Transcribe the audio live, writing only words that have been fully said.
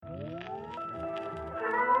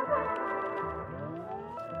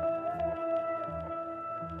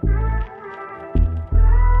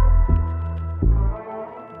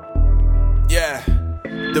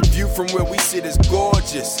The view from where we sit is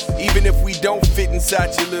gorgeous, even if we don't fit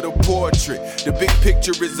inside your little portrait. The big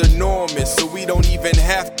picture is enormous, so we don't even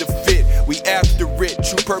have to fit. We after it,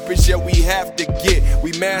 true purpose, yeah, we have to get.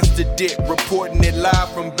 We mastered it, reporting it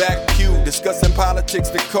live from Black Pew, discussing politics,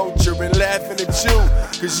 the culture, and laughing at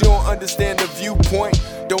you. Cause you don't understand the viewpoint,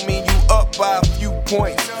 don't mean you up by a few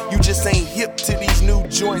points. You just ain't hip to these new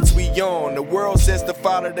joints we on. The world says to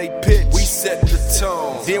follow they pitch, we set the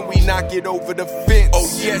tone, then we knock it over the fence. Oh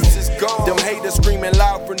yes, it's gone. Them haters screaming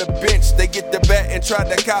loud from the bench. They get the bat and try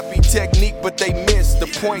to copy technique, but they miss the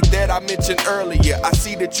point that I mentioned earlier. I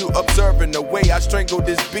see that you observing the way I strangle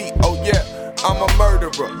this beat. Oh yeah, I'm a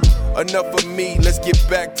murderer. Enough of me, let's get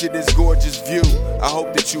back to this gorgeous view. I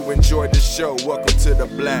hope that you enjoyed the show. Welcome to the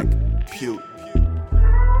Black Pew.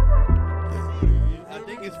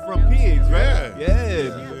 It's from pigs, right?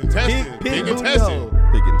 Yeah. Pig intestine. Pig intestine.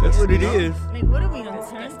 That's what it is. Like, what are we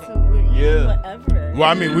on turn to? We're eating whatever. Well,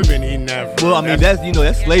 I mean, we've been eating that. Well, I mean, that's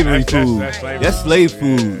slavery food. That's slave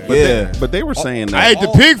food. But they were saying that. I ate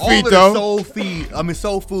the pig feet though. Soul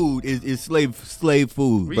food is slave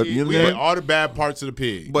food. But we ate all the bad parts of the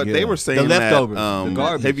pig. But they were saying the leftovers, that. the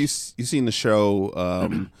garbage. Have you seen the show?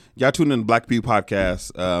 Y'all tune in the Black Pew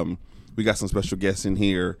podcast. We got some special guests in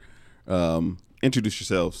here. Introduce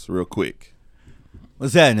yourselves real quick.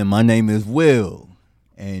 What's happening? My name is Will,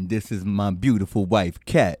 and this is my beautiful wife,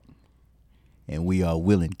 Kat, and we are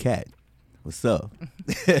Will and Kat. What's up?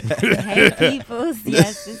 Hey, peoples.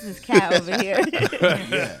 Yes, this is Kat over here.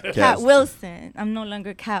 Kat Wilson. I'm no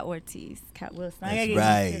longer Kat Ortiz. Kat Wilson. That's I gotta get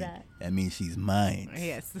right. used to that. That means she's mine.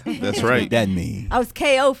 Yes. That's right. That means. I was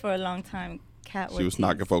KO for a long time. Kat She was Ortiz.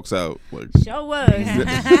 knocking folks out. Sure was.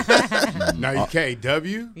 Now you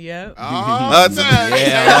KW? Yep. Oh,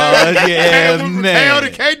 yeah, man. KO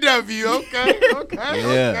to KW. Okay.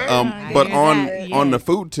 Yeah. But on the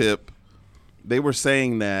food tip, they were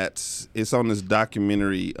saying that it's on this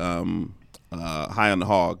documentary, High on the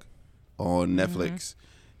Hog, on Netflix.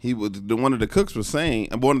 He was one of the cooks was saying,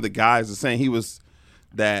 and one of the guys was saying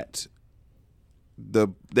that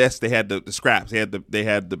they had the scraps, they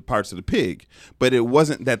had the parts of the pig, but it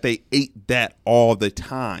wasn't that they ate that all the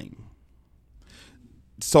time.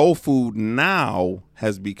 Soul food now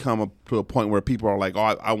has become to a point where people are like,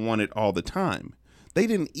 oh, I want it all the time. They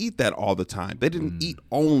didn't eat that all the time. They didn't eat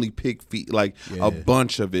only pig feet, like a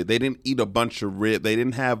bunch of it. They didn't eat a bunch of rib. They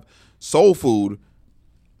didn't have soul food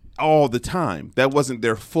all the time. That wasn't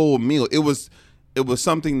their full meal. It was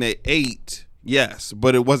something they ate, yes,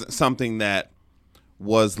 but it wasn't something that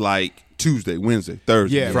was like Tuesday, Wednesday,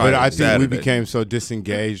 Thursday, Friday, but I think Saturday. we became so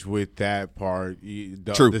disengaged with that part.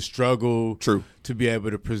 True. The struggle True. to be able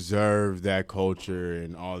to preserve that culture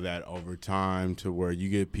and all that over time to where you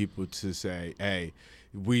get people to say, hey,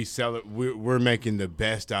 we're making the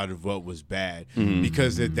best out of what was bad.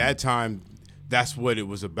 Because at that time, that's what it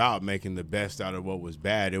was about, making the best out of what was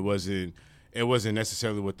bad. It wasn't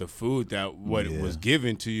necessarily with the food it was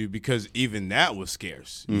given to you, because even that was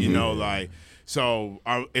scarce. You know, like. So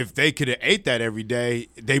if they could have ate that every day,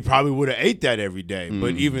 they probably would have ate that every day.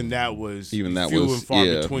 But even that was few and far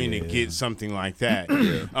between to get something like that.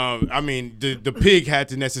 I mean, the pig had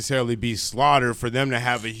to necessarily be slaughtered for them to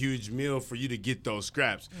have a huge meal for you to get those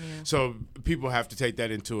scraps. So people have to take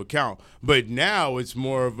that into account. But now it's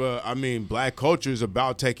more of Black culture is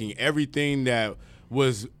about taking everything that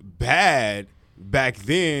was bad back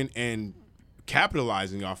then and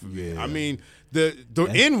capitalizing off of it. I mean, the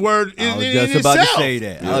N-word is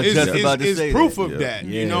proof of that,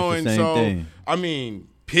 you know, and so thing. I mean,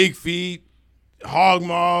 pig feet, hog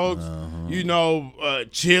maws,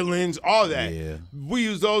 chillings, all that. We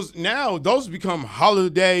use those now. Those become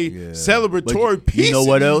holiday celebratory pieces. You know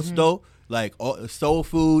what else though? Like soul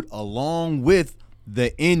food, along with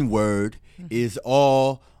the N-word, is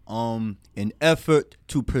all an effort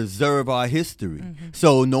to preserve our history.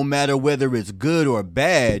 So no matter whether it's good or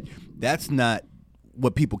bad, that's not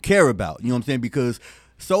what people care about. You know what I'm saying? Because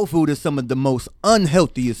soul food is some of the most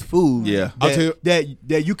unhealthiest food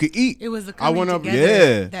that you could eat. It was a coming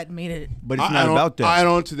together that made it. But it's not about that. I add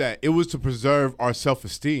on to that. It was to preserve our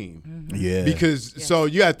self-esteem. Yeah. Because so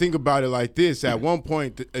you got to think about it like this. At one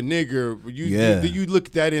point, a nigger, you look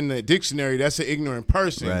at that in the dictionary, that's an ignorant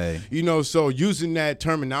person. Right. You know, so using that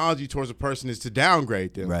terminology towards a person is to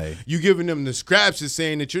downgrade them. Right. You giving them the scraps is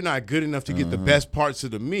saying that you're not good enough to get the best parts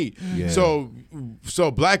of the meat. Yeah.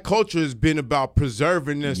 So Black culture has been about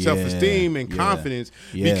preserving their self-esteem and confidence,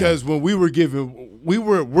 because when we were given,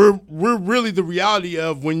 we're really the reality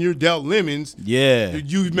of when you're dealt lemons,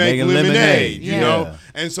 you make lemonade, you know,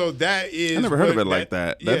 and so that is. I never heard of it like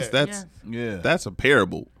that. That's a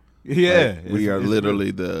parable. Yeah, like, we are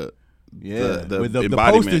literally the with the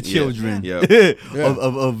embodiment, poster children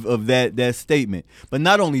of that statement. But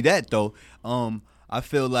not only that though, I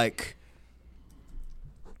feel like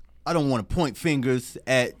I don't want to point fingers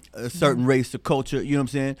at a certain race or culture. You know what I'm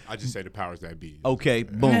saying? I just say the powers that be. Okay,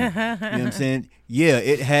 boom. You know what I'm saying? Yeah,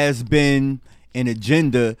 it has been an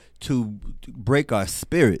agenda to break our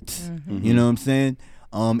spirits. You know what I'm saying?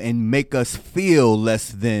 And make us feel less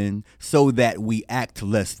than so that we act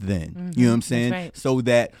less than. You know what I'm saying? Right. So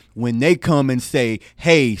that when they come and say,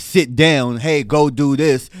 hey, sit down, hey, go do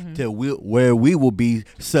this, where we will be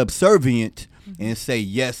subservient and say,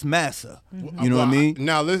 yes, massa. You know what I mean?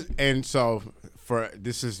 Now, listen, and so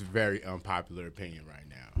this is very unpopular opinion right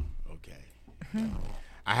now. Okay.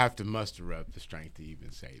 I have to muster up the strength to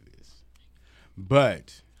even say this.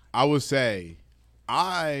 But I would say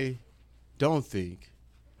I don't think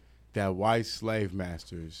that white slave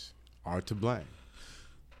masters are to blame.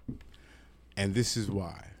 And this is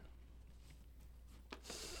why.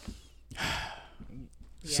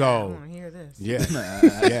 I want to hear this. Yeah.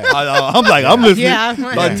 I'm listening. Yeah,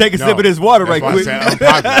 About to take a sip of this water right quick.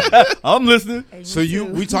 I'm listening. So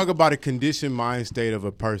we talk about a conditioned mind state of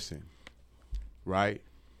a person, right?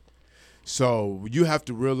 So you have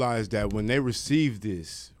to realize that when they receive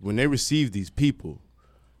these people,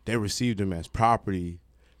 they receive them as property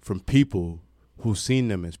from people who seen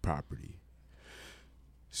them as property.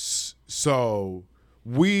 So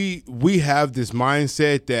we have this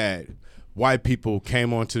mindset that white people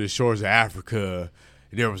came onto the shores of Africa,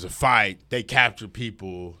 there was a fight, they captured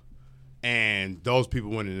people, and those people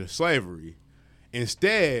went into slavery.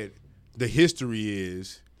 Instead, the history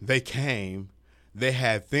is they came, they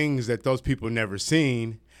had things that those people never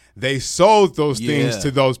seen, they sold those things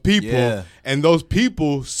to those people, and those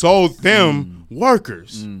people sold them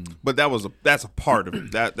workers. But that's a part of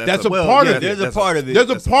it. That's a part of it. There's a part of it. There's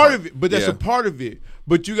a part of it, but that's a part of it.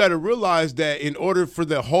 But you got to realize that in order for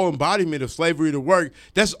the whole embodiment of slavery to work,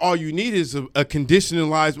 that's all you need is a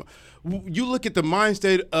conditionalized. You look at the mind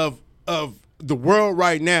state of the world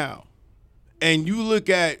right now, and you look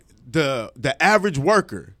at the average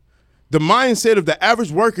worker. The mindset of the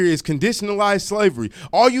average worker is conditionalized slavery.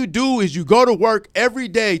 All you do is you go to work every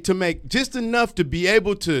day to make just enough to be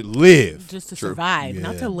able to live. Just to survive,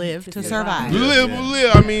 not to live, to survive.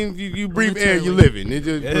 Live. I mean, you breathe air, you're living. Let's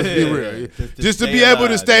be real. Just to be able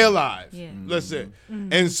to stay alive. Let's say.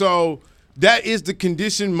 And so that is the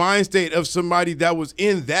conditioned mind state of somebody that was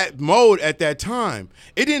in that mode at that time.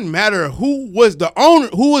 It didn't matter who was the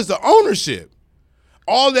ownership.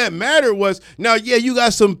 All that mattered was, now, you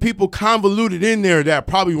got some people convoluted in there that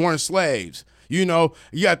probably weren't slaves. You know,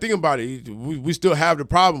 you got to think about it. We still have the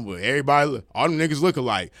problem with everybody, all them niggas look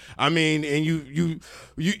alike. I mean, and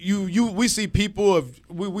we see people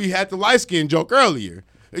we had the light skin joke earlier.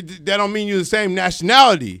 That don't mean you're the same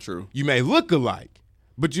nationality. True. You may look alike,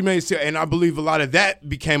 but you may say, and I believe a lot of that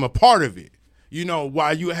became a part of it. You know,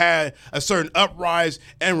 while you had a certain uprise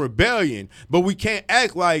and rebellion, but we can't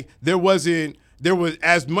act like there was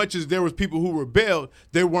as much as there was people who rebelled,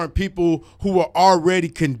 there weren't people who were already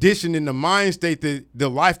conditioned in the mind state that the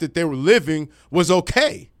life that they were living was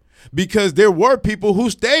okay. Because there were people who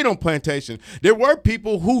stayed on plantation. There were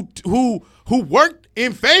people who worked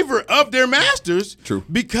in favor of their masters. True.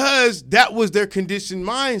 Because that was their conditioned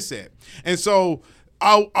mindset. And so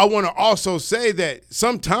I want to also say that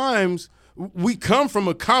sometimes we come from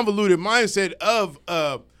a convoluted mindset of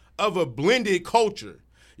a blended culture.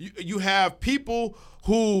 You have people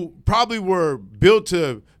who probably were built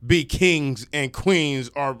to be kings and queens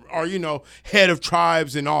or head of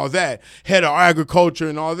tribes and all that, head of agriculture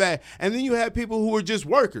and all that. And then you have people who are just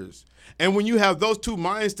workers. And when you have those two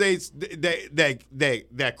mind states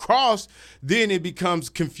that cross, then it becomes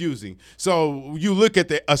confusing. So you look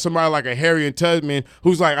at somebody like a Harriet Tubman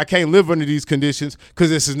who's like, I can't live under these conditions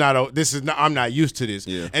because I'm not used to this.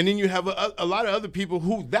 Yeah. And then you have a lot of other people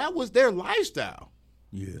who that was their lifestyle.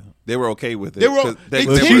 Yeah, they were okay with it.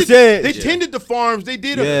 They tended the farms. They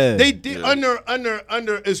did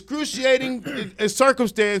under excruciating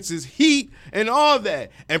circumstances, heat and all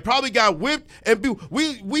that, and probably got whipped. And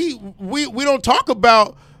we don't talk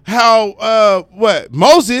about how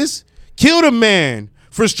Moses killed a man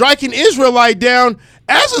for striking Israelite down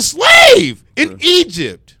as a slave in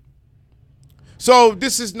Egypt. So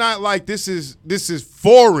this is not like this is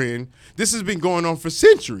foreign. This has been going on for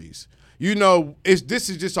centuries. You know,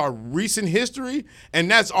 this is just our recent history,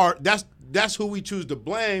 and that's who we choose to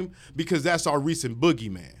blame because that's our recent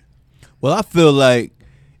boogeyman. Well, I feel like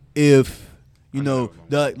if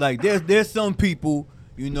there's some people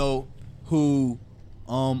who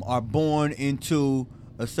are born into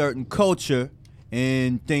a certain culture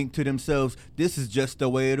and think to themselves, this is just the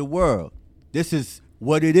way of the world. This is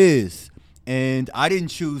what it is. And I didn't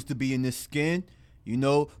choose to be in this skin,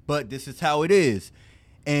 but this is how it is.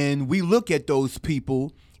 And we look at those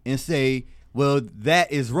people and say, well,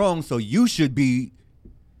 that is wrong, so you should do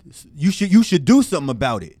something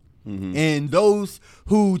about it. Mm-hmm. And those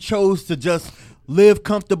who chose to just live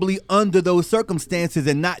comfortably under those circumstances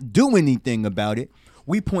and not do anything about it,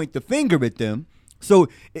 we point the finger at them. So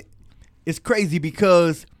it's crazy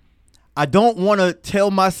because I don't want to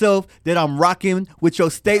tell myself that I'm rocking with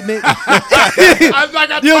your statement.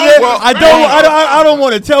 I don't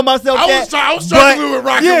want to tell myself that. I was struggling with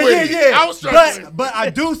rocking with it. Yeah. I was struggling. But I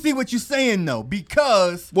do see what you're saying though,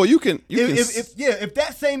 because if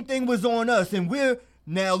that same thing was on us and we're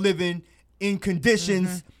now living in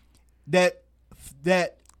conditions that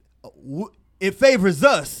it favors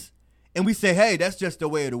us, and we say, hey, that's just the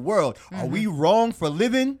way of the world. Are we wrong for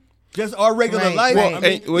living just our regular life? Well,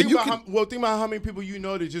 think about how many people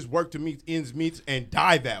that just work to meet ends meets and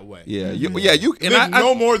die that way. Yeah,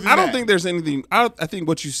 more than I don't think there's anything. I think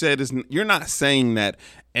what you said is you're not saying that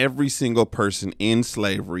every single person in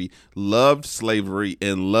slavery loved slavery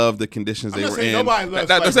and loved the conditions they were in. Nobody loves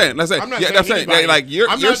slavery. That's saying. That's saying. Like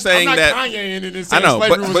you're saying that. Kanye in it and I know,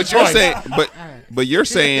 but you're saying, but you're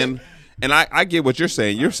saying, and I get what you're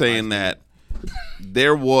saying. You're saying that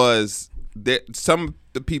some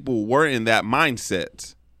the people were in that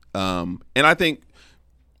mindset, and I think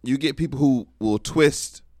you get people who will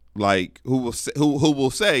twist, like who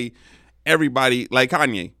will say everybody, like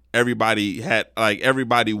Kanye,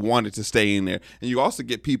 everybody wanted to stay in there, and you also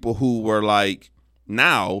get people who were like,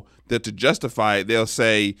 now that to justify it, they'll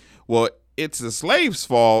say, well, it's the slaves'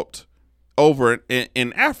 fault over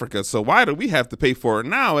in Africa, so why do we have to pay for it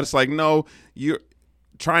now? And it's like, no, you're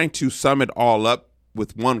trying to sum it all up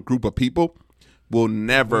with one group of people. Is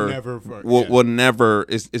never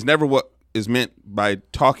what is meant by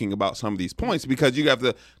talking about some of these points, because you have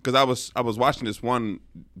to, because I was watching this one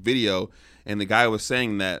video and the guy was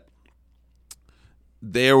saying that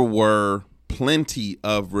there were plenty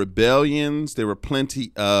of rebellions, there were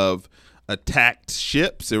plenty of attacked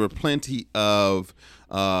ships, there were plenty of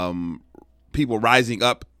people rising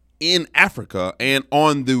up in Africa and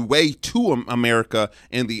on the way to America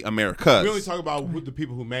and the Americas. We only talk about the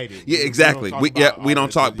people who made it. Yeah, exactly. We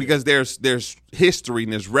don't talk because there's history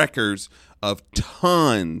and there's records of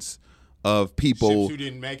tons of people. Ships who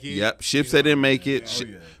didn't make it. Yep, ships that didn't make it.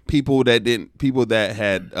 People that didn't. People that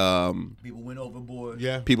had. People went overboard.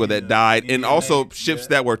 Yeah. People that died, and also ships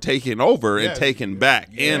that were taken over and taken back,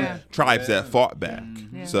 and tribes that fought back.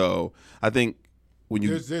 Yeah. So I think.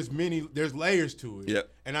 There's layers to it. Yep.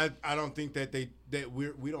 And I don't think that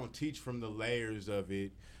we don't teach from the layers of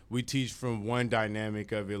it. We teach from one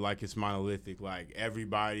dynamic of it, like it's monolithic. Like every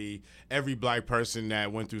black person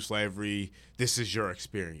that went through slavery, this is your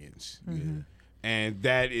experience. Mm-hmm. And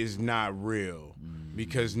that is not real,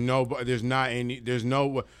 because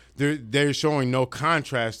they're showing no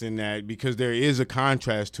contrast in that, because there is a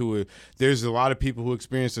contrast to it. There's a lot of people who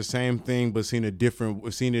experience the same thing but seen it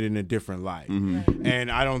in a different light. Mm-hmm. And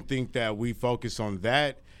I don't think that we focus on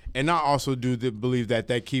that. And I also believe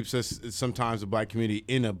that keeps us sometimes, the black community,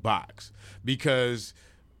 in a box, because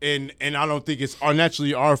and I don't think it's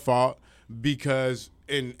naturally our fault, because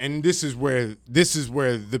and this is where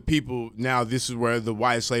the people now, this is where the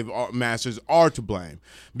white slave masters are to blame,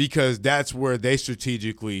 because that's where they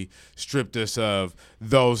strategically stripped us of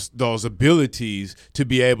those abilities to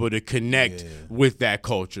be able to connect with that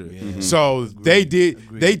culture. Yeah. Mm-hmm. So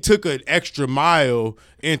they took an extra mile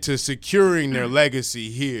into securing their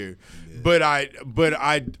legacy here. Yeah. But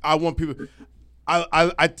I want people.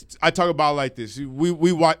 I talk about it like this.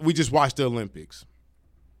 We just watched the Olympics.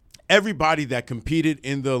 Everybody that competed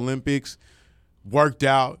in the Olympics worked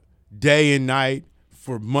out day and night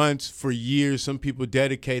for months, for years. Some people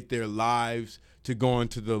dedicate their lives to going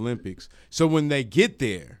to the Olympics. So when they get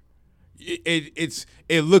there,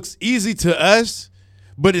 it looks easy to us,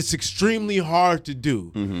 but it's extremely hard to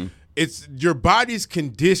do. Mm-hmm. It's your body's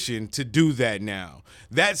conditioned to do that now.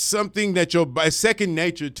 That's something that it's second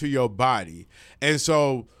nature to your body. And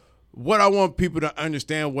so what I want people to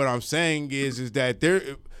understand, what I'm saying is that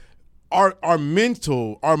our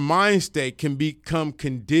mind state can become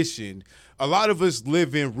conditioned. A lot of us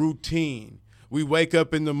live in routine. We wake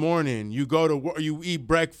up in the morning, you go to work, you eat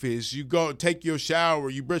breakfast, you go take your shower,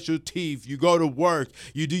 you brush your teeth, you go to work,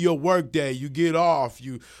 you do your work day, you get off,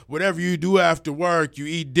 whatever you do after work, you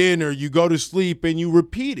eat dinner, you go to sleep, and you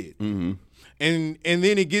repeat it. Mm-hmm. And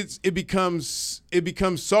then it becomes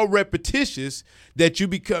so repetitious that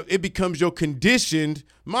it becomes your conditioned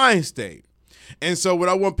mind state. And so what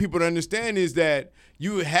I want people to understand is that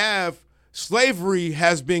slavery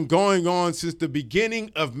has been going on since the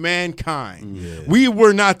beginning of mankind. Yeah. We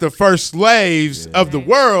were not the first slaves of the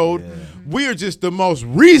world. Yeah. We are just the most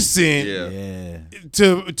recent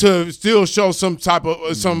to still show some type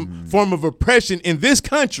of some form of oppression in this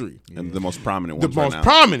country. And the most prominent ones. The most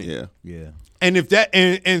prominent. Yeah. Yeah. And if that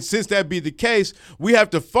and since that be the case, we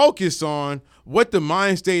have to focus on what the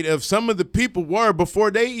mind state of some of the people were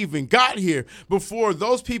before they even got here, before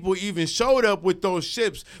those people even showed up with those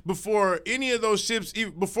ships, before any of those ships,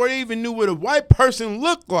 before they even knew what a white person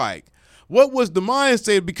looked like. What was the mind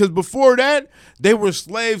state? Because before that, they were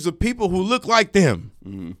slaves of people who looked like them.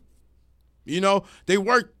 Mm-hmm. You know, they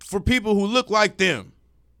worked for people who looked like them.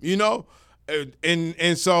 You know,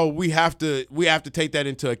 and so we have to take that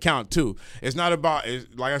into account too. It's not about,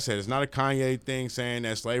 like I said, it's not a Kanye thing saying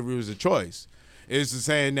that slavery was a choice. It's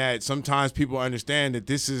saying that sometimes people understand that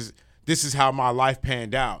this is how my life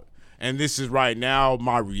panned out, and this is right now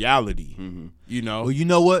my reality. Mm-hmm. You know. Well, you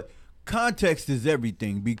know what? Context is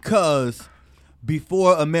everything, because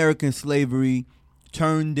before American slavery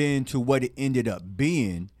turned into what it ended up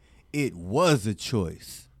being, it was a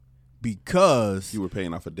choice. Because you were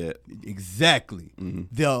paying off a debt. Exactly.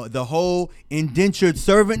 Mm-hmm. The whole indentured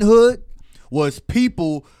servanthood was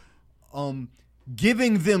people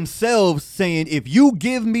giving themselves, saying, if you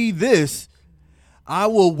give me this, I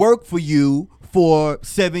will work for you for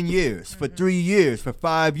 7 years, for 3 years, for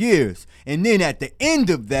 5 years. And then at the end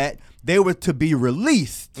of that, they were to be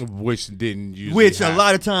released. Which didn't usually happen. A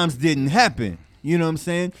lot of times didn't happen. You know what I'm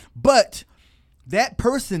saying? But that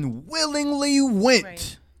person willingly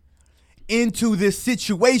went into this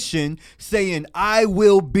situation saying, I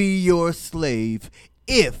will be your slave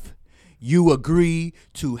if you agree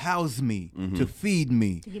to house me, to feed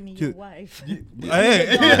me, to give me your wife. Your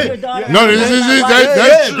daughter. No,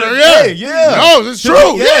 that's true. No, it's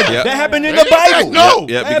true. That happened in the Bible.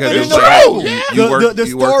 Because it's true. The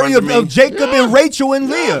story of Jacob and Rachel and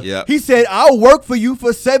Leah. Yep. He said, I'll work for you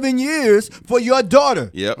for 7 years for your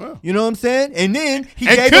daughter. Yep. You know what I'm saying? And then he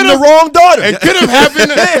gave him the wrong daughter. It could have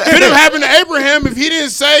happened to Abraham if he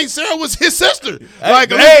didn't say Sarah was his sister.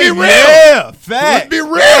 Like, let's be real. Yeah, facts. Let's be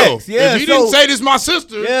real. Facts, yeah. If he didn't say this is my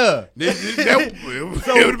sister, it would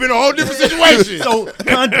have been a whole different situation. So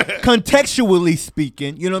contextually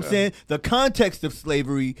speaking, you know what I'm saying? The context of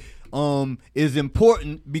slavery is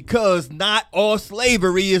important, because not all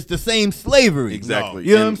slavery is the same slavery. Exactly.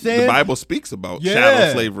 You know what I'm saying? The Bible speaks about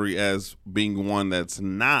chattel slavery as being one that's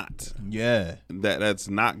not. Yeah. That's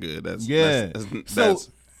not good. That's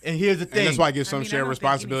and here's the thing. And that's why I give some share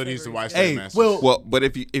responsibilities to white slave masters. Well, but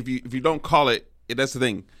if you don't call it, that's the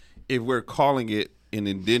thing. If we're calling it an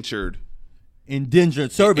indentured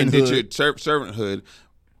servanthood,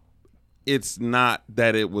 it's not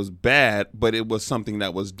that it was bad, but it was something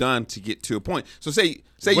that was done to get to a point. So say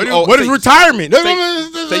what is retirement?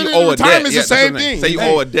 Say you owe a debt. Retirement's the same thing. Say you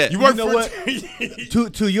owe a debt. You know what?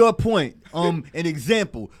 To your point, an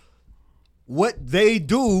example, what they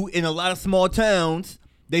do in a lot of small towns,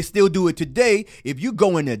 they still do it today. If you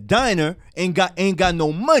go in a diner and ain't got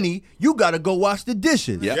no money, you gotta go wash the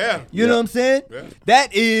dishes. Yeah. You know what I'm saying? Yeah.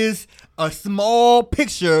 That is a small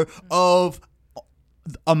picture of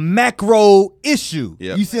a macro issue.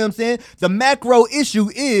 Yep. You see what I'm saying? The macro issue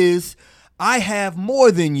is, I have more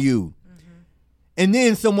than you. Mm-hmm. And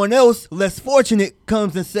then someone else, less fortunate,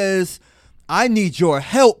 comes and says, I need your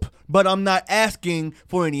help, but I'm not asking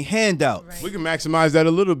for any handouts. Right. We can maximize that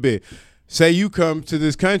a little bit. Say you come to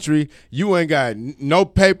this country, you ain't got no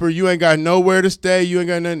paper, you ain't got nowhere to stay, you ain't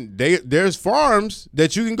got nothing. There's farms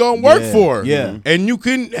that you can go and work for. Yeah. And you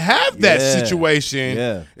can have that situation.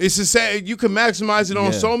 Yeah. It's to say you can maximize it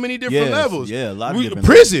on so many different levels. Yeah, a lot of different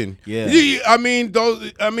prison.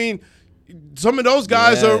 Levels. Yeah. Some of those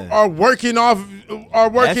guys are working That's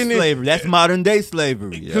slavery. That's modern day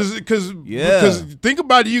slavery. Because think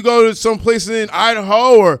about it, you go to some place in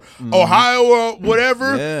Idaho or Ohio or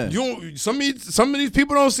whatever. Yeah. Some of these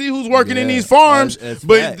people don't see who's working in these farms,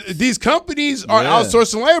 but these companies are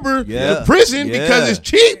outsourcing labor to prison because it's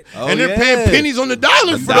cheap, and they're paying pennies on the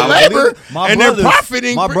dollar for the labor, and they're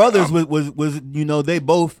profiting. My brothers was they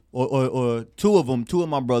both or two of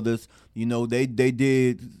my brothers. You know, they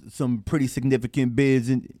did some pretty significant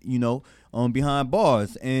bids, behind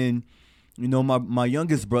bars. And, my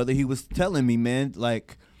youngest brother, he was telling me, man,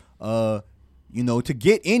 like, to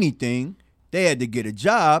get anything, they had to get a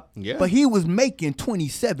job. Yeah. But he was making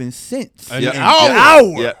 27 cents an hour.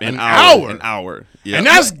 Yeah, an hour. Yeah. And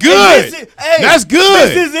that's good. That's good.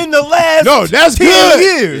 This is in the last that's 10 good.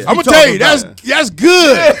 years. I'm gonna tell you, that's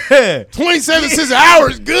good. Yeah. 27 cents an hour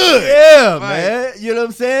is good. Yeah, man. You know what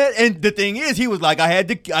I'm saying? And the thing is, he was like, I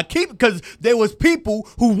keep, because there was people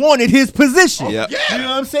who wanted his position. Yeah. You know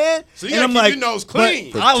what I'm saying? So you and gotta I'm keep your nose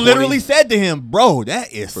clean. I literally said to him, bro,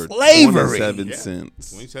 that is For slavery. 27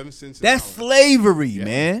 cents. 27 cents an That's hour. slavery,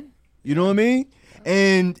 man. You know what I mean?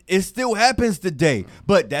 And it still happens today.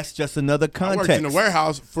 But that's just another I context. worked in the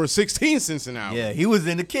warehouse for 16 cents an hour. Yeah, he was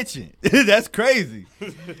in the kitchen. That's crazy.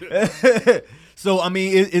 So, I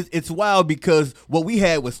mean, it's wild because what we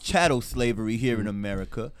had was chattel slavery here in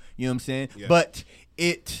America. You know what I'm saying? Yeah. But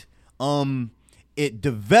it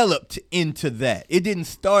developed into that. It didn't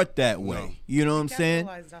start that way. No. You know what I'm saying?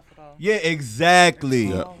 Capitalized off it all. Yeah, exactly.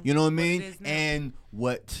 Yeah. You know what I What mean? it is now. And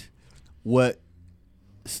what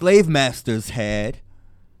slave masters had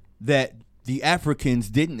that the Africans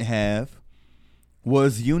didn't have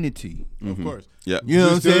was unity. Of course. Yeah. You know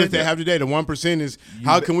what I'm Still, saying? if they have today, the 1% is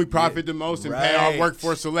how can we profit the most and pay our Right.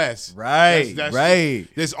 workforce the less. Right, right.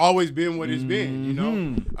 That's always been what it's been, you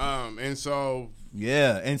know. And so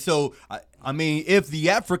Yeah, and so I mean, if the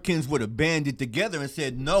Africans would have banded together and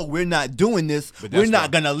said, "No, we're not doing this. But We're that's not why-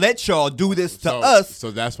 gonna let y'all do this to us." So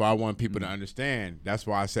that's why I want people to understand. That's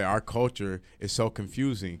why I say our culture is so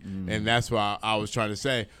confusing, and that's why I was trying to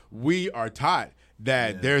say we are taught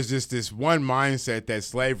that there's just this one mindset that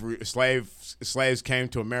slaves came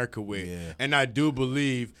to America with, and I do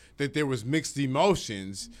believe that there was mixed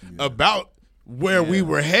emotions about where we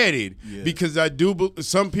were headed because I do.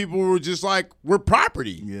 Some people were just like, we're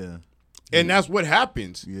property. Yeah, And that's what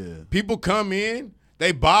happens. Yeah. People come in,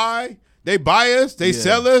 they buy us, they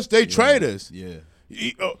sell us, they trade us. yeah.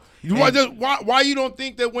 Why you don't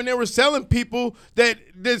think that when they were selling people that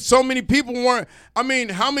so many people weren't? I mean,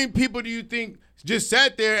 how many people do you think just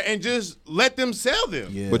sat there and just let them sell them?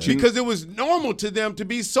 Yeah. But Because it was normal to them to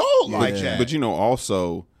be sold like that. But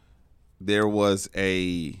also there was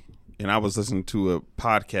and I was listening to a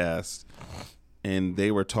podcast and they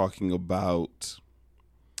were talking about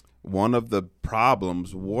one of the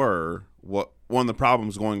problems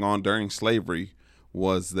going on during slavery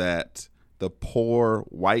was that the poor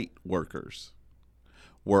white workers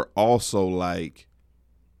were also like,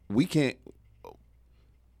 we can't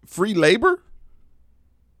free labor.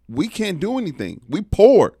 We can't do anything. We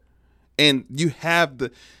poor. And you have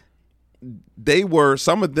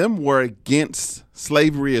some of them were against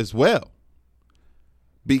slavery as well.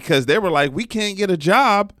 Because they were like, we can't get a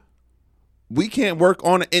job. We can't work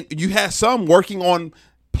on it. And you had some working on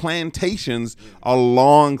plantations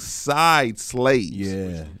alongside slaves.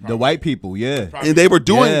 Yeah, the white people. Yeah, And they were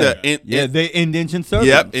doing they indentured servants.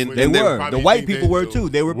 Yep, and they they were. probably The white think people were so. too.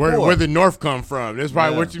 They were Where poor. the North come from? That's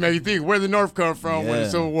probably Yeah. what you made you think. Where the North come from when Yeah. the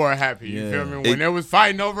Civil War happened? You Yeah. feel me? When they was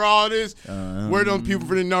fighting over all this, where those people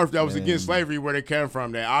from the North that was against slavery, where they came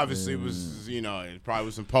from? That obviously was, it probably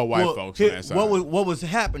was some poor white folks on that side. What was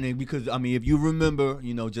happening? Because I mean, if you remember,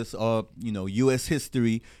 just U.S.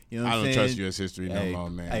 history. You know what I I'm don't saying? trust U.S. history no more,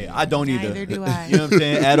 man. Hey, I don't either. Neither do I. You know what I'm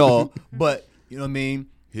saying? At all. But you know what I mean?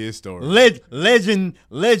 His story.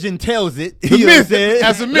 Legend tells it. You know what I'm myth, saying?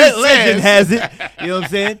 as the myth Legend says. has it. You know what I'm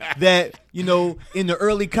saying? That in the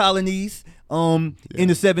early colonies, in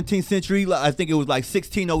the 17th century, I think it was like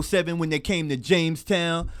 1607 when they came to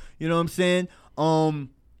Jamestown. You know what I'm saying?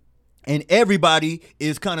 And everybody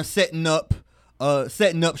is kind of setting up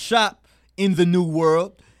shop in the New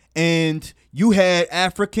World. And you had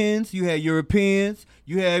Africans, you had Europeans,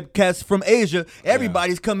 you had cats from Asia.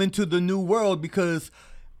 Everybody's coming to the New World because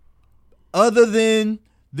other than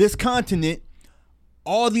this continent,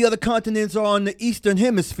 all the other continents are on the eastern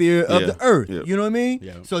hemisphere of the earth. Yeah. You know what I mean?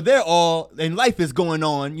 Yeah. So they're all, and life is going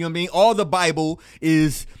on. You know what I mean? All the Bible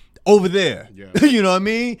is over there. Yeah. You know what I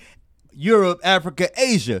mean? Europe, Africa,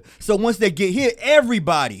 Asia. So once they get here,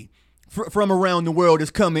 everybody from around the world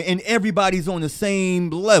is coming, and everybody's on the same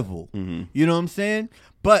level. You know what I'm saying?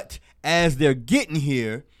 But as they're getting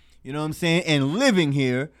here, you know what I'm saying, and living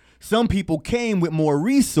here, some people came with more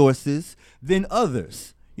resources than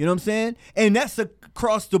others. You know what I'm saying? And that's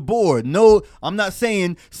across the board. No, I'm not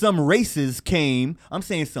saying some races came. I'm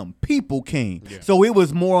saying some people came. Yeah. So it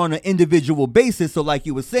was more on an individual basis. So like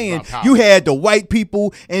you were saying, About power. you had the white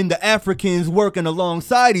people and the Africans working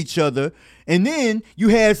alongside each other. And then you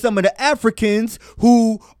had some of the Africans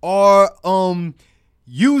who are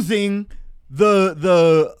using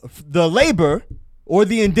the labor or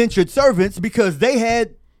the indentured servants because they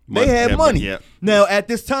had Yeah, money. yeah. Now at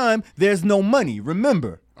this time, there's no money.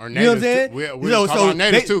 Remember, Or You know what I'm natives, saying? too. We're You know, talking so about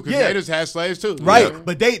natives they- too, because yeah. natives had slaves too. Right, Yeah.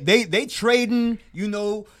 but they trading,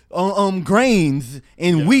 grains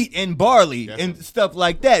and wheat and barley Definitely. and stuff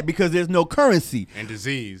like that because there's no currency. And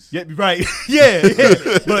disease. Yeah, right. yeah.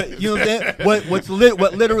 But you know what I'm saying?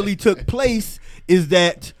 What literally took place is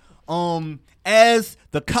that as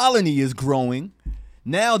the colony is growing,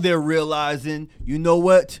 now they're realizing, you know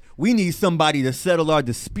what? We need somebody to settle our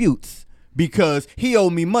disputes because he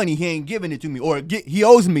owed me money, he ain't giving it to me, or he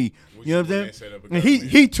owes me. You know what I'm saying? And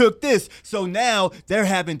he took this. So now they're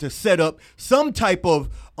having to set up some type of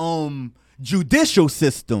judicial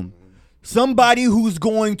system. Somebody who's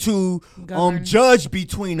going to judge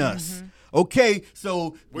between us. Okay,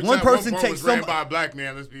 so Which one at person point takes was ran some. by a black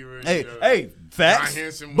man. Let's be real. Hey, facts. John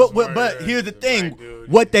Henson was But murdered, here's the a thing: black dude.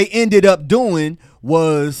 what they ended up doing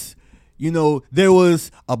was, there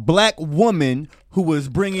was a black woman who was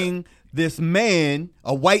bringing this man,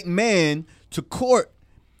 a white man, to court,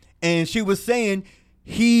 and she was saying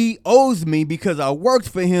he owes me because I worked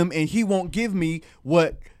for him, and he won't give me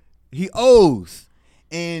what he owes.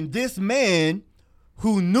 And this man,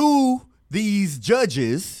 who knew these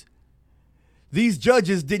judges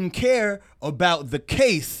didn't care about the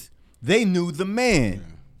case. They knew the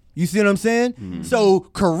man. You see what I'm saying? Mm-hmm. So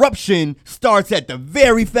corruption starts at the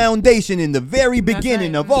very foundation, in the very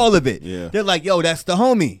beginning of all of it. Yeah. They're like, yo, that's the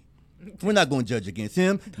homie. We're not going to judge against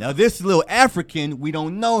him. Now, this little African, we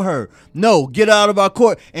don't know her. No, get out of our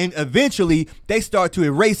court. And eventually, they start to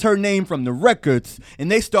erase her name from the records,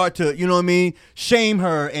 and they start to, shame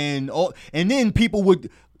her. And then people would,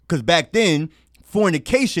 because back then,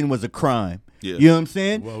 fornication was a crime. Yeah. You know what I'm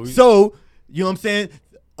saying? Well, So, you know what I'm saying?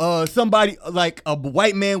 Somebody like a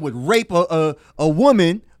white man would rape a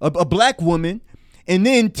woman, a black woman, and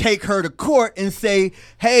then take her to court and say,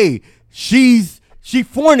 "Hey, she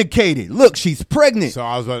fornicated. Look, she's pregnant." So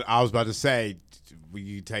I was about to say,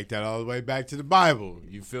 you take that all the way back to the Bible.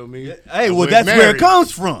 You feel me? Hey, And well, with that's where it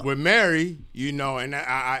comes from. With Mary, and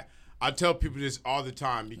I tell people this all the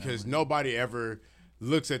time because nobody ever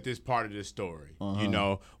looks at this part of the story.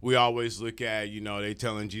 We always look at, they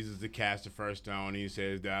telling Jesus to cast the first stone. And he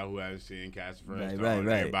says, "Thou who has sinned, cast the first stone."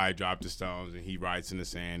 Right. Everybody dropped the stones, and he writes in the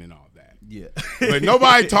sand and all that. Yeah. But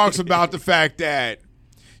nobody talks about the fact that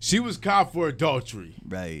she was caught for adultery.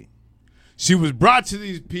 Right. She was brought to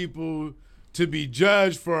these people to be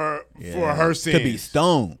judged for her sins. To be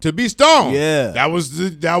stoned. To be stoned. Yeah. That was her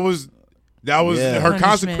Punishment.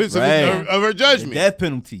 consequence of her judgment. The death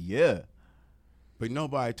penalty, yeah. But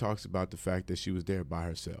nobody talks about the fact that she was there by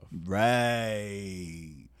herself.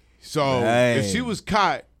 Right. So if she was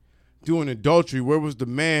caught doing adultery, where was the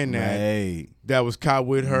man that was caught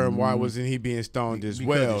with her, and why wasn't he being stoned as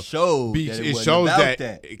well? It shows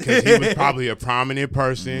that because he was probably a prominent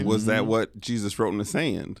person. Was that what Jesus wrote in the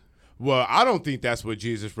sand? Well, I don't think that's what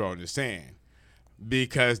Jesus wrote in the sand,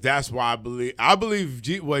 because that's why I believe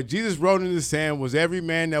what Jesus wrote in the sand was every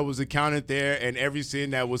man that was accounted there and every sin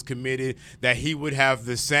that was committed, that he would have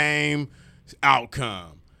the same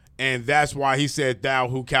outcome. And that's why he said, "Thou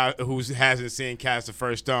who hasn't sinned, cast the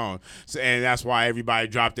first stone." So, and that's why everybody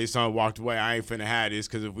dropped their son and walked away. I ain't finna have this,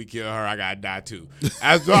 because if we kill her, I gotta die too.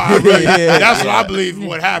 That's what I believe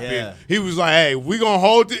what happened. Yeah. He was like, "Hey, we gonna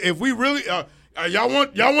hold it. If we really y'all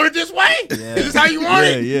want it this way? Yeah. Is this how you want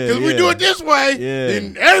it? Yeah, Because we do it this way,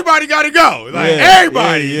 then everybody got to go. Like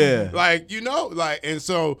everybody, and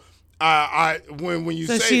so when you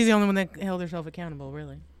So say she's the only one that held herself accountable,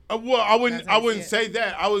 really. well, I wouldn't say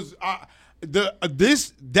that.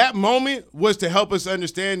 That moment was to help us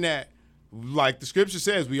understand that, like the scripture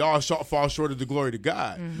says, we all fall short of the glory of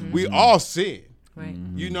God. Mm-hmm. We all sin, right?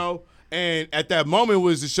 And at that moment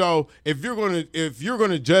was to show, if you're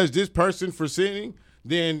gonna judge this person for sinning,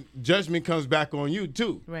 then judgment comes back on you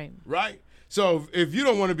too, right? So if you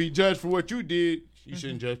don't want to be judged for what you did, you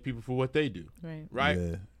shouldn't judge people for what they do, right?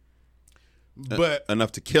 Yeah. But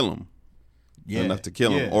enough to kill him. Yeah. Enough to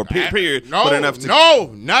kill him. Yeah. Or period. No, but enough to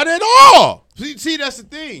no, not at all. See, that's the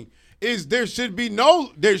thing. Is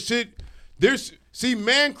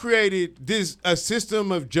man created a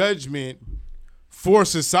system of judgment for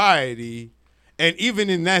society, and even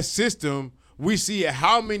in that system, we see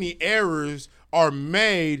how many errors are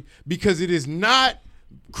made because it is not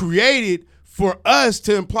created for us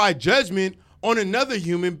to imply judgment on another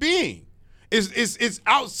human being. It's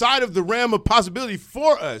outside of the realm of possibility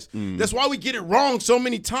for us. That's why we get it wrong so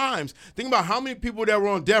many times. Think about how many people that were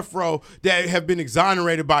on death row that have been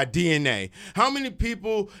exonerated by DNA. How many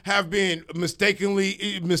people have been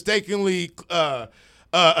mistakenly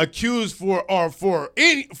accused for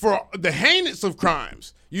the heinous of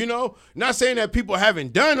crimes. Not saying that people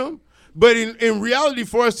haven't done them, but in reality,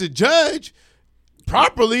 for us to judge,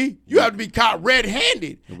 properly, you have to be caught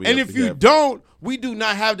red-handed. And if you don't, we do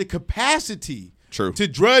not have the capacity to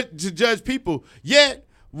judge people. Yet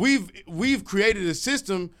we've created a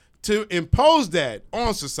system to impose that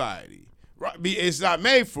on society. Right? It's not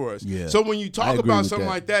made for us. Yeah. So when you talk about something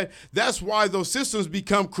like that, that's why those systems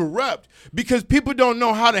become corrupt, because people don't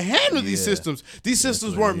know how to handle these systems. These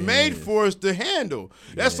systems weren't made for us to handle.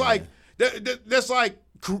 That's like that's like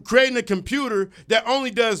creating a computer that only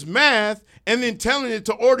does math and then telling it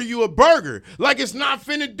to order you a burger. Like, it's not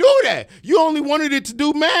finna do that. You only wanted it to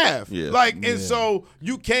do math. Yeah. So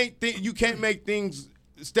you can't make things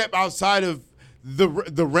step outside of the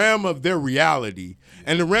realm of their reality.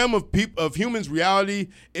 And the realm of humans' reality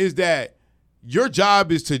is that your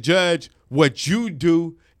job is to judge what you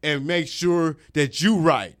do and make sure that you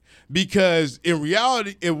right. Because in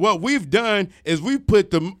reality, what we've done is we put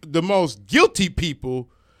the most guilty people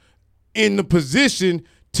in the position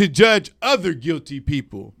to judge other guilty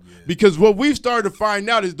people. Yeah. Because what we've started to find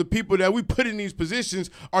out is the people that we put in these positions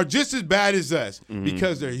are just as bad as us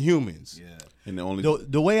because they're humans. Yeah. And the only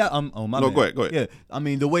the way I go ahead. Yeah, I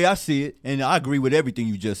mean, the way I see it, and I agree with everything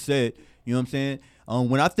you just said. You know what I'm saying?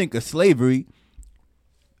 When I think of slavery,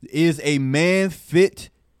 is a man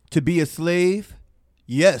fit to be a slave?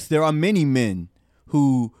 Yes, there are many men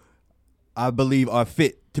who I believe are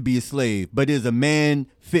fit to be a slave, but is a man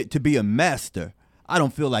fit to be a master? I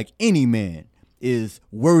don't feel like any man is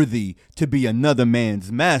worthy to be another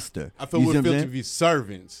man's master. I feel we're fit to be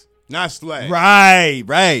servants. Not slaves. Right.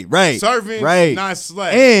 Servants, right. Not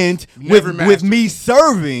slaves. And with me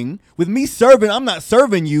serving, I'm not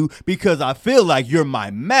serving you because I feel like you're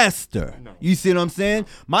my master. No. You see what I'm saying?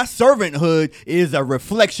 My servanthood is a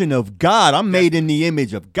reflection of God. I'm made in the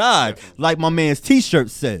image of God, like my man's T-shirt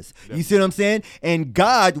says. You see what I'm saying? And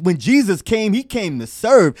God, when Jesus came, he came to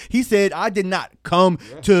serve. He said, I did not come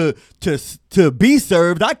to be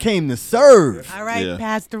served. I came to serve. All right,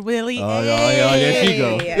 Pastor Willie. There she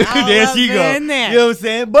go. There she go. You know what I'm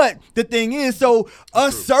saying? But the thing is, so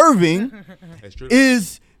us serving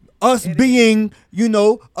is us being,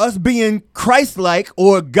 us being Christ-like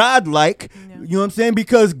or God-like. Yeah. You know what I'm saying?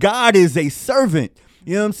 Because God is a servant.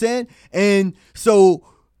 You know what I'm saying? And so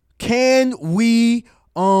can we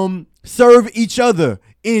serve each other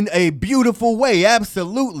in a beautiful way?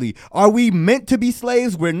 Absolutely. Are we meant to be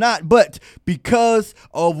slaves? We're not. But because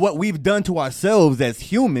of what we've done to ourselves as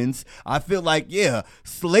humans, I feel like,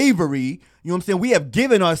 slavery, you know what I'm saying? We have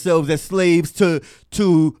given ourselves as slaves to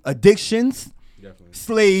addictions,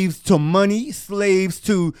 slaves to money, slaves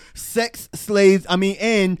to sex, slaves.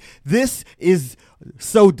 And this is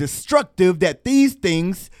so destructive that these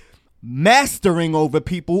things mastering over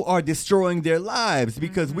people are destroying their lives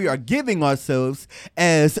because we are giving ourselves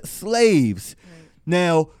as slaves. Right.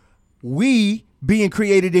 Now, we, being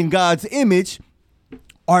created in God's image,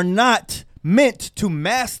 are not meant to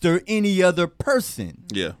master any other person.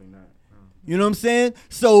 Yeah. You know what I'm saying?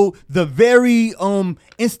 So the very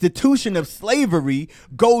institution of slavery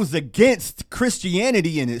goes against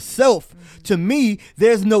Christianity in itself. Mm-hmm. To me,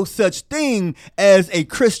 there's no such thing as a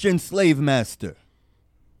Christian slave master.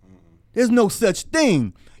 There's no such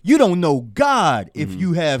thing. You don't know God if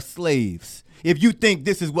you have slaves, if you think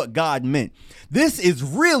this is what God meant. This is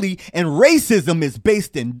really, and racism is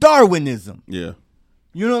based in Darwinism. Yeah.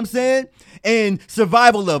 You know what I'm saying? And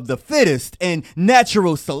survival of the fittest and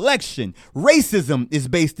natural selection. Racism is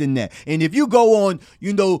based in that. And if you go on,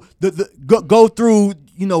 go through,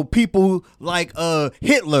 people like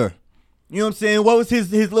Hitler. You know what I'm saying? What was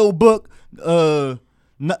his little book?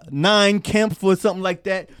 Nine Kampf or something like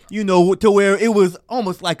that, to where it was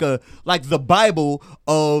almost like the Bible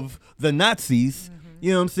of the Nazis,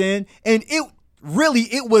 you know what I'm saying? And it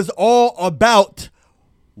was all about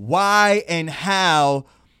why and how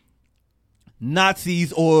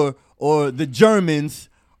Nazis or the Germans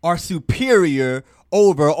are superior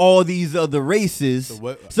over all these other races,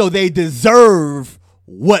 so they deserve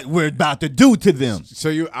what we're about to do to them. So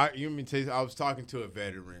I was talking to a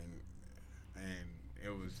veteran.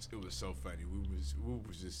 It was so funny. We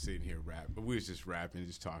was just sitting here rapping, but we was just rapping,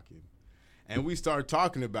 just talking, and we started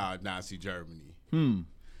talking about Nazi Germany. And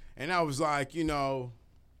I was like,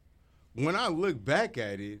 when I look back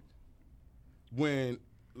at it, the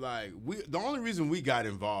only reason we got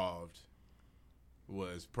involved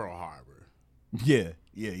was Pearl Harbor. Yeah.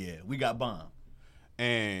 We got bombed.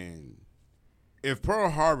 And if Pearl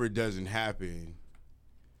Harbor doesn't happen,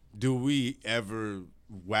 do we ever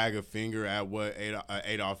wag a finger at what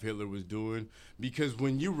Adolf Hitler was doing? Because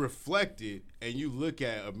when you reflect it and you look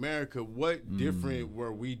at America, what different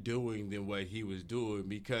were we doing than what he was doing?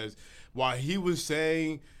 Because while he was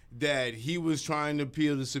saying that he was trying to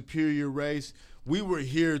appeal to the superior race, we were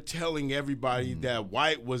here telling everybody that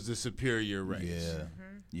white was the superior race. Yeah.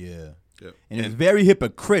 Yeah. Yep. And it's very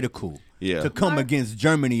hypocritical Yeah. to come against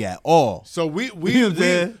Germany at all. So You know what I'm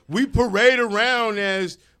saying? we parade around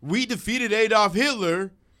as we defeated Adolf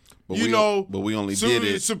Hitler. But But we only did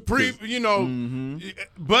it supreme.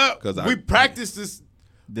 But 'Cause we practiced this.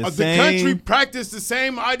 The The same country practiced the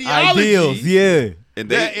same ideology ideals, yeah. and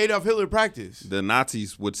that Adolf Hitler practiced. the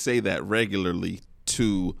Nazis would say that regularly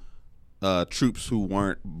to troops who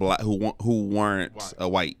weren't black, who weren't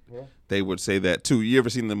white. Yeah. They would say that too. You ever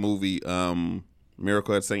seen the movie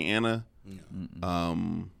Miracle at St. Anna?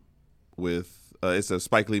 With it's a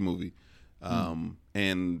Spike Lee movie,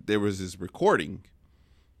 and there was this recording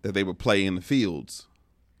that they would play in the fields,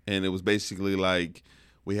 and it was basically like,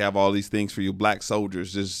 we have all these things for you black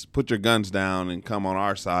soldiers. Just put your guns down and come on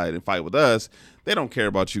our side and fight with us. They don't care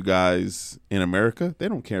about you guys in America. They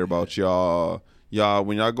don't care about y'all. Y'all,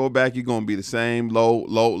 when y'all go back, you're gonna be the same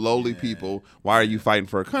lowly people. Why are you fighting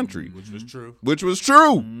for a country? Which was true. Which was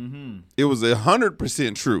true. It was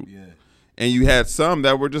 100% true. Yeah. And you had some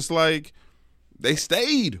that were just like, they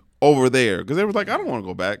stayed over there because they was like, I don't want to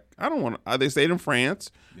go back. I don't want to. They stayed in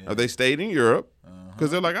France, or they stayed in Europe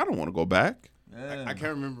because they're like, I don't want to go back. I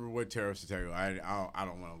can't remember what terrorist attack. I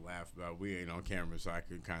don't want to laugh about. We ain't on camera, so I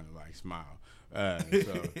could kind of like smile.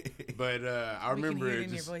 But I remember we can hear it it in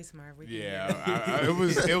your just, voice, Marv.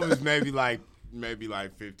 it was maybe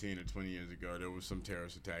like 15 or 20 years ago. There was some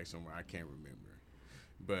terrorist attack somewhere. I can't remember,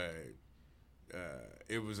 but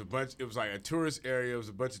it was like a tourist area. It was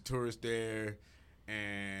a bunch of tourists there,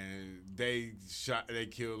 and they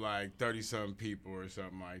killed like 30-something people or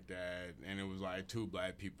something like that, and it was like 2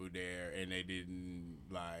 black people there, and they didn't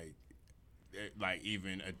like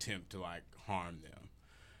even attempt to like harm them.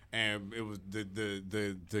 And it was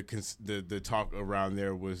the talk around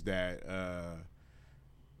there was that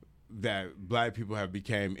that black people have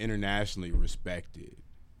become internationally respected,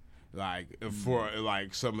 like for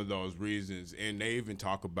like some of those reasons, and they even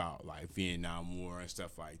talk about like Vietnam War and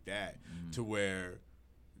stuff like that, to where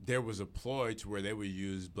there was a ploy to where they would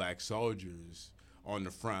use black soldiers on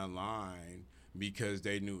the front line because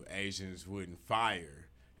they knew Asians wouldn't fire.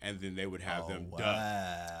 And then they would have them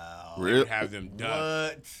duck. They would have them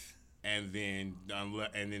duck. What? And then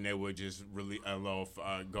they would just really unleash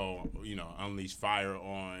fire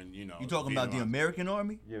on, You talking about the American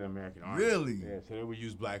Army? Yeah, the American Army. Really? Yeah. So they would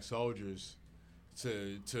use black soldiers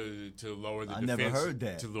to lower the defense. I never heard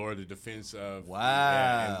that. To lower the defense of.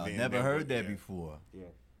 Wow. Never heard that before. Yeah.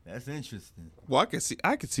 That's interesting. Well, I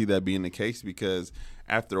could see that being the case because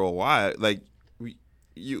after a while, like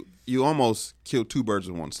you almost kill 2 birds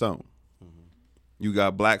with 1 stone. You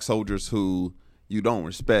got black soldiers who you don't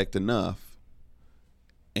respect enough,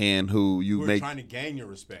 and who you make trying to gain your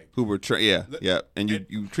respect. Who were and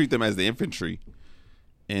you treat them as the infantry,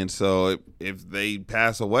 and so if they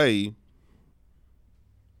pass away,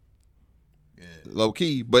 low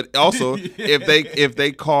key, but also if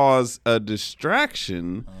they cause a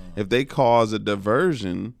distraction, if they cause a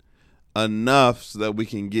diversion enough so that we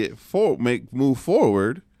can move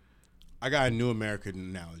forward. I got a new American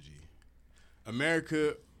analogy.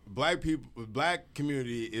 America, black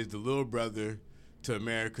community is the little brother to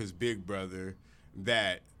America's big brother,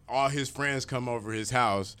 that all his friends come over his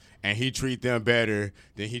house and he treat them better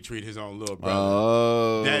than he treat his own little brother.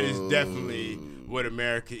 Oh. That is definitely what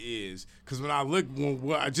America is. Because when I look,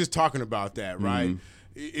 I'm just talking about that, right?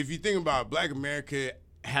 If you think about Black America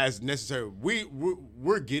has necessarily,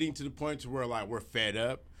 we're getting to the point to where like we're fed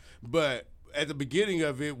up, but at the beginning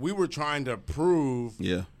of it, we were trying to prove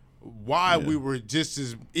why we were just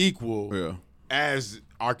as equal as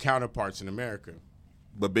our counterparts in America.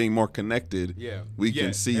 But being more connected, we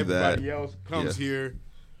can see that everybody else comes here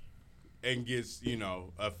and gets,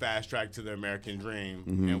 a fast track to the American dream,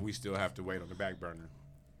 and we still have to wait on the back burner.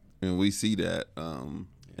 And we see that,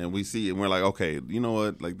 and we see it, and we're like, okay, you know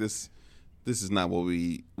what? Like this is not what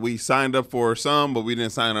we signed up for. Some, but we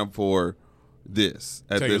didn't sign up for this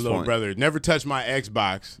at Tell this your little point. brother, never touch my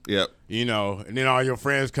Xbox. Yep. And then all your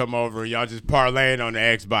friends come over, and y'all just parlaying on the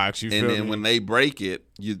Xbox. And then when they break it,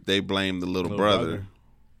 they blame the little brother.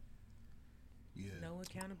 No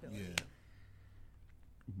accountability. Yeah.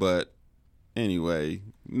 But anyway,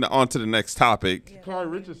 on to the next topic. Carl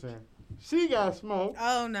Richardson, she got smoked.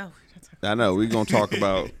 Oh no. I know we're gonna talk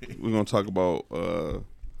about Kanye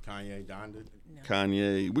Donda.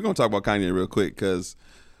 Kanye. We're gonna talk about Kanye real quick because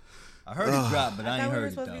I heard it drop, but I ain't heard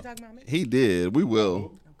it supposed to be though. talking about me? he did. We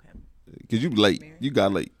will. Okay. Because you late. You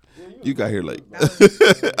got late. You got here late.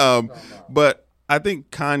 But I think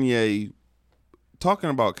Kanye, talking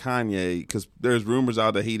about Kanye, because there's rumors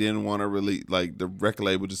out that he didn't want to release, like the record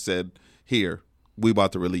label just said, here, we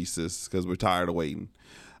about to release this because we're tired of waiting.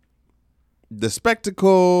 The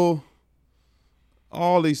spectacle,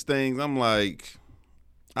 all these things, I'm like,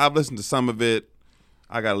 I've listened to some of it.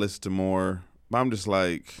 I got to listen to more. But I'm just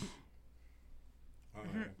like,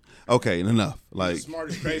 okay, enough. Like, He's the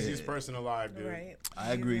smartest, craziest person alive, dude. Right.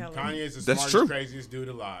 I agree. Kanye's the That's smartest, true. craziest dude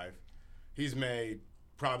alive. He's made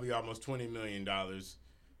probably almost $20 million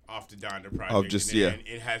off the Donda project. And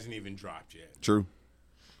it hasn't even dropped yet. True.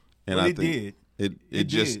 And Well, I it think did. It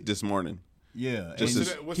just did. this morning. Yeah. Just and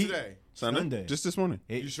as- What's today? Sunday. Just this morning.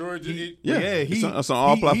 You sure? Yeah, it's on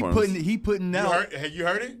all platforms. He putting out. You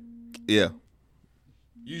heard it? Yeah.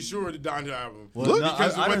 You sure the Donda album? Well, Look, no,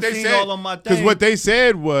 because I what done they seen said, all on my because thing. what they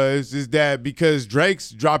said is that because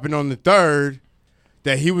Drake's dropping on the 3rd,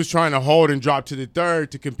 that he was trying to hold and drop to the 3rd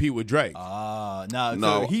to compete with Drake. No,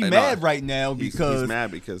 No, he no. mad right now because He's mad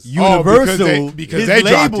because Universal, because his they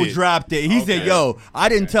dropped label it. dropped it. He Okay. said, "Yo, I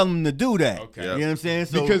didn't tell him to do that." Okay. You know what I'm saying?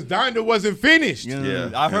 So, because Donda wasn't finished. you know,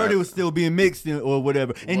 Yeah. I heard Yeah. it was still being mixed or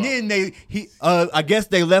whatever. And Well. then I guess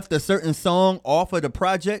they left a certain song off of the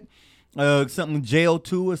project. Something Jail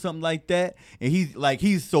 2 or something like that. And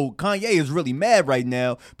Kanye is really mad right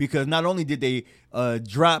now because not only did they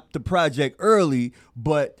drop the project early,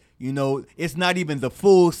 but it's not even the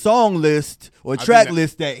full song list or track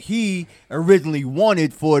list that he originally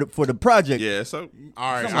wanted for the project. Yeah, so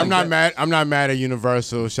All right, Something I'm like not that. mad. I'm not mad at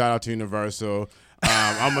Universal. Shout out to Universal.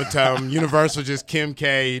 I'm gonna tell them Universal just Kim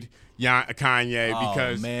K'd Kanye Oh,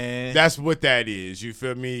 because man. that's what that is. You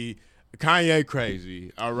feel me? Kanye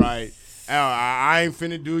crazy. All right. I ain't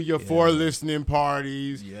finna do your 4 listening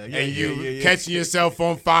parties and you catching yourself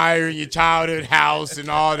on fire in your childhood house and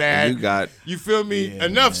all that. You feel me?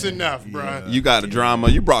 Enough's enough, bruh. you got a drama.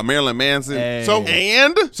 You brought Marilyn Manson. Hey. So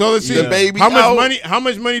let's see. The baby How out.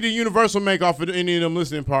 much money did Universal make off of any of them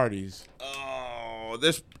listening parties? Oh,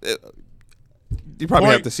 you probably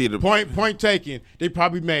have to see the point taken. They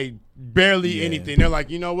probably made barely anything. They're like,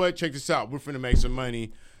 you know what? Check this out. We're finna make some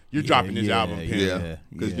money. You're dropping this album, Pimp. Yeah,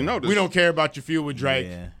 because We don't care about your feud with Drake.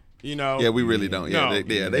 Yeah. You know. Yeah, we really don't. Yeah, No,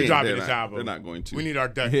 they're dropping they're this not, album. They're not going to. We need our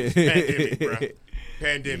duckies. Pandemic, bro.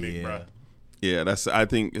 Pandemic, Yeah. bro. Yeah, I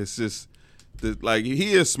think it's just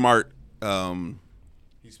he is smart. He's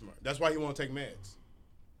smart. That's why he won't take meds.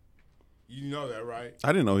 You know that, right?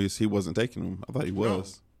 I didn't know he wasn't taking them. I thought he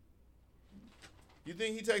was. You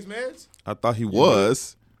think he takes meds? I thought he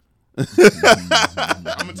was. I'm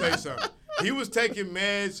gonna tell you something. He was taking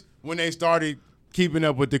meds when they started keeping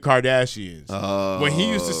up with the Kardashians. When he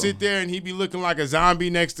used to sit there and he'd be looking like a zombie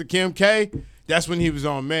next to Kim K, that's when he was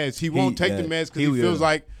on meds. He won't take the meds because he feels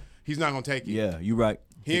like he's not gonna take it. Yeah, you're right.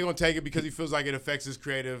 He ain't gonna take it because he feels like it affects his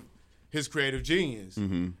creative genius.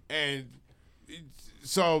 Mm-hmm. And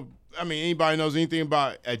so, I mean, anybody knows anything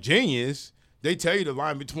about a genius, they tell you the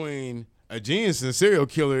line between a genius and a serial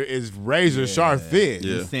killer is razor sharp thin.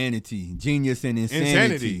 Yeah. Insanity, genius and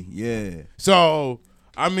Insanity. Yeah. So,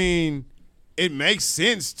 I mean, it makes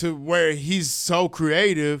sense to where he's so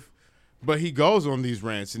creative, but he goes on these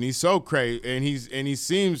rants and he's so crazy and he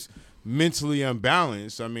seems mentally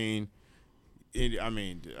unbalanced. I mean,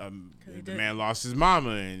 the man lost his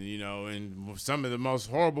mama, and in some of the most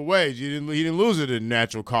horrible ways. He didn't lose it to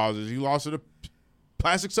natural causes. He lost it to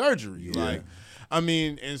plastic surgery. Yeah. Like, I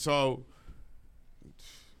mean, and so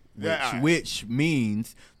Which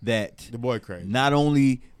means that the boy crazy. not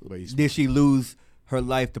only But he's did she lose her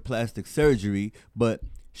life to plastic surgery, but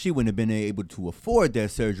she wouldn't have been able to afford that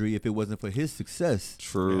surgery if it wasn't for his success.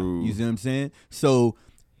 True. You see what I'm saying? So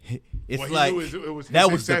it's Well, he like knew it was his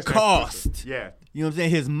that was the success that cost. Yeah. You know what I'm saying?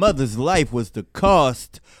 His mother's life was the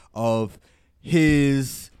cost of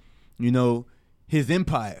his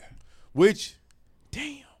empire. Which,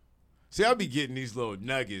 damn. See, I'll be getting these little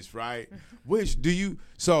nuggets, right?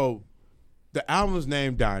 So the album's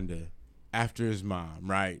named Donda after his mom,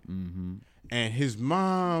 right? Mm-hmm. And his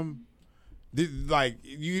mom,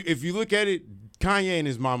 if you look at it, Kanye and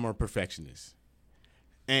his mom are perfectionists.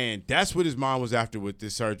 And that's what his mom was after with the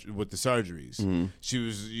surgeries. Mm-hmm.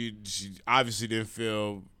 She obviously didn't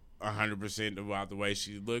feel 100% about the way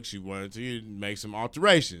she looked. She wanted to make some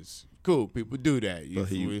alterations. Cool, people do that. But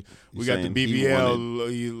We got the saying he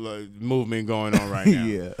BBL movement going on right now.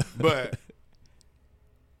 Yeah. But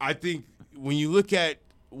I think when you look at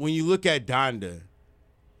Donda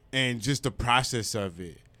and just the process of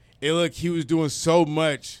it, he was doing so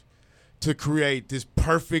much to create this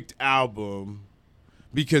perfect album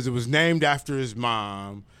because it was named after his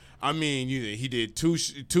mom. I mean, he did two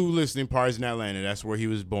listening parties in Atlanta. That's where he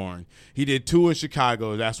was born. He did 2 in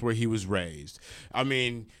Chicago. That's where he was raised. I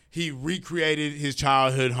mean, he recreated his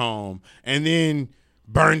childhood home and then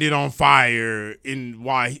burned it on fire in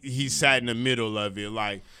why he sat in the middle of it.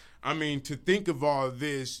 Like, I mean, to think of all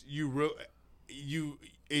this,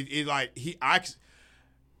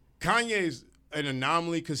 Kanye's an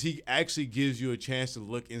anomaly because he actually gives you a chance to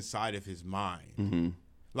look inside of his mind. Mm-hmm.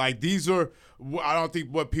 Like, these are, I don't think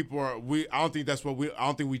what people are, I don't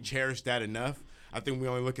think we cherish that enough. I think we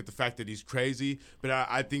only look at the fact that he's crazy, but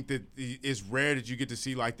I think that it's rare that you get to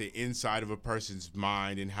see like the inside of a person's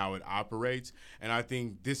mind and how it operates. And I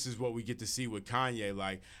think this is what we get to see with Kanye,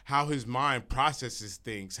 like how his mind processes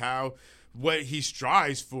things, what he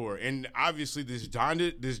strives for. And obviously this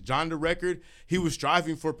Donda record, he was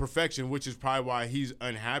striving for perfection, which is probably why he's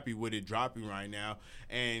unhappy with it dropping right now.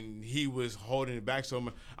 And he was holding it back so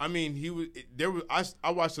much. I mean, I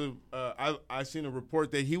seen a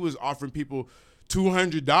report that he was offering people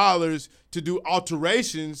 $200 to do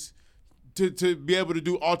alterations to be able to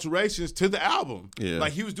do alterations to the album. Yeah.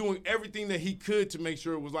 Like, he was doing everything that he could to make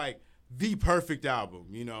sure it was like the perfect album,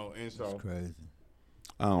 you know. And so that's crazy.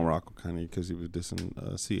 I don't rock with Kanye because he was dissing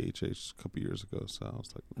CHH a couple years ago. So I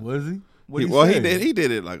was like, was he? He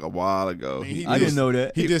did it like a while ago. I didn't know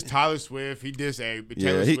that. He dissed Tyler Swift. He dissed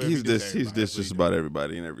Taylor Swift. He's dissed just about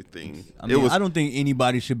everybody and everything. I mean, I don't think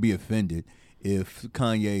anybody should be offended if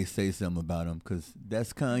Kanye say something about him, because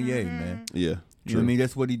that's Kanye, man. Yeah, you know what I mean?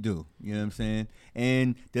 That's what he do. You know what I'm saying?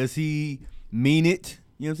 And does he mean it?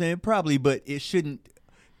 You know what I'm saying? Probably, but it shouldn't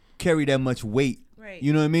carry that much weight. Right.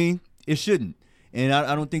 You know what I mean? It shouldn't. And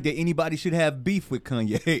I don't think that anybody should have beef with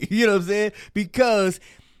Kanye. You know what I'm saying? Because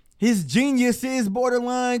his genius is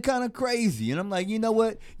borderline kind of crazy. And I'm like, you know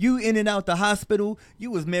what? You in and out the hospital.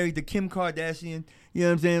 You was married to Kim Kardashian. You know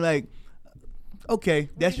what I'm saying? Like, okay,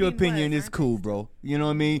 that's your opinion. It's cool, bro. You know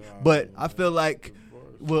what I mean? But I feel like,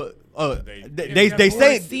 well, they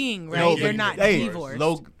say seeing, right? They're not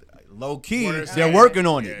divorced. Low key, they're working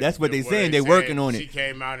on it. That's what they're saying. They're working on it. She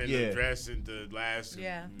came out in the dress in the last.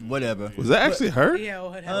 Yeah. Whatever. Was that actually her? Yeah, it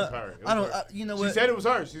was her. I don't. You know what? She said it was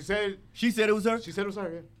her. She said it was her. She said it was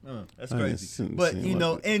her. Yeah. That's crazy. But you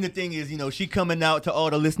know, and the thing is, you know, she coming out to all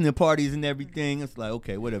the listening parties and everything. It's like,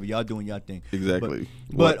 okay, whatever, y'all doing y'all thing. Exactly.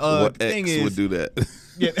 But what the thing is, would do that?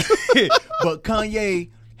 Yeah. But Kanye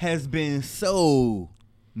has been so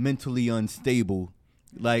mentally unstable,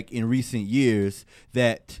 like in recent years,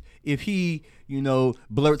 that if he, you know,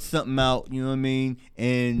 blurts something out, you know what I mean,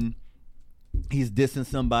 and he's dissing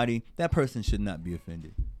somebody, that person should not be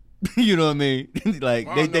offended. You know what I mean? Like,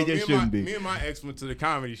 well, they just shouldn't be. Me and my ex went to the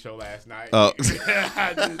comedy show last night. Oh.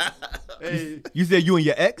 You said you and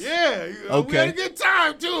your ex? Yeah. Okay. We had a good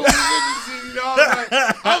time, too.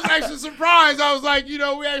 I was actually surprised. I was like, you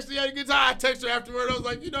know, we actually had a good time. I texted her afterward. I was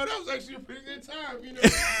like, you know, that was actually a pretty good time, you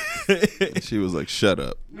know. She was like, shut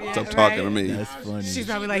up. Stop talking to me. That's funny. She's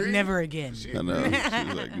probably like, never again. I know.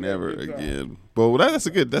 She's like, never again. But that's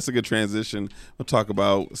a good transition. We'll talk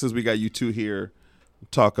about, since we got you two here,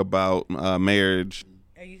 talk about marriage.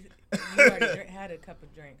 You already had a cup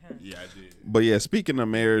of drink, huh? Yeah, I did. But yeah, speaking of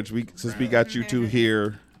marriage, since we got you two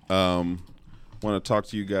here, want to talk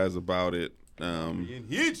to you guys about it.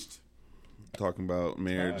 Talking about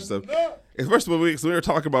marriage and stuff. First of all, we were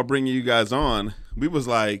talking about bringing you guys on. We was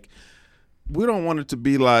like, we don't want it to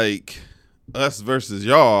be like us versus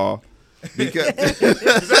y'all. Because that's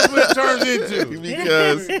what it turns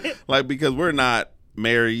into. because we're not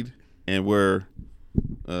married and we're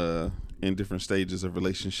in different stages of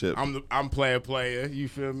relationship. I'm player. You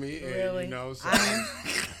feel me? Really? And, you know, so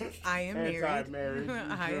I am married.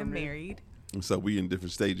 I am married. So we in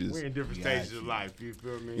different stages. We're in different stages of life. You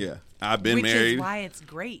feel me? Yeah, I've been married. Which is why it's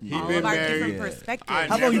great. All of our different perspectives.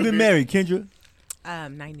 How long you been married, Kendra?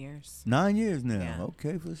 9 years. 9 years now. Yeah.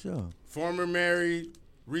 Okay, for sure. Former married,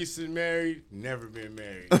 recent married, never been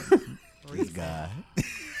married. This guy.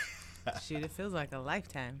 Shoot, it feels like a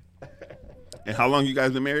lifetime. And how long you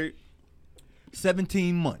guys been married?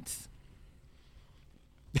 17 months.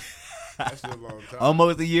 That's a long time.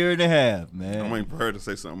 Almost a year and a half, man. I'm waiting for her to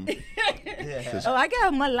say something. Oh, I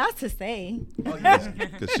got a lot to say. Because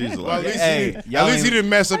she's well, like, at least he didn't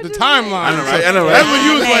mess up the timeline. I know, right? That's what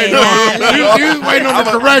you was waiting on. You was waiting on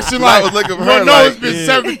the correction. I was looking for her. No, it's been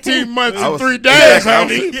 17 months and 3 days,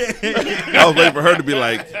 honey. I was waiting for her to be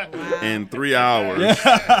like, in 3 hours.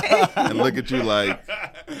 And look at you like,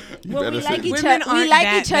 you well, better we like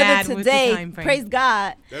say. each other today. Praise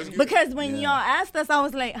God. Good. Because when y'all asked us, I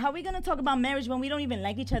was like, how are we going to talk about marriage when we don't even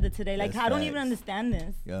like each other today? Like, I don't even understand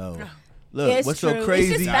this. Yo. Look, it's what's true. so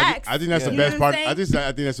crazy? It's just facts. I think that's the best part. I think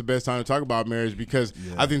that's the best time to talk about marriage because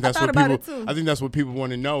I think that's what people. I think that's what people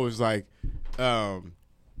want to know is like,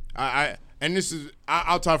 And this is,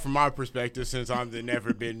 I'll talk from my perspective since I'm the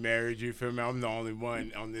never been married. You feel me? I'm the only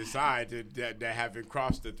one on this side that haven't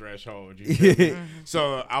crossed the threshold. You feel me?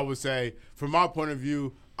 So I would say, from my point of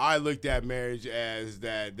view, I looked at marriage as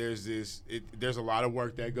that there's a lot of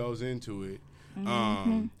work that goes into it.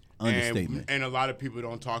 Understatement. And a lot of people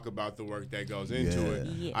don't talk about the work that goes into it.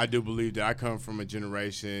 Yeah. I do believe that I come from a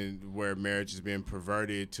generation where marriage has been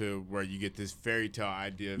perverted to where you get this fairy tale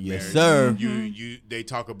idea of marriage. Yes, sir. They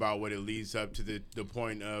talk about what it leads up to the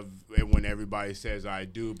point of when everybody says I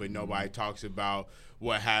do, but nobody talks about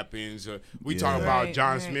what happens. We talk about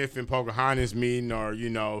John Smith and Pocahontas meeting,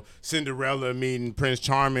 or Cinderella meeting Prince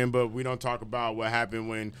Charming, but we don't talk about what happened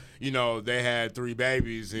when they had 3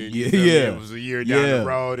 babies and it was a year down the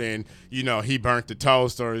road, and he burnt the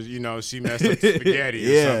toast, or she messed up the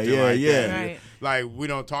spaghetti or something like that. Right. Like, we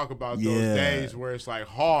don't talk about those days where it's like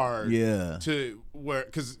hard to where,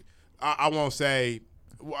 because I won't say.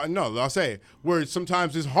 No, I'll say where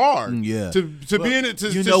sometimes it's hard to be in it,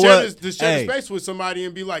 to share this space with somebody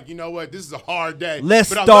and be like, you know what, this is a hard day.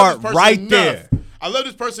 Let's but start right there. I love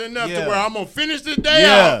this person enough to where I'm gonna finish this day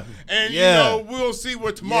out, and we'll see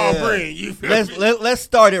what tomorrow brings. You feel me? Let's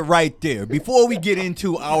start it right there before we get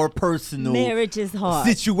into our personal marriage is hard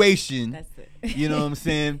situation. That's it. You know what I'm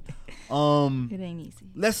saying? It ain't easy.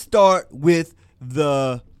 Let's start with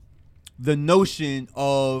the notion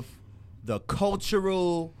of the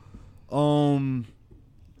cultural, not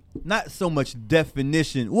so much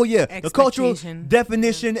definition. Well, the cultural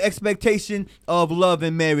definition, expectation of love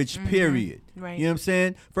and marriage, period. Right. You know what I'm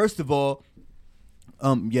saying? First of all,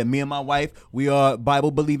 me and my wife, we are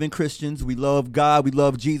Bible-believing Christians. We love God. We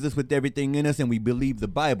love Jesus with everything in us, and we believe the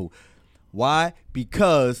Bible. Why?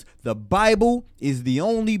 Because the Bible is the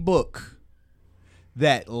only book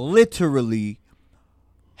that literally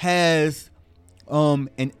has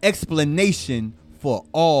an explanation for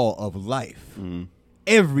all of life.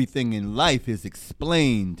 Everything in life is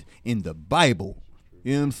explained in the Bible.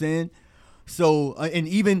 You know what I'm saying? So, and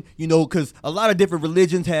even, because a lot of different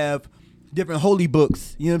religions have different holy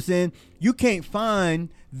books. You know what I'm saying? You can't find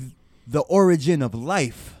the origin of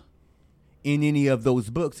life in any of those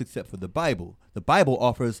books except for the Bible. The Bible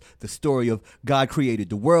offers the story of God created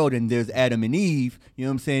the world, and there's Adam and Eve. You know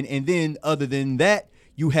what I'm saying? And then, other than that,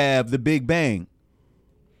 you have the Big Bang.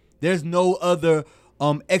 There's no other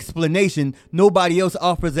explanation. Nobody else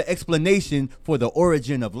offers an explanation for the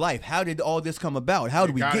origin of life. How did all this come about? How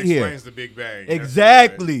did we get here? God explains the Big Bang.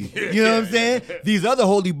 Exactly. You know what I'm saying? These other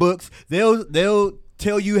holy books, they'll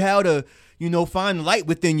tell you how to, find light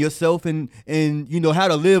within yourself and how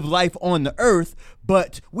to live life on the earth.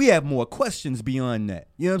 But we have more questions beyond that.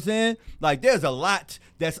 You know what I'm saying? Like, there's a lot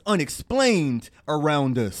that's unexplained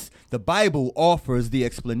around us. The Bible offers the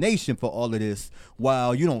explanation for all of this,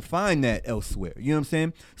 while you don't find that elsewhere. You know what I'm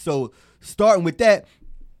saying? So, starting with that,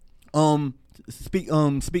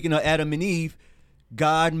 speaking of Adam and Eve,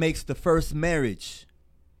 God makes the first marriage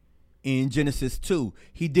in Genesis 2.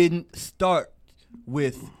 He didn't start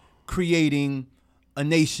with creating a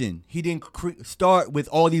nation. He didn't start with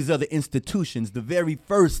all these other institutions. The very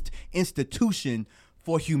first institution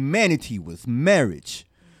for humanity was marriage.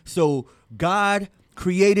 So God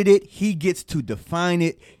created it. He gets to define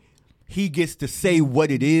it. He gets to say what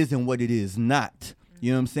it is and what it is not.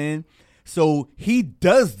 You know what I'm saying? So he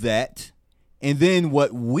does that. And then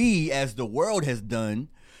what we as the world has done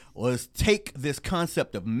was take this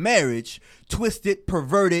concept of marriage, twist it,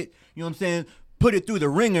 pervert it, you know what I'm saying? Put it through the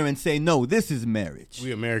ringer and say, no, this is marriage.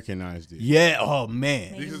 We Americanized it. Yeah. Oh,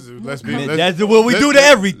 man. That's what we do to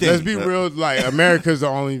everything. Let's be real. Like, America's the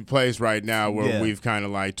only place right now where we've kind of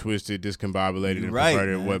like twisted, discombobulated, and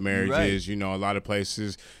perverted what marriage is. A lot of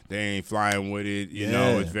places they ain't flying with it. You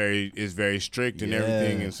know, it's very strict and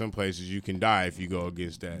everything. In some places you can die if you go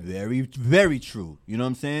against that. Very, very true. You know what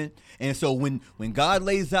I'm saying? And so when God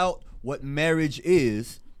lays out what marriage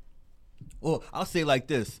is, well, I'll say like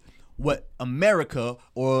this. What America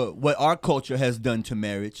or what our culture has done to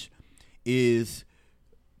marriage is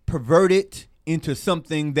pervert it into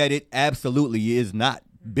something that it absolutely is not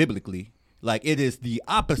biblically. Like, it is the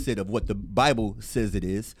opposite of what the Bible says it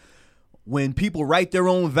is. When people write their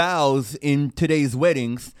own vows in today's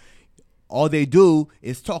weddings, all they do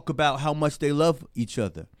is talk about how much they love each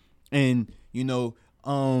other. And,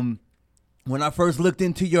 when I first looked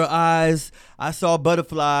into your eyes, I saw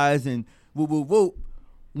butterflies and whoop, whoop, whoop.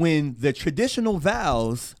 When the traditional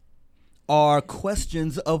vows are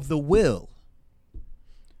questions of the will.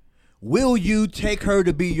 Will you take her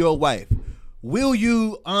to be your wife? will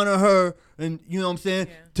you honor her and you know what I'm saying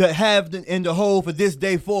to have and to hold for this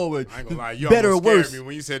day forward? I ain't gonna lie, you better or almost scared worse. me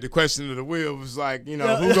when you said the question of the will was like, who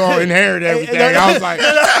gonna inherit everything? I was like,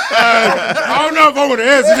 I don't know if I want to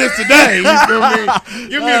answer this today. You feel me?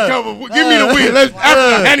 Give me a couple. Give me the will. Let's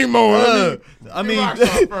after the honeymoon. I mean,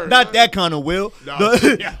 not that kind of will. No.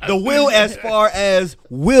 The will as far as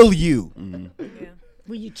will you?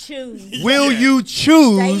 Will you choose? Will you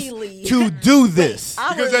choose Daily. to do this?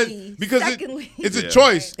 Because it's a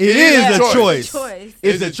choice. It is a choice.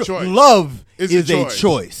 It's a choice. Love is a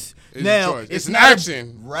choice. Now it's an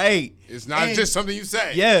action, right? It's not just something you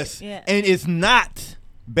say. Yes, and it's not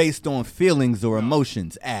based on feelings or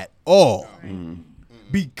emotions at all.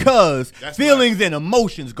 Because feelings and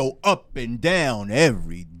emotions go up and down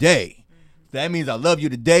every day. That means I love you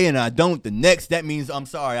today and I don't the next. That means I'm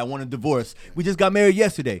sorry, I want a divorce. We just got married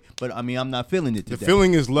yesterday, but I mean I'm not feeling it today. The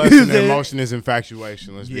feeling is lust and the emotion is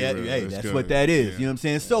infatuation. Let's be real. Hey, that's what that is. Yeah. You know what I'm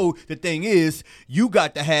saying? So the thing is, you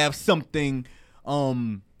got to have something.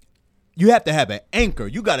 You have to have an anchor.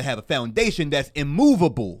 You got to have a foundation that's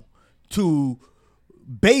immovable to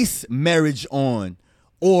base marriage on,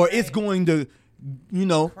 or it's going to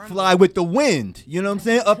fly with the wind. You know what I'm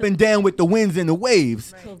saying? Up and down with the winds and the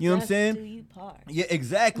waves. Right. You know what I'm saying? Yeah,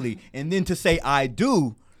 exactly. And then to say I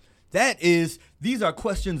do, these are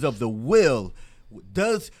questions of the will.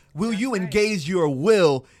 Will you engage your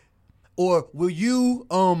will, or will you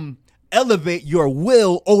elevate your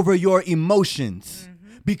will over your emotions?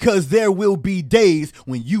 Because there will be days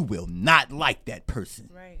when you will not like that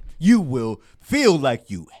person. Right. You will feel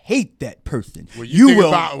like you hate that person. Were you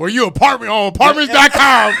apartment on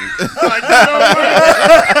apartments.com? Like,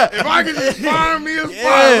 what? If I could just find me a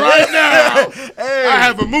spot right now, I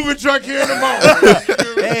have a moving truck here in the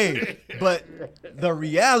morning. But the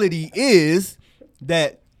reality is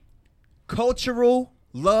that cultural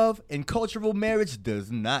love and cultural marriage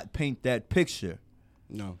does not paint that picture.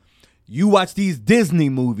 No. You watch these Disney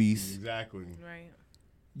movies. Exactly. Right.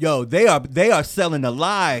 Yo, they are selling a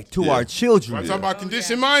lie to our children. I'm talking about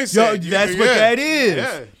conditioned mindset. Yo, that's what that is.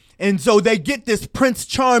 Yeah. And so they get this Prince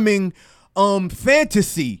Charming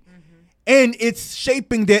fantasy. And it's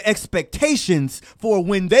shaping their expectations for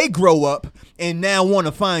when they grow up and now want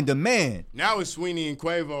to find a man. Now it's Sweeney and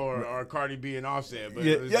Quavo or Cardi B and Offset. But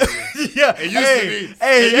It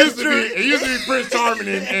used to be Prince Charming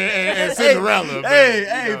and Cinderella.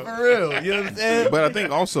 For real. You know what I'm saying? But I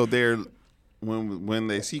think also when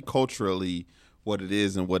they see culturally what it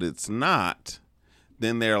is and what it's not,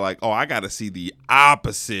 then they're like, oh, I got to see the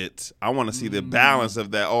opposite. I want to see the balance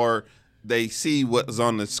of that. Or they see what's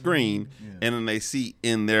on the screen, and then they see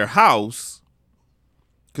in their house,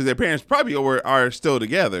 because their parents probably are still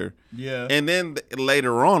together. Yeah. And then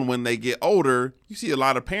later on, when they get older, you see a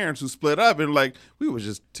lot of parents who split up and like, we were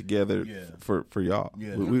just together for y'all.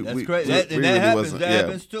 Yeah, that's great. That happens. That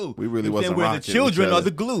happens too. We really wasn't where rocking the children are the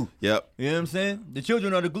glue. Yep. You know what I'm saying? The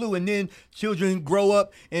children are the glue, and then children grow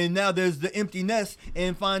up, and now there's the empty nest,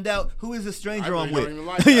 and find out who is the stranger I'm with.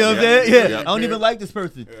 Like you know what I'm saying? Yeah. I don't even like this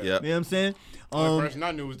person. Yeah. You know what I'm saying? The only person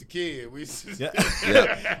I knew was the kid.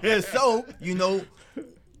 So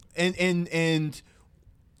and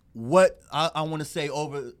what I want to say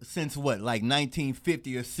over since like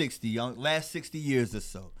 1950 or 60, last 60 years or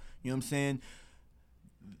so, you know what I'm saying?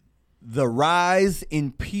 The rise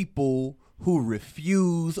in people who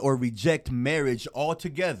refuse or reject marriage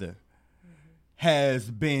altogether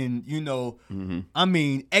has been, I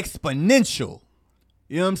mean, exponential.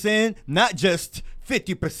 You know what I'm saying? Not just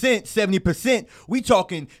 50%, 70%. We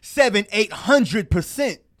talking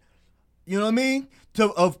 700-800%. You know what I mean?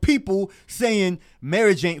 Of people saying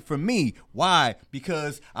marriage ain't for me. Why?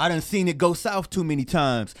 Because I done seen it go south too many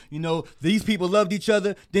times. These people loved each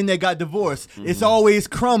other, then they got divorced. It's always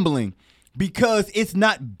crumbling because it's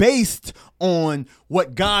not based on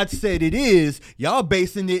what God said it is. Y'all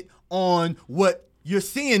basing it on what you're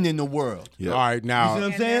seeing in the world. Yep. All right, now you see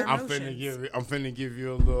what I'm saying? I'm finna give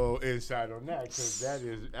you a little insight on that,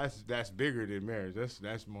 because that's bigger than marriage.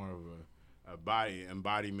 That's more of a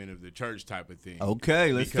embodiment of the church type of thing.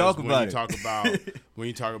 Okay, let's talk about it. When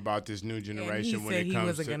you talk about this new generation, and when it comes to, he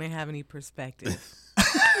wasn't gonna have any perspective.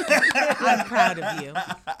 I'm proud of you.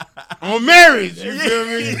 On marriage, you feel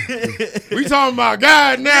me? We talking about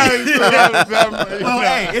God now.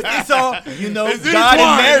 It's all, God and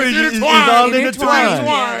marriage is all intertwined.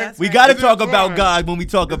 Yeah, we got to talk about God when we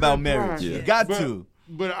talk about marriage. Yeah. Got to.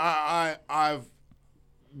 But I've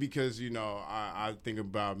because I think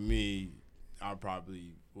about me. I'll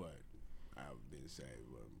probably I've been saved.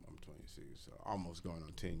 I'm 26, so almost going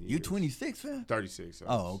on 10 years. You 26, man? 36.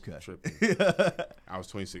 Oh, okay. Tripping. I was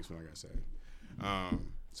 26 when I got saved.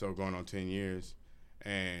 so going on 10 years,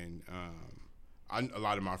 and a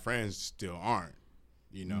lot of my friends still aren't,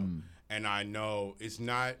 you know, and I know it's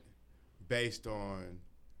not based on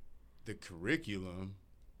the curriculum,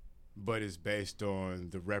 but it's based on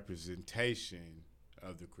the representation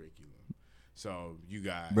of the curriculum. So you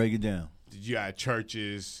got break it down. You got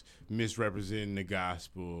churches misrepresenting the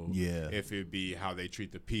gospel. Yeah. If it be how they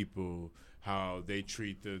treat the people, how they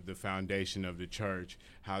treat the foundation of the church,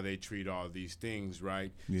 how they treat all these things,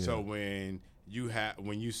 right? Yeah. So when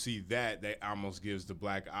you see that almost gives the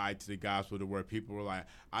black eye to the gospel, to where people are like,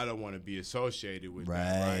 I don't want to be associated with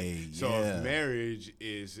that, right? So if marriage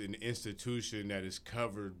is an institution that is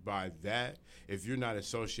covered by that, if you're not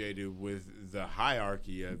associated with the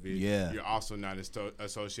hierarchy of it, you're also not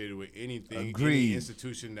associated with anything, any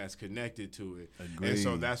institution that's connected to it. And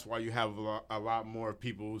so that's why you have a lot more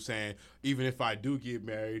people saying, even if I do get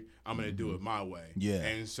married, I'm going to do it my way. Yeah.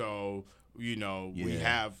 And so, you know, we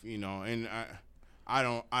have, you know, and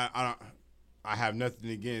I have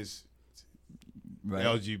nothing against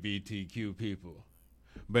LGBTQ people,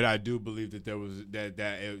 but I do believe that there was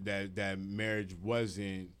that marriage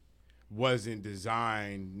wasn't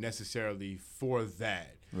designed necessarily for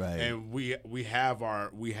that. Right. And we have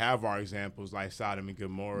our examples like Sodom and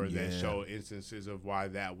Gomorrah that show instances of why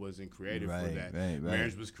that wasn't created for that.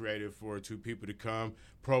 Marriage was created for two people to come,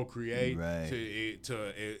 procreate,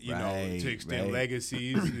 to extend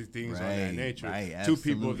legacies, things of that nature. Two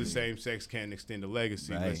people of the same sex can't extend a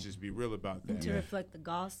legacy. Let's just be real about that. And to reflect the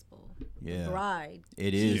gospel, the bride.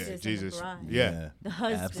 It is Jesus. The bride. The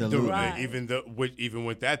husband, absolutely. the bride. Even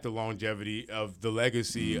with that, the longevity of the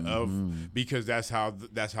legacy of, because that's how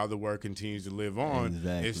the word continues to live on.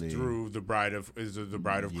 Exactly. Is through the bride of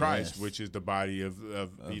Christ, which is the body of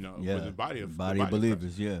the body of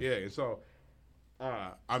believers. Yeah. And so,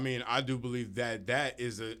 I mean, I do believe that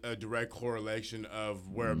is a direct correlation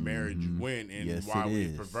of where marriage went and why we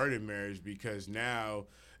perverted marriage, because now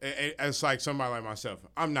it's like somebody like myself.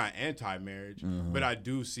 I'm not anti-marriage, but I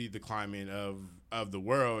do see the climate of the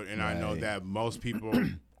world, and I know that most people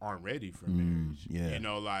aren't ready for marriage. You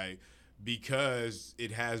know, like, because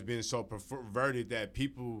it has been so perverted that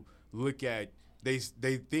people look at, they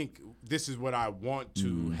think this is what I want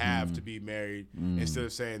to have to be married, instead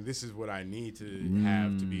of saying this is what I need to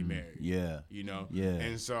have to be married. You know.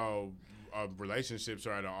 And so relationships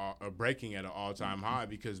are breaking at an all-time high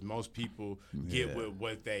because most people get with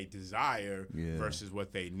what they desire versus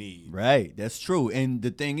what they need. Right. That's true. And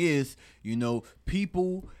the thing is, you know,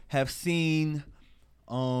 people have seen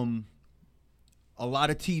a lot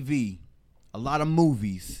of TV, a lot of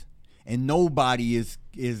movies, and nobody is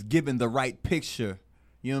given the right picture.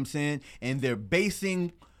 You know what I'm saying? And they're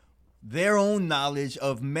basing their own knowledge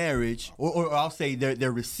of marriage, or I'll say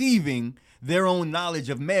they're receiving their own knowledge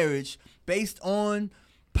of marriage based on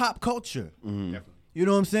pop culture. You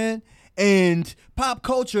know what I'm saying? And pop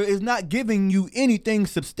culture is not giving you anything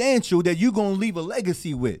substantial that you're going to leave a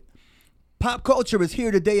legacy with. Pop culture is here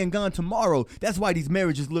today and gone tomorrow. That's why these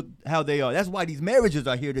marriages look how they are. That's why these marriages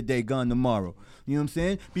are here today, gone tomorrow. You know what I'm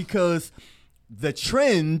saying? Because the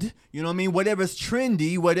trend, you know what I mean? Whatever's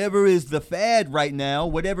trendy, whatever is the fad right now,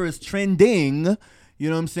 whatever is trending, you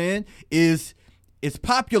know what I'm saying, is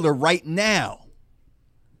popular right now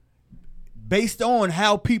based on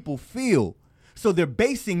how people feel. So they're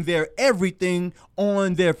basing their everything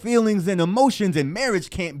on their feelings and emotions, and marriage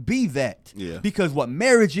can't be that. Because what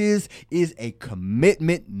marriage is a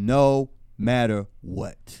commitment no matter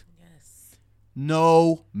what. Yes.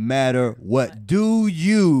 No matter what. Do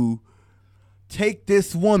you take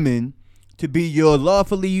this woman to be your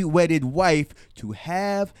lawfully wedded wife, to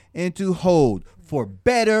have and to hold, for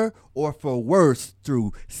better or for worse,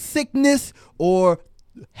 through sickness or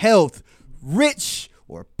health, rich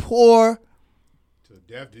or poor,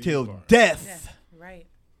 till death. Right.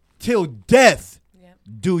 Till death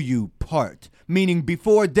do you part. Meaning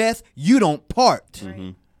before death, you don't part.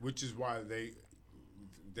 Right. Which is why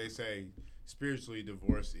they say spiritually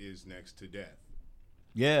divorce is next to death.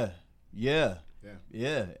 Yeah,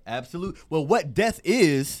 absolutely. Well, what death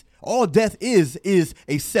is, all death is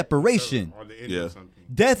a separation. Or the end of something.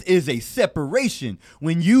 Death is a separation.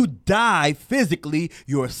 When you die physically,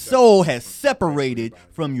 your soul has separated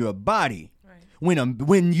from your body.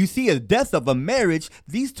 When you see a death of a marriage,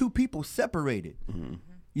 these two people separated.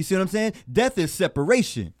 You see what I'm saying? Death is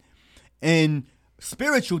separation. And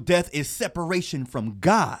spiritual death is separation from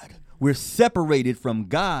God. We're separated from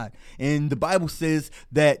God. And the Bible says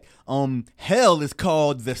that hell is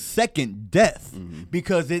called the second death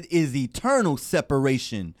because it is eternal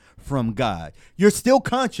separation from God. You're still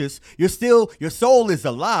conscious. Your soul is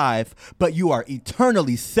alive, but you are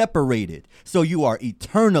eternally separated. So you are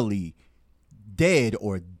eternally dead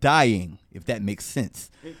or dying, if that makes sense.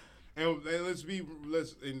 And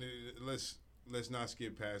let's not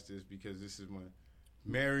skip past this, because this is one.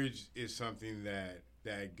 Marriage is something that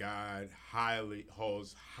God highly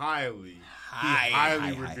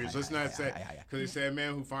reveres. Let's not say, because they say a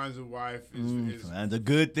man who finds a wife is finds a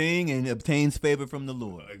good thing and obtains favor from the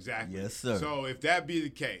Lord. Exactly. Yes, sir. So if that be the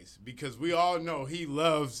case, because we all know He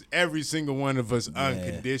loves every single one of us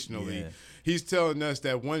unconditionally. Yeah. He's telling us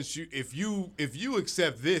that if you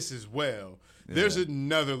accept this as well, there's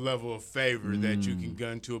another level of favor that you can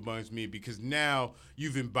gun to amongst me, because now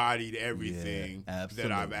you've embodied everything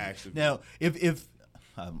that I've asked of you. Now, if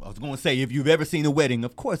I was going to say, if you've ever seen a wedding,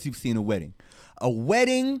 of course you've seen a wedding. A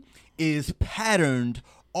wedding is patterned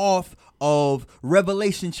off of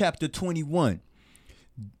Revelation chapter 21.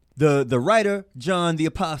 The writer, John the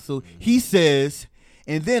Apostle, he says,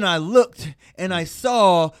 "And then I looked and I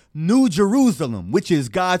saw New Jerusalem," which is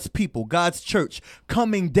God's people, God's church,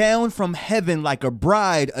 "coming down from heaven like a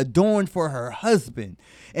bride adorned for her husband."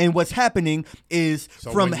 And what's happening is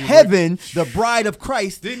from heaven, the bride of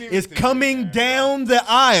Christ is coming down the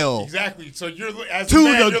aisle. Exactly. So you're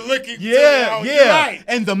looking right.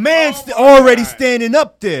 And the man's already standing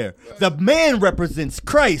up there. The man represents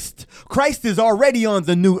Christ. Christ is already on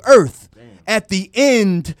the new earth at the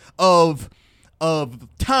end of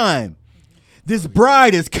time. This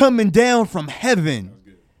bride is coming down from heaven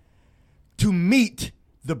to meet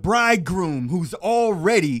the bridegroom who's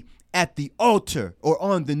already at the altar or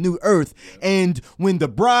on the new earth. And when the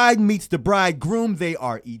bride meets the bridegroom, they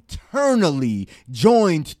are eternally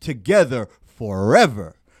joined together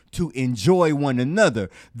forever to enjoy one another.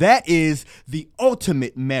 That is the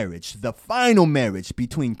ultimate marriage, the final marriage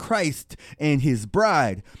between Christ and his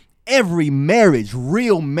bride. Every marriage,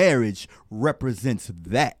 real marriage, represents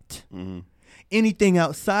that. Anything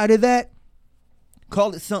outside of that,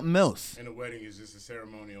 call it something else. And a wedding is just a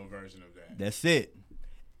ceremonial version of that. That's it.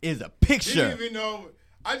 Is a picture. Didn't even know.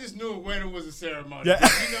 I just knew a wedding was a ceremony.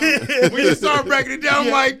 Yeah. When you start breaking it down,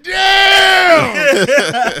 I'm like, damn!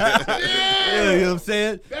 Yeah, you know what I'm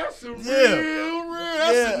saying? That's a real.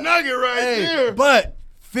 That's a nugget right there. But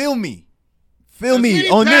feel me on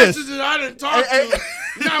this. That I didn't talk to,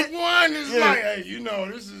 not one is like, hey,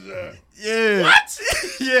 this is what?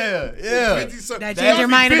 Yeah. That change your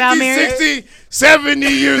mind about marriage? 60, 70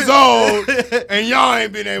 years old, and y'all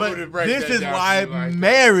ain't been able to break that down. This is why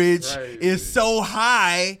marriage is so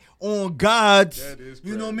high on God's,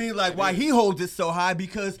 you know what I mean? Like why he holds it so high,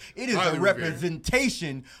 because it is a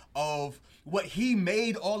representation of what he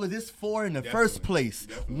made all of this for in the first place.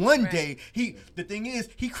 One day, the thing is,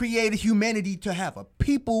 he created humanity to have a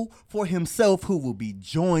people for himself who will be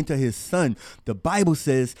joined to his son. The Bible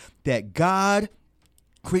says that God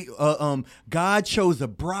chose a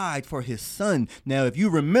bride for his son. Now, if you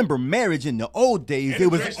remember marriage in the old days, it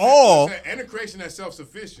was all... And a creation that's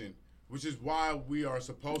self-sufficient, which is why we are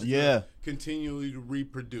supposed to continually to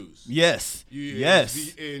reproduce. Yes.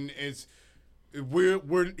 Yes. And it's... we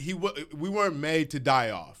weren't made to die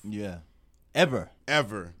off. Yeah. Ever.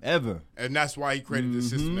 And that's why he created the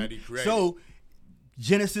system that he created. So,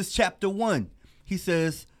 Genesis chapter 1, he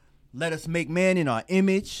says, "Let us make man in our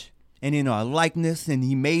image and in our likeness," and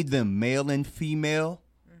he made them male and female.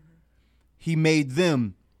 He made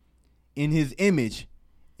them in his image.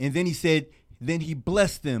 And then he said, then he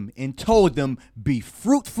blessed them and told them, "Be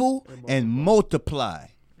fruitful and multiply."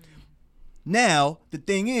 Now, the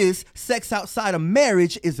thing is, sex outside of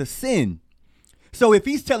marriage is a sin. So if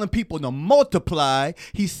he's telling people to multiply,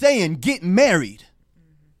 he's saying get married.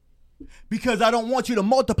 Because I don't want you to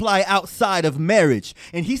multiply outside of marriage.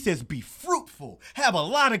 And he says be fruitful, have a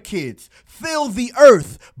lot of kids, fill the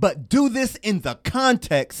earth, but do this in the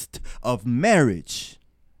context of marriage.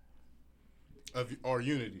 Or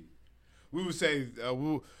unity. We would say, I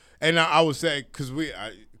would say,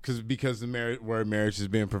 because the word marriage is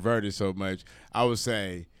being perverted so much, I would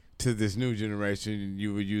say to this new generation,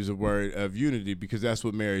 you would use a word of unity, because that's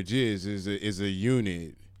what marriage is a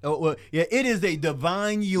unit. Oh, well, yeah, it is a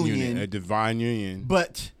divine union. A divine union.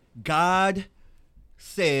 But God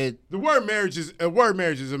said the word marriage is a word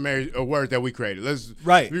that we created.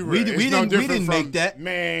 We didn't make that.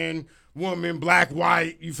 Man, woman, black,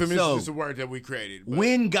 white. You feel me? So, it's a word that we created.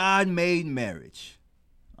 When God made marriage,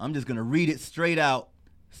 I'm just gonna read it straight out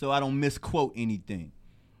so I don't misquote anything.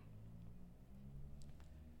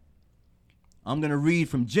 I'm going to read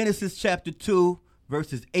from Genesis chapter 2,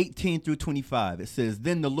 verses 18 through 25. It says,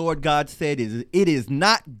 Then the Lord God said, It is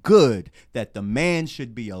not good that the man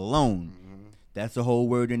should be alone. That's a whole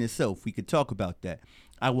word in itself. We could talk about that.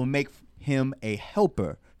 I will make him a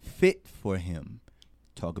helper fit for him.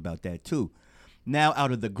 Talk about that too. Now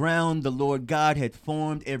out of the ground the Lord God had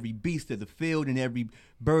formed every beast of the field and every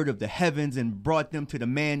bird of the heavens and brought them to the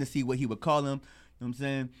man to see what he would call them. You know what I'm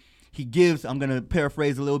saying? He gives, I'm going to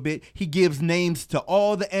paraphrase a little bit, he gives names to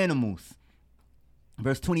all the animals.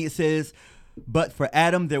 Verse 20, it says, But for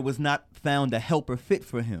Adam there was not found a helper fit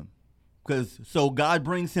for him. So God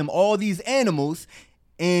brings him all these animals,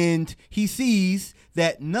 and he sees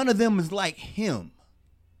that none of them is like him.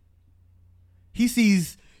 He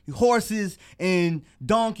sees horses and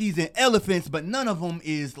donkeys and elephants, but none of them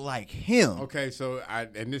is like him. Okay, so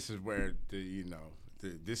and this is where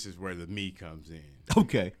this is where the me comes in.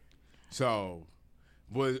 Okay. So,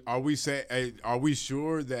 are we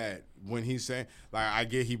sure that when he's saying, like, I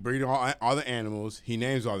get he breeds all the animals, he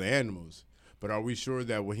names all the animals, but are we sure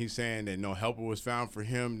that when he's saying that no helper was found for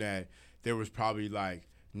him, that there was probably like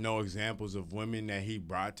no examples of women that he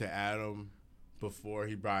brought to Adam before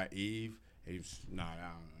he brought Eve? He's I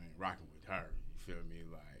ain't rocking with her. You feel me?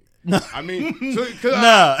 Like, I mean, I'm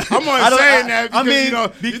only saying that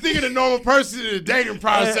because you're thinking a normal person in the dating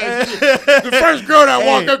process. The first girl that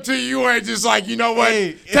walk up to you ain't just like, you know what,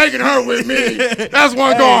 taking her with me. That's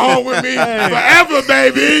one going home with me forever,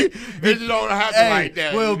 baby. It just don't happen like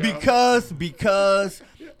that. Well, you know?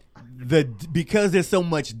 because there's so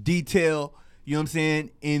much detail. You know what I'm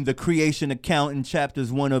saying? In the creation account in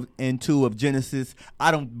chapters 1 and 2 of Genesis,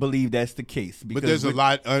 I don't believe that's the case. But there's a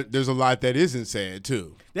lot. There's a lot that isn't said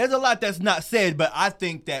too. There's a lot that's not said, but I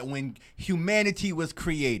think that when humanity was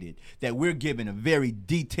created, that we're given a very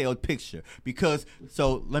detailed picture. Because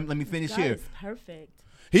let me finish God here. is perfect.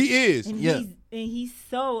 He is. And he's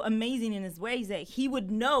so amazing in his ways that he would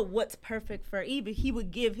know what's perfect for Eve. He would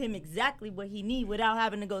give him exactly what he need without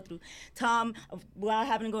having to go through Tom, without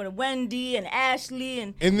having to go to Wendy and Ashley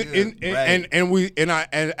and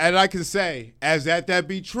I can say, as that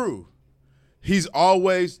be true, he's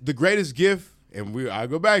always the greatest gift, and I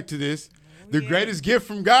go back to this. The greatest gift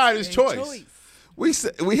from God is choice.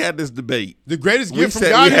 We had this debate. The greatest gift from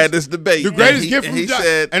God. We had this debate. The greatest gift from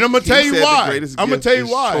God. And I'm gonna tell you why. I'm gonna tell you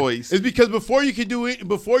why. Choice. It's because before you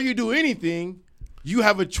do anything, you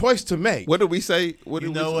have a choice to make. What did we say? Hold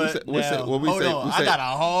on, I got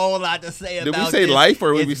a whole lot to say about this. Did we say life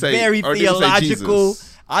or did we say very theological?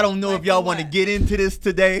 Jesus? I don't know if y'all want to get into this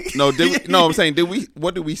today. No, I'm saying,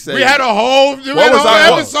 what did we say? We had a whole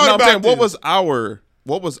episode about this.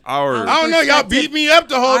 What was our? I don't know. Y'all beat me up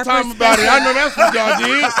the whole time about it. I know that's what y'all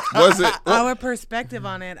did. Was it our perspective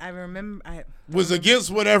on it? I remember. Was against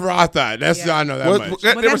whatever I thought. I know that much.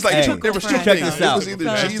 There was two check things. this It out. was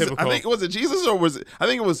either Jesus. I think was it Jesus or was it? I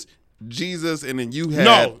think it was Jesus, and then you had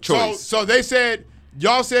No. choice. So they said,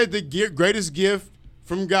 y'all said the greatest gift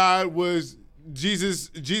from God was Jesus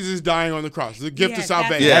dying on the cross, the gift of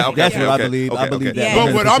salvation. That's what I believe. I believe that.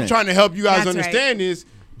 But what I'm trying to help you guys That's understand is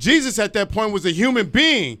Jesus at that point was a human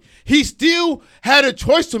being. He still had a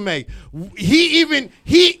choice to make. He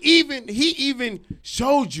even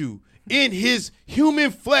showed you in his human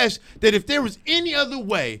flesh that if there was any other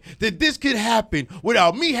way that this could happen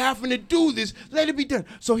without me having to do this, let it be done.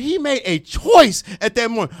 So he made a choice at that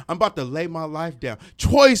moment. I'm about to lay my life down.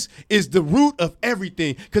 Choice is the root of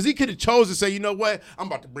everything, because he could have chosen to say, you know what, I'm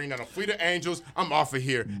about to bring down a fleet of angels. I'm off of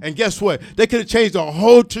here. And guess what? They could have changed the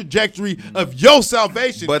whole trajectory of your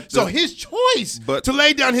salvation. So his choice to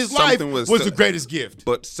lay down his life was the greatest gift.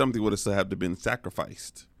 But something would have still have to been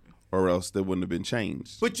sacrificed, or else there wouldn't have been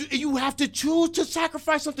changed. But you have to choose to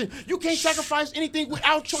sacrifice something. You can't sacrifice anything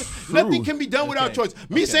without choice. Nothing can be done without choice.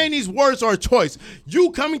 Me saying these words are a choice.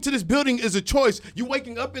 You coming to this building is a choice. You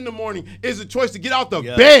waking up in the morning is a choice to get out the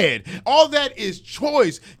bed. All that is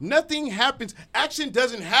choice. Nothing happens. Action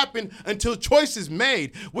doesn't happen until choice is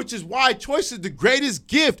made, which is why choice is the greatest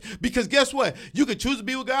gift. Because guess what? You can choose to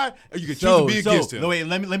be with God, or you can choose to be against Him. No, wait,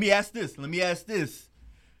 let me ask this.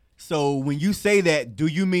 So when you say that, do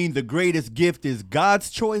you mean the greatest gift is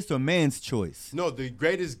God's choice or man's choice? No, the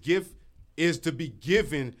greatest gift is to be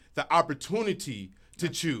given the opportunity to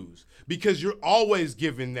choose, because you're always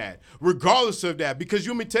given that, regardless of that. Because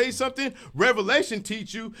you want me to tell you something? Revelation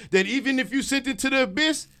teach you that even if you sent into the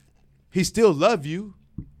abyss, He still love you,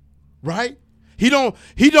 right? He don't.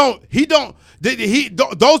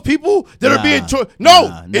 Those people that are being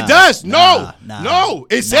it does. No.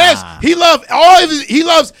 It says he loves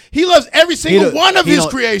he loves every single one of his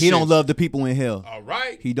creations. He don't love the people in hell. All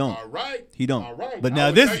right. He don't. All right. He don't. All right. But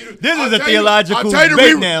now this is a theological debate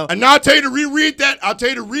debate now. And I'll tell you to reread that. I'll tell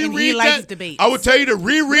you to reread And he that. likes debates. I will tell you to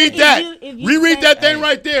reread that. Reread that thing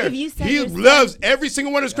right there. He loves every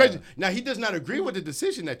single one of his creations. Now, he does not agree with the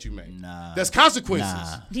decision that you made. Nah. That's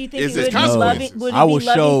consequences. Do you think Is it it would be consequences? would it I be will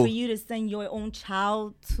loving show- for you to send your own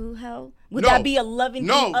child to hell? Would No. that be a loving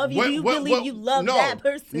thing of you? Do you believe you love that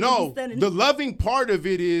person? No, to be sending the loving part of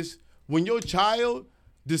it is when your child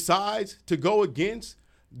decides to go against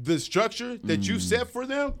the structure that you set for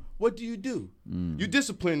them, what do? You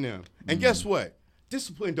discipline them. And guess what?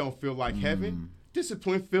 Discipline don't feel like heaven.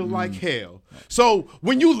 Discipline feel like hell. So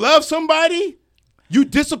when you love somebody, you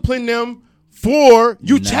discipline them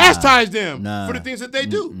you chastise them for the things that they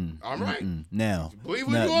do. All right? Now, Believe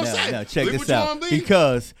what you want to say. now, check Believe this what you out. wanna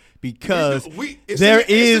believe. Because It's there in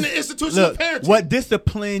is the institution of look, parenting. what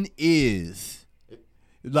discipline is,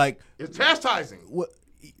 like It's chastising.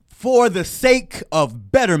 for the sake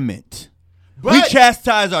of betterment. We But-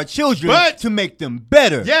 chastise our children but- to make them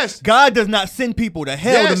better. Yes. God does not send people to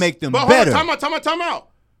hell to make them but better. Hold on, time out.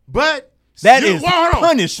 But That you- is hold on.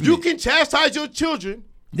 punishment. You can chastise your children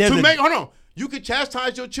There's a- hold on. You can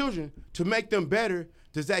chastise your children to make them better.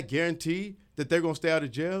 Does that guarantee that they're gonna stay out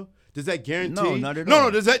of jail? Does that guarantee? No, not at No,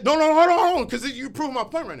 all. does that? No, hold on, because you prove my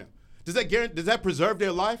point right now. Does that guarantee? Does that preserve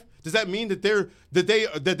their life? Does that mean that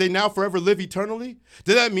they now forever live eternally?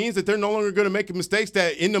 Does that mean that they're no longer going to make mistakes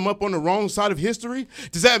that end them up on the wrong side of history?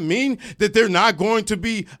 Does that mean that they're not going to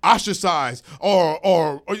be ostracized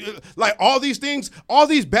or like all these things, all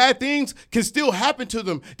these bad things can still happen to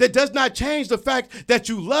them? That does not change the fact that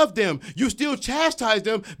you love them. You still chastise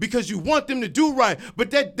them because you want them to do right,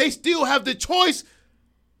 but that they still have the choice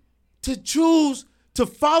to choose to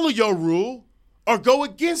follow your rule or go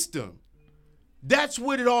against them. That's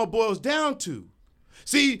what it all boils down to.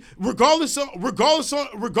 See, regardless on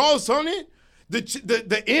it,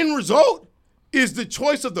 the end result is the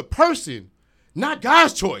choice of the person, not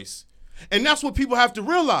God's choice. And that's what people have to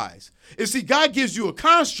realize. And see, God gives you a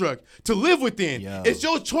construct to live within. Yo. It's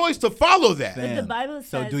your choice to follow that. Fam. But the Bible says,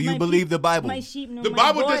 So do you "My believe sheep- the Bible? My sheep know The my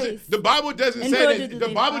Bible voice." doesn't. The Bible doesn't And say nor that. do The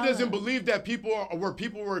they Bible follow. doesn't believe that people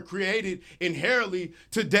were created inherently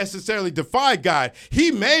to necessarily defy God.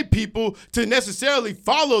 He made people to necessarily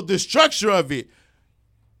follow the structure of it.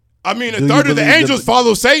 I mean, Do a you third of the believe angels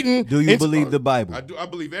follow Satan. Do you believe the Bible? I do. I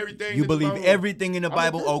believe everything. You in believe the Bible. everything in the I'm a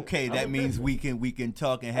Bible? Christian. Okay, I'm that a means Christian. we can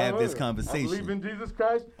talk and have this I believe conversation. in Jesus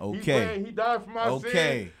Christ. Okay. He died for my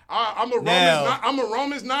Okay. sins. I'm a Now-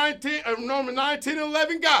 Romans 9, 10, 10,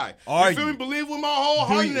 11 guy. Are You feel you? me? Believe with my whole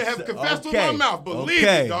heart and have confessed with my mouth. Believe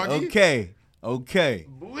it, doggy. Okay.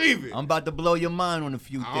 Believe it. I'm about to blow your mind on a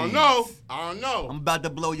few things. I don't know. I don't know. I'm about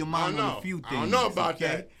to blow your I mind don't on know. a few things. I don't know about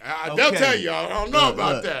okay? that. They'll tell you. I don't know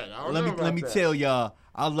about Look, that. I don't know about let me that. tell y'all,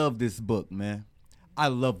 I love this book, man. I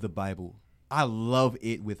love the Bible. I love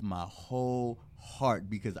it with my whole heart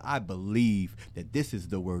because I believe that this is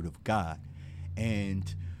the word of God.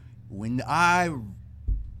 And when I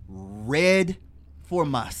read for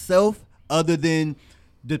myself, other than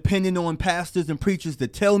depending on pastors and preachers to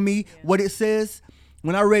tell me what it says,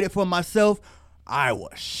 when I read it for myself, I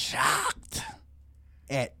was shocked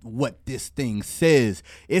at what this thing says.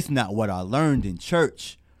 It's not what I learned in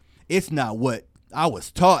church. It's not what I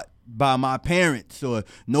was taught by my parents or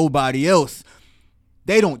nobody else.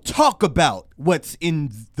 They don't talk about what's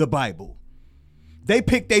in the Bible. They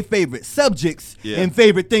pick their favorite subjects and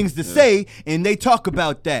favorite things to say, and they talk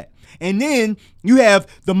about that. And then you have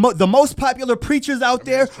the most popular preachers out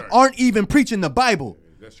there aren't even preaching the Bible.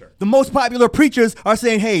 That's right. The most popular preachers are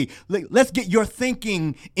saying, hey, let's get your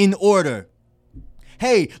thinking in order.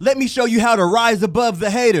 Hey, let me show you how to rise above the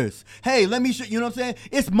haters. Hey, let me show you know what I'm saying?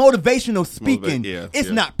 It's motivational speaking. It's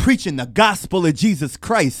not preaching the gospel of Jesus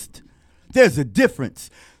Christ. There's a difference.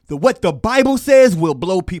 What the Bible says will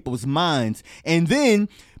blow people's minds. And then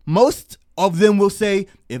most of them will say,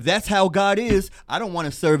 if that's how God is, I don't want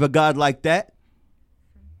to serve a God like that.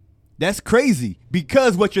 That's crazy.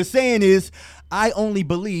 Because what you're saying is, I only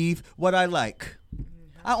believe what I like.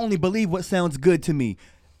 I only believe what sounds good to me.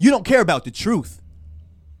 You don't care about the truth.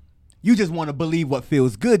 You just want to believe what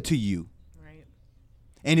feels good to you. Right.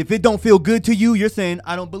 And if it don't feel good to you, you're saying,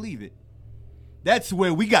 I don't believe it. That's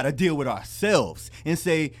where we got to deal with ourselves and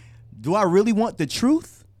say, do I really want the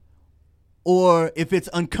truth? Or if it's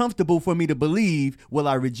uncomfortable for me to believe, will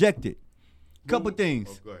I reject it? Couple things.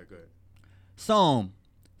 Oh, go ahead. Psalm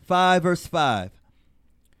 5 verse 5.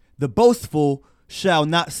 The boastful shall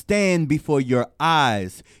not stand before your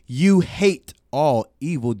eyes. You hate all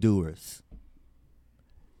evildoers.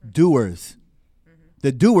 Doers.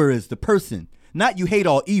 The doer is the person. Not you hate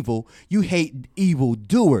all evil. You hate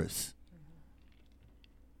evildoers.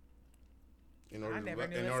 In order never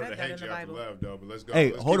knew in it order said to that hate in the you, have to Bible. love, though. But let's go.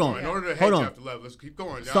 Hey, Let's hold keep on. going. In order to hate Hold you, on. have to love. Let's keep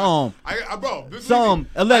going. Psalm. Bro. believe Psalm me,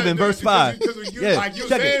 11, verse 5. Because you, Yeah, like you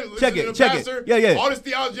check it, saying, check listen it, to the check it. pastor, Yeah. all this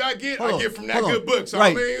theology I get from that good book. So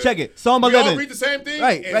right, I mean, check it. Psalm we 11. all read the same thing.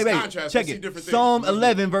 Right, and right. it's contrast. Check We see it. different Psalm things.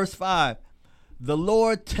 11, verse 5. The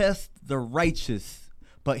Lord tests the righteous,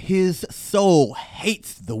 but his soul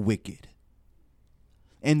hates the wicked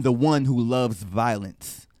and the one who loves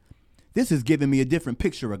violence. This is giving me a different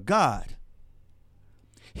picture of God.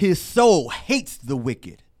 His soul hates the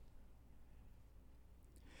wicked.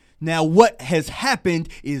 Now, what has happened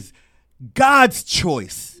is God's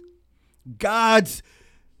choice, God's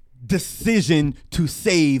decision to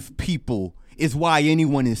save people is why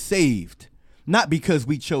anyone is saved. Not because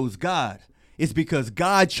we chose God. It's because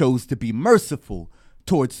God chose to be merciful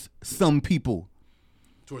towards some people.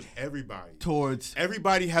 Towards everybody.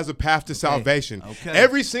 Everybody has a path to salvation. Okay.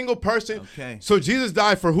 Every single person. Okay. So Jesus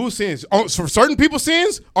died for whose sins? Oh, for certain people's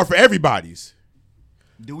sins or for everybody's?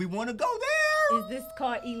 Do we want to go there? Is this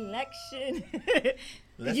called election?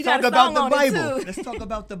 Let's You talk got a about song the on it, Bible. too. Let's talk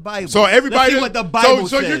about the Bible. So everybody. Let's see what the Bible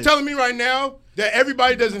so says. you're telling me right now that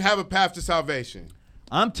everybody doesn't have a path to salvation?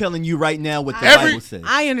 I'm telling you right now what the Every- Bible says.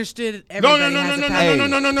 I understood everybody has a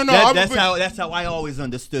path. No. That's how I always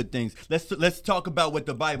understood things. Let's talk about what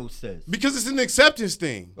the Bible says. Because it's an acceptance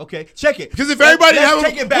thing. Okay, check it. Because if everybody Let's have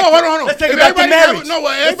take it back. hold on. Let's take If it back to everybody have marriage. no,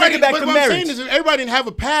 well, Let's take everybody. it back What to I'm marriage. saying is, if everybody didn't have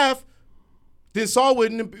a path, then Saul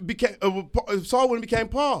wouldn't became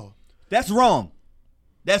Paul. That's wrong.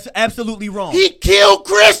 That's absolutely wrong. He killed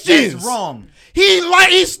Christians. That's wrong.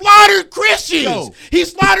 He slaughtered Christians. Yo. He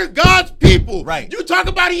slaughtered God's people. Right. You talk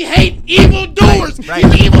about he hate evildoers. Right.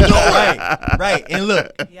 He's an evildoer. Right. And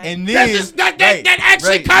look, and That, then is, that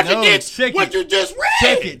actually contradicts check what it. you just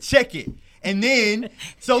read. Check it. And then,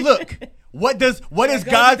 so look, what is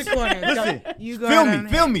Go God's, to the corner. listen, You go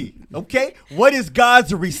feel me, okay? What is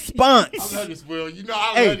God's response? I love this, Will. You know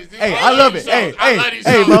I love this. I love it. I love these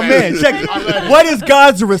Hey, songs, my man, check I love it. it. What is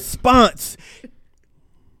God's response?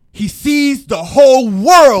 He sees the whole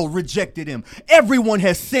world rejected him. Everyone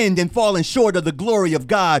has sinned and fallen short of the glory of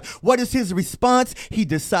God. What is his response? He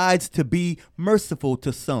decides to be merciful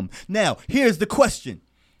to some. Now, here's the question.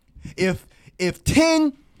 If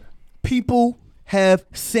 10 people have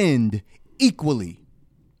sinned equally,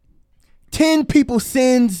 10 people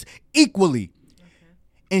sins equally,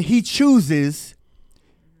 and he chooses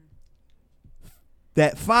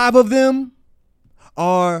that 5 of them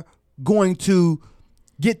are going to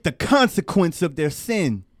get the consequence of their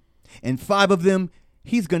sin, and 5 of them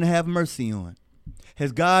he's going to have mercy on.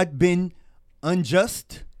 Has God been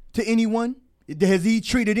unjust to anyone? Has he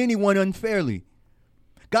treated anyone unfairly?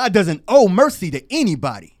 God doesn't owe mercy to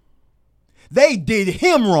anybody. They did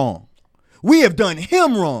him wrong. We have done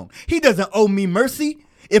him wrong. He doesn't owe me mercy.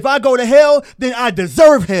 If I go to hell, then I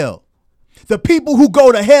deserve hell. The people who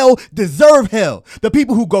go to hell deserve hell. The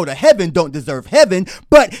people who go to heaven don't deserve heaven,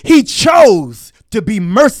 but he chose to be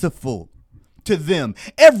merciful to them.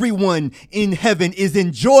 Everyone in heaven is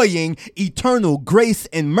enjoying eternal grace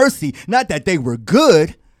and mercy. Not that they were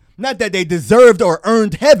good, not that they deserved or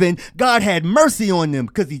earned heaven. God had mercy on them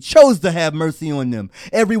because he chose to have mercy on them.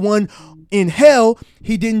 Everyone in hell,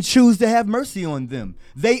 he didn't choose to have mercy on them.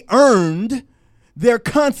 They earned their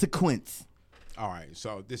consequence. All right,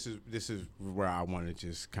 so this is where I want to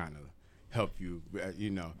just kind of help you,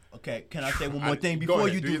 Okay, can I say one more thing before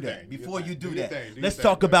you do that? Before you do that, let's thing,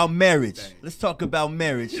 talk go about ahead. marriage. Let's talk about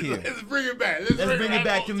marriage here. Let's bring it back. Let's bring it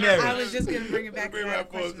back to full marriage. I was just going to bring it back to Bring it that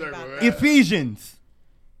back full question circle, about man. that. Ephesians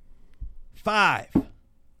 5,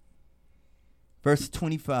 verse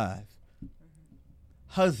 25.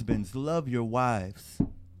 Husbands, love your wives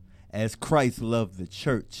as Christ loved the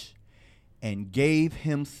church and gave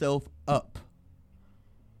himself up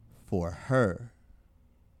for her.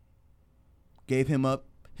 Gave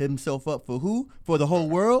himself up for who? For the whole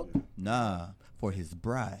world? Nah, for his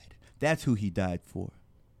bride. That's who he died for.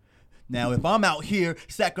 Now, if I'm out here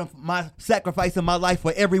sacrificing my life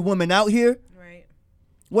for every woman out here, Right.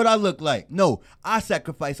 what I look like? No, I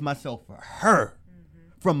sacrifice myself for her.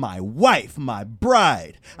 From my wife, my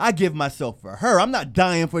bride. I give myself for her. I'm not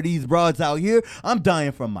dying for these broads out here. I'm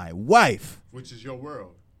dying for my wife. Which is your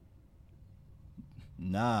world.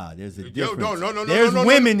 Nah, there's a Yo, difference. no, There's no,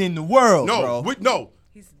 women in the world, No, bro.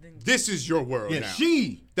 This is your world Yeah, now.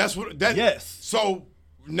 she. That's what that. Yes. So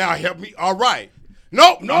now help me. All right.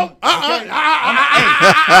 No. I'm gonna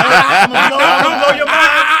blow your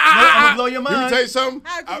mind. I'm gonna blow your mind. Let me tell you something.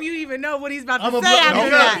 How come you even know what he's about I'm to a say after blow-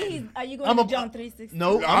 that? Are you going to John 3:16?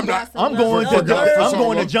 No, I'm not. I'm going For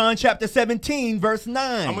to John chapter 17, verse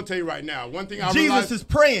 9. I'm gonna tell you right now. One thing I Jesus realized. is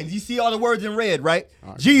praying. You see all the words in red, right?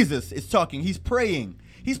 Jesus is talking. He's praying.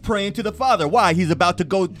 He's praying to the Father. Why? He's about to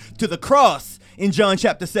go to the cross in John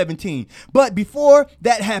chapter 17. But before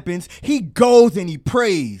that happens, he goes and he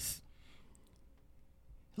prays.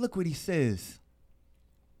 Look what he says.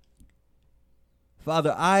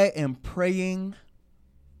 Father, I am praying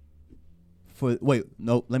for,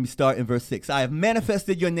 let me start in verse 6. I have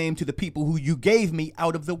manifested your name to the people who you gave me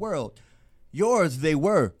out of the world. Yours they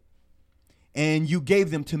were, and you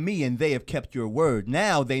gave them to me, and they have kept your word.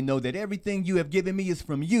 Now they know that everything you have given me is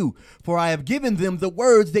from you, for I have given them the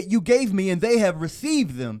words that you gave me, and they have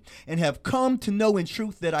received them, and have come to know in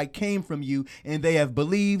truth that I came from you, and they have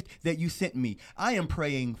believed that you sent me. I am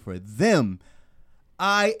praying for them.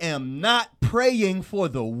 I am not praying for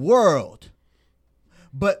the world,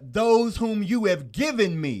 but those whom you have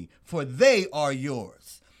given me, for they are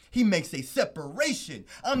yours. He makes a separation.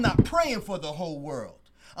 I'm not praying for the whole world.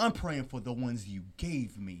 I'm praying for the ones you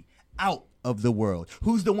gave me out of the world.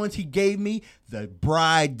 Who's the ones he gave me? The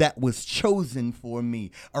bride that was chosen for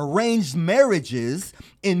me. Arranged marriages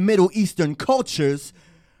in Middle Eastern cultures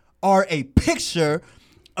are a picture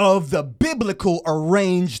of the biblical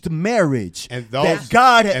arranged marriage. And those, that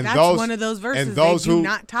God had. and That's those, one of those verses and those they do who,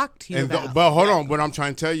 not talk to you and about. But hold on, what I'm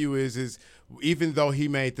trying to tell you is even though he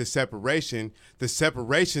made the separation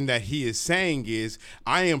that he is saying is,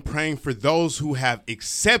 I am praying for those who have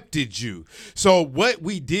accepted you. So what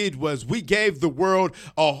we did was we gave the world,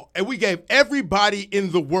 and we gave everybody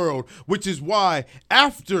in the world, which is why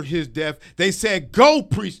after his death, they said, go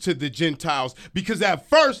preach to the Gentiles. Because at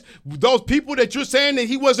first, those people that you're saying that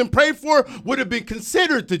he wasn't prayed for would have been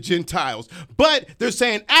considered the Gentiles. But they're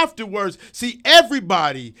saying afterwards, see,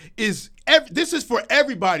 everybody is this is for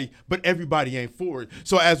everybody, but everybody ain't for it.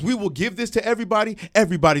 So as we will give this to everybody,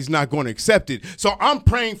 everybody's not going to accept it. So I'm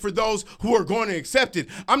praying for those who are going to accept it.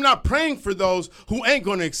 I'm not praying for those who ain't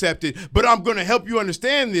going to accept it, but I'm going to help you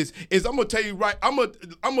understand this. Is I'm going to tell you right. I'm going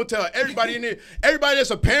to tell everybody in there, everybody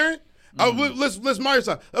that's a parent. Let's mark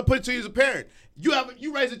yourself. I'll put it to you as a parent.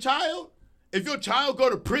 You raise a child. If your child go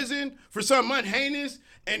to prison for something heinous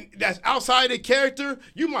and that's outside their character,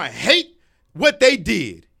 you might hate what they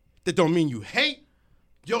did. That don't mean you hate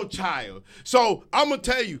your child. So I'm gonna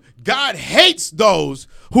tell you, God hates those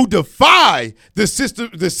who defy the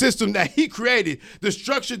system that he created, the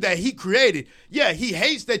structure that he created. Yeah, he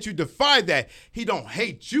hates that you defy that. He don't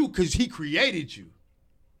hate you because he created you.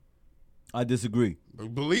 I disagree.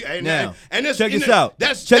 Believe Now, and check this out.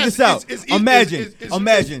 Check this out. Imagine.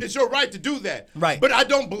 It's your right to do that. Right. But I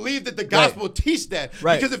don't believe that the gospel teach that.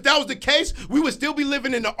 Right. Because if that was the case, we would still be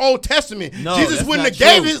living in the Old Testament. No, Jesus that's wouldn't not have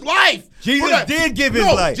gave true. his life. Jesus did give his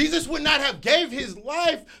life. Jesus would not have gave his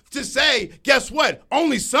life to say, guess what?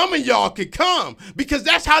 Only some of y'all could come. Because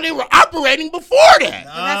that's how they were operating before that.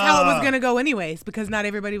 But that's how it was going to go anyways, because not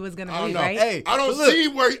everybody was going to believe, right? Hey, I don't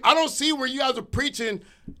see where you guys are preaching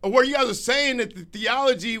or where you guys are saying that the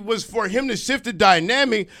theology was for him to shift the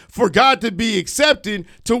dynamic for God to be accepted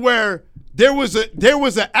to where there was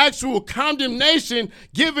an actual condemnation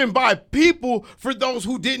given by people for those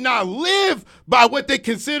who did not live by what they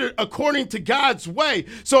considered according to God's way.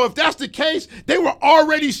 So if that's the case, they were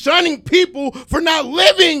already shunning people for not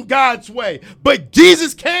living God's way. But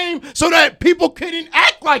Jesus came so that people couldn't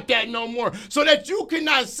act like that no more, so that you could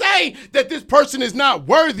not say that this person is not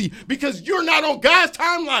worthy because you're not on God's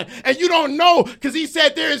timeline and you don't know, because he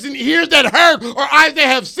said there isn't ears that heard or eyes that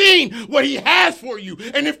have seen what he has for you.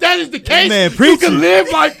 And if that is the case, you can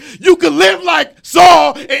live like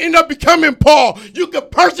Saul and end up becoming Paul. You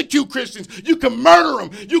could persecute Christians. You can murder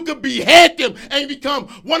them. You could behead them and become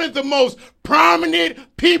one of the most prominent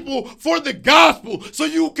people for the gospel. So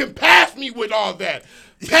you can pass me with all that.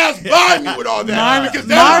 Pass by me with all that because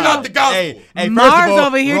that's not the gospel. Hey, Mars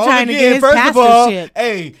over here trying to get his pastorship.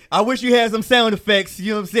 Hey, I wish you had some sound effects,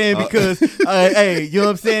 you know what I'm saying? Because, hey, you know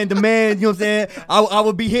what I'm saying? The man, you know what I'm saying? I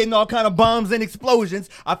would be hitting all kind of bombs and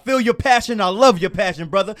explosions. I feel your passion. I love your passion,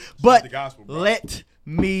 brother. But the gospel, bro. Let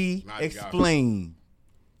me explain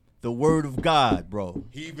the word of God, bro.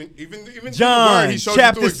 He even John, the word, he showed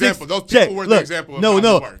chapter you through 6. example. Those people were the example of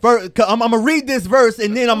God's word. First, I'm going to read this verse,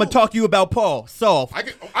 and then I'm going to talk to you about Paul. Soft. I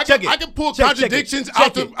can pull contradictions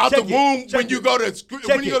out the womb when you go to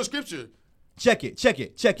scripture. Check it.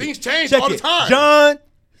 Things change all the time. John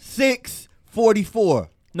 6:44.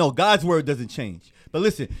 No, God's word doesn't change. But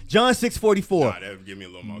listen, John 6:44. Nah, that would give me a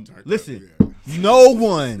little more time. Listen, no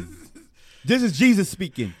one This is Jesus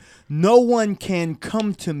speaking. No one can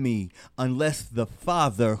come to me unless the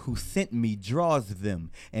Father who sent me draws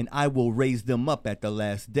them, and I will raise them up at the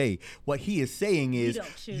last day. What he is saying is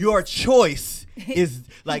your choice is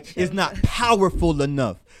not powerful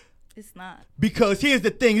enough. It's not. Because here's the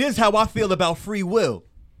thing. This is how I feel about free will.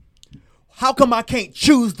 How come I can't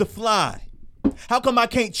choose to fly? How come I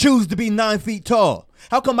can't choose to be 9 feet tall?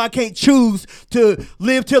 How come I can't choose to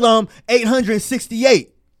live till I'm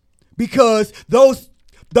 868? Because those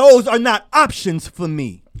are not options for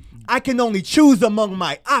me. I can only choose among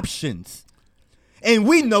my options. And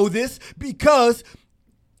we know this because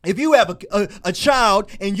if you have a child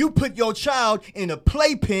and you put your child in a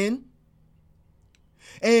playpen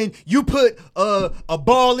and you put a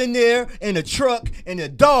ball in there and a truck and a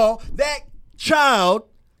doll, that child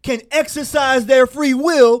can exercise their free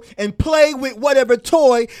will and play with whatever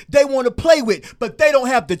toy they want to play with. But they don't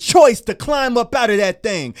have the choice to climb up out of that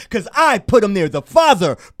thing because I put them there. The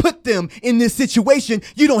Father put them in this situation.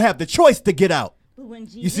 You don't have the choice to get out. But when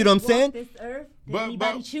Jesus you see what I'm saying? This earth, did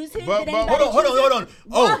anybody choose him? Hold on.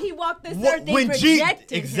 While he walked this earth, they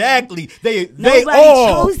rejected him. Exactly. They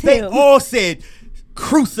chose all said,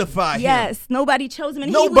 crucify him. Yes, nobody chose him.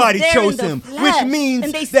 And nobody he was chose there in him, the flesh, which means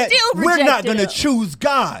and they that still we're not going to him. choose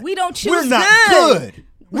God. We don't choose We're not good.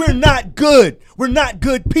 We're not good. We're not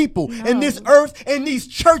good people. No. And this earth and these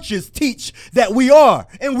churches teach that we are.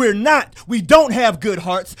 And we're not. We don't have good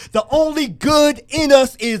hearts. The only good in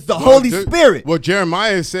us is the Holy Spirit. Well,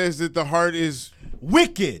 Jeremiah says that the heart is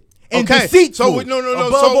wicked and deceitful. So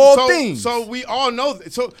above all things. So we all know.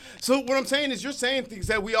 So what I'm saying is, you're saying things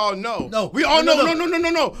that we all know. No, we all know.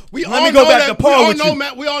 No. We Let all me go know back that. to Paul We with all you.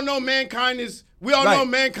 know. We all know mankind is. We all Right. know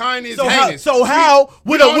mankind is So heinous. how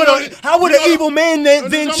would an evil man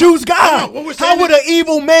then choose God? How would an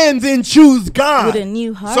evil man then choose God? With a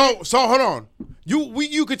new heart. So hold on.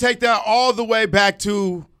 You could take that all the way back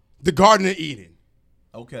to the Garden of Eden.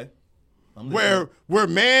 Okay. Where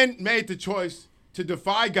man made the choice to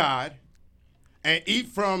defy God and eat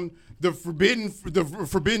from the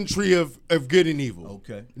forbidden tree of good and evil.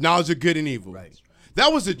 Okay. Knowledge of good and evil. Right.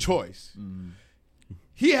 That was a choice. Mm-hmm.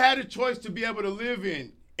 He had a choice to be able to live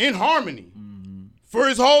in harmony for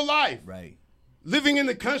his whole life. Right. Living in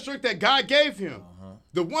the construct that God gave him.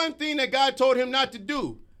 The one thing that God told him not to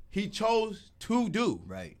do, he chose to do.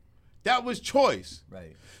 Right. That was choice.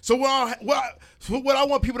 Right. So what I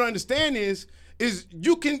want people to understand is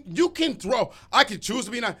you can throw. I can choose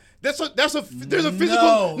to be not. There's a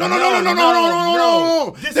physical. No.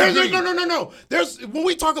 There's when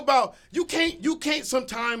we talk about you can't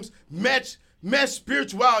sometimes match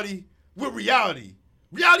spirituality with reality.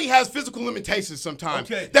 Reality has physical limitations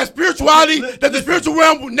sometimes. Okay. That spirituality that the spiritual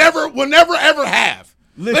realm will never ever have.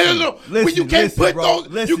 Listen, you can't put bro.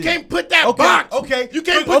 those. You can't put that box. Okay. You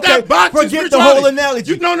can't put that box. Forget the whole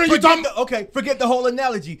analogy. Forget the whole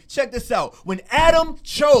analogy. Check this out. When Adam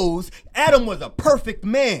was a perfect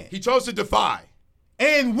man. He chose to defy.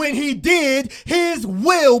 And when he did, his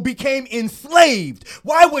will became enslaved.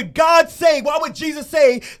 Why would Jesus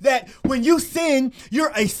say that when you sin,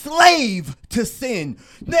 you're a slave to sin?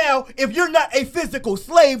 Now, if you're not a physical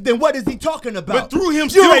slave, then what is he talking about? But through him,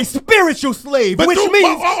 you're a spiritual slave, which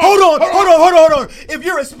means, hold on. If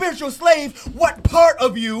you're a spiritual slave, what part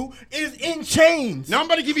of you is in chains? Now I'm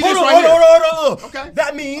about to give you Hold on. Okay.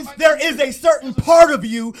 That means there is a certain part of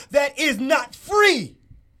you that is not free.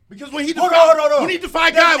 Because when he defied God, when he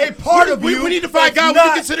defied God, would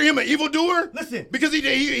you consider him an evildoer? Listen, because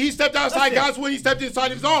he stepped outside God's will, he stepped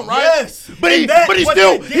inside his own, right? Yes, but he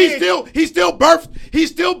still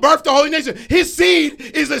birthed the holy nation. His seed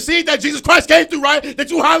is the seed that Jesus Christ came through, right?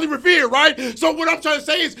 That you highly revere, right? So what I'm trying to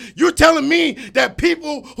say is, you're telling me that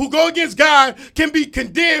people who go against God can be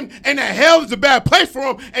condemned, and that hell is a bad place for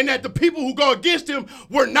them, and that the people who go against him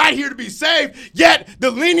were not here to be saved. Yet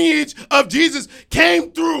the lineage of Jesus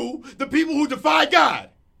came through the people who defy God.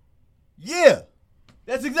 Yeah.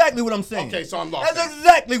 That's exactly what I'm saying. Okay, so I'm lost. That's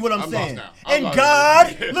exactly what I'm saying. And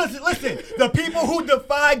God, listen, the people who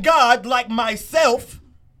defy God, like myself,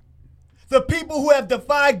 the people who have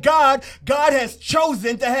defied God, God has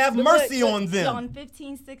chosen to have mercy on them. John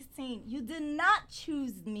 15:16. You did not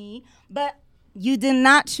choose me, but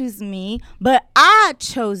I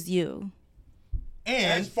chose you.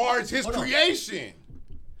 And as far as his creation.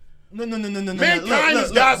 No. Mankind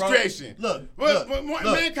is God's creation.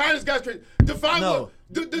 Mankind is God's creation. Define no,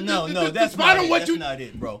 that's not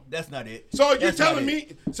it, bro. That's not it. So you're telling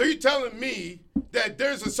me that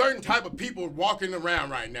there's a certain type of people walking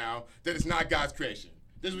around right now that is not God's creation.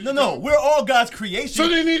 No, we're all God's creation. So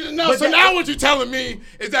now what you're telling me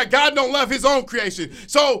is that God don't love his own creation.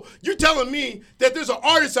 So you're telling me that there's an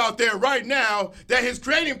artist out there right now that is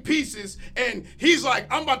creating pieces and he's like,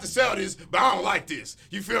 I'm about to sell this, but I don't like this.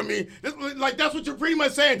 You feel me? That's what you're pretty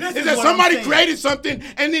much saying. Is that somebody created something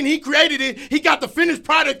and then he created it, he got the finished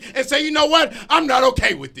product and say, you know what? I'm not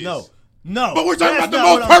okay with this. No. But we're talking about the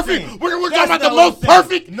most perfect. We're talking about the most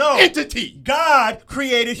perfect entity. God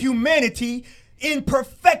created humanity in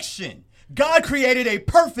perfection. God created a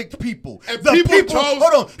perfect people. And people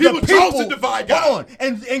chose to divide God. Hold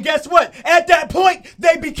on. And guess what? At that point,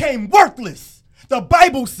 they became worthless. The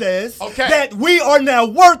Bible says that we are now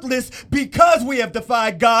worthless because we have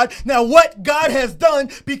defied God. Now, what God has done,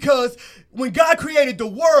 because when God created the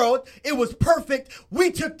world, it was perfect.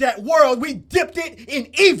 We took that world, we dipped it in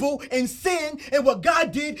evil and sin. And what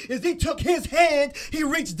God did is he took his hand, he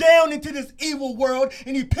reached down into this evil world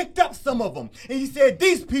and he picked up some of them. And he said,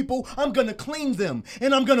 these people, I'm going to clean them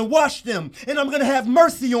and I'm going to wash them and I'm going to have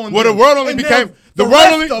mercy on them. Well, the world only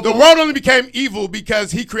became evil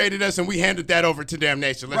because he created us and we handed that over to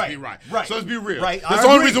damnation. Let's be right. So let's be real. Right. That's the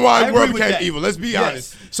only reason why the world became evil. Let's be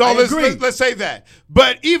honest. So let's say that.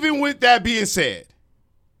 But even with that being said,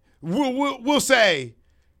 we'll say,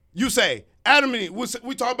 you say Adam and Eve.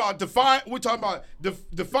 We talk about defied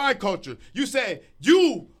culture. You say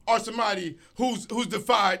you are somebody who's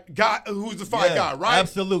defied God, God, right?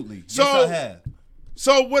 Absolutely. So, yes, I have.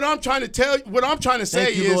 So what I'm trying to say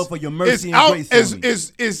Thank you, is, Lord, for your mercy and grace on me.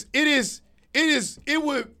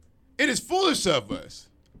 It is foolish of us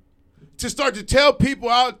to start to tell people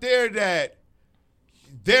out there that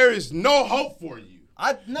there is no hope for you.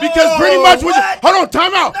 Because pretty much hold on,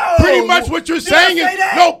 time out. No. Pretty much what you're saying is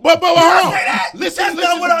no, but hold on. Listen,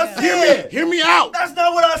 not what I said. Hear me out. That's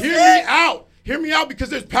not what I said. Hear me out,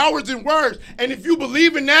 because there's powers in words, and if you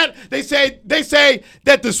believe in that, they say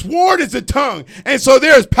that the sword is the tongue, and so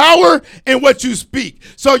there is power in what you speak.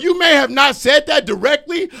 So you may have not said that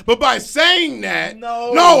directly, but by saying that,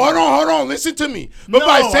 no, hold on, listen to me. But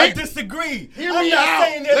by saying, I disagree. Hear me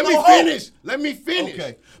out. Let me finish.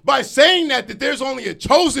 Okay. By saying that there's only a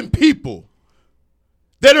chosen people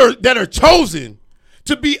that are chosen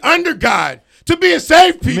to be under God, to be a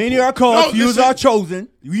saved people. Many are called, few are chosen.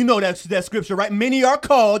 You know that scripture, right? Many are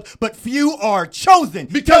called, but few are chosen.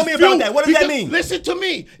 Tell me about that. What does that mean? Listen to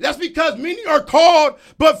me. That's because many are called,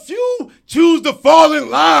 but few choose to fall in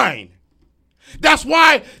line. That's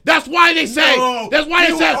why they say. Hold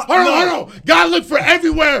on. God looked for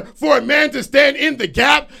everywhere for a man to stand in the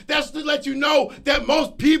gap. That's to let you know that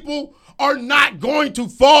most people are not going to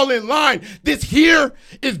fall in line. This here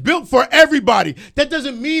is built for everybody. That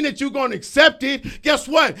doesn't mean that you're going to accept it. Guess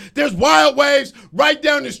what? There's wild waves right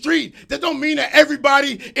down the street. That don't mean that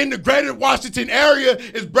everybody in the greater Washington area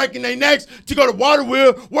is breaking their necks to go to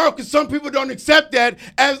Waterville, because some people don't accept that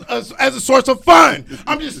as a source of fun.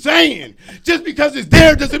 I'm just saying, just because it's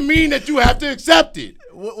there doesn't mean that you have to accept it.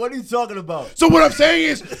 What are you talking about? So what I'm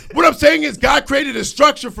saying is God created a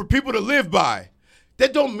structure for people to live by.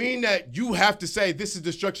 That don't mean that you have to say this is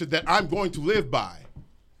the structure that I'm going to live by.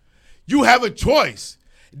 You have a choice.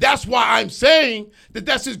 That's why I'm saying that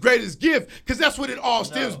that's his greatest gift, because that's what it all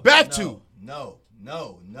stems back to. No.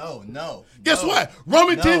 Guess what?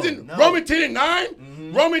 Romans 10 and 9,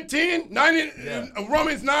 mm-hmm. Romans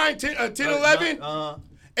 9, 10, 11,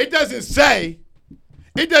 it doesn't say,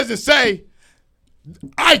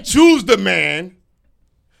 I choose the man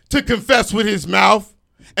to confess with his mouth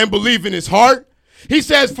and believe in his heart. He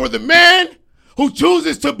says, for the man who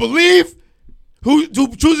chooses to believe, who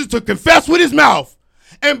chooses to confess with his mouth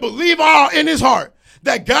and believe all in his heart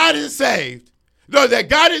that God is saved, that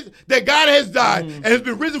God has died and has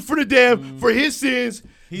been risen from the dead for his sins,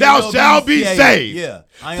 thou shalt be saved. Yeah,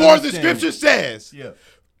 for the scripture says,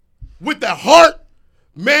 with the heart,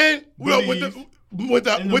 man,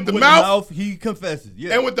 with the mouth he confesses,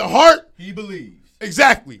 and with the heart he believes.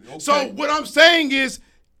 Exactly. Okay. So what I'm saying is,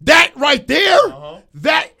 that right there,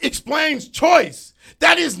 that explains choice.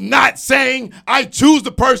 That is not saying I choose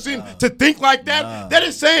the person to think like that. That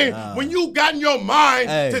is saying when you got in your mind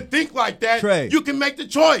to think like that, Trey, you can make the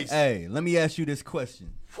choice. Hey, let me ask you this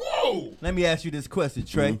question. Whoa. Let me ask you this question,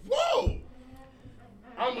 Trey. Whoa.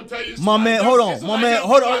 I'm going to tell you. Hold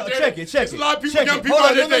on. Check it. There's a lot of people, young people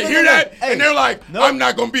out there, they hear that, and they're like, I'm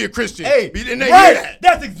not going to be a Christian. Hey, and they hear that.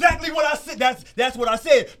 That's exactly what I said. That's what I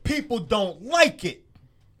said. People don't like it.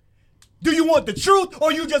 Do you want the truth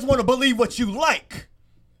or you just want to believe what you like?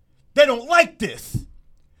 They don't like this.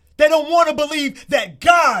 They don't want to believe that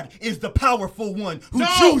God is the powerful one who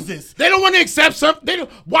chooses. They don't want to accept something. They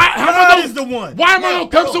don't. Why? God is the one. Why am I gonna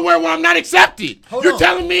come somewhere where I'm not accepted? You're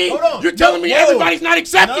telling me. You're telling me everybody's not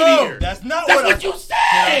accepted here. That's not what you said.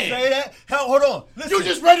 Did I say that? Hold on. Listen. You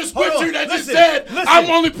just read a scripture that just said,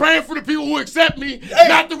 "I'm only praying for the people who accept me,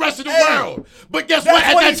 not the rest of the world." But guess what?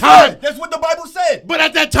 At that time, that's what the Bible said. But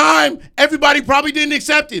at that time, everybody probably didn't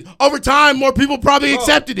accept it. Over time, more people probably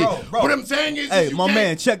accepted it. Bro. What I'm saying is, hey, my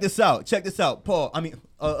man, check this out. Paul.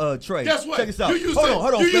 Trey. Guess what? Check this out. You used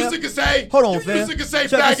to say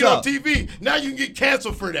fag it on TV. Now you can get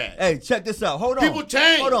canceled for that. Hey, check this out. Hold on. People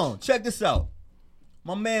change. Hold on. Check this out.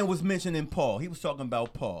 My man was mentioning Paul. He was talking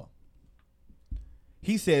about Paul.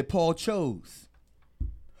 He said Paul chose.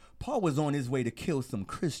 Paul was on his way to kill some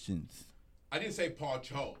Christians. I didn't say Paul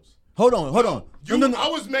chose. Hold on. No. I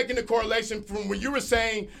was making a correlation from when you were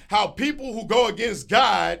saying how people who go against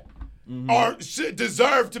God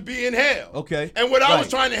deserve to be in hell. Okay. And what I was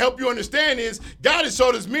trying to help you understand is God has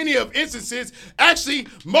showed us many of instances. Actually,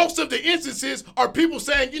 most of the instances are people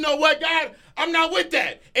saying, you know what, God, I'm not with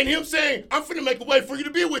that. And him saying, I'm finna make a way for you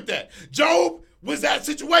to be with that. Job was that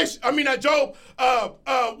situation. I mean, Job,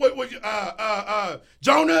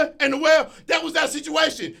 Jonah and the well, that was that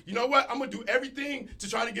situation. You know what? I'm going to do everything to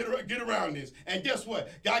try to get around this. And guess what?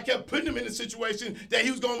 God kept putting him in a situation that he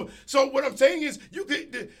was going to. So what I'm saying is, you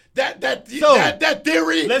could, that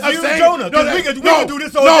theory. Let's of use saying, Jonah. We can do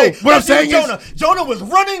this all day. What I'm saying is, Jonah was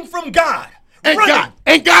running from God.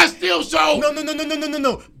 And God still showed.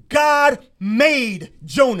 No. God made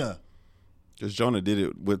Jonah. Because Jonah did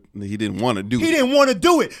it he didn't want to do it. He didn't want to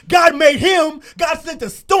do it. God made him. God sent a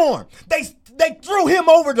storm. They threw him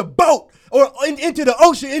over the boat or into the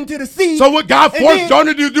ocean, into the sea. So what God forced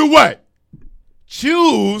Jonah to do what?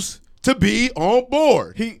 Choose to be on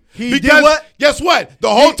board. He did what? Guess what? The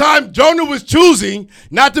whole time Jonah was choosing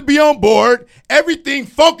not to be on board, everything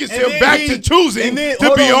focused him back to choosing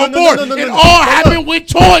to be on board. It all happened with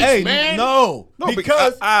choice, man. No,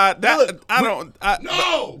 because that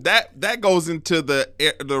goes into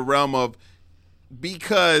the realm of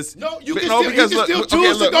because you can still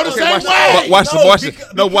choose to go the same way.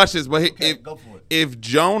 Watch this. But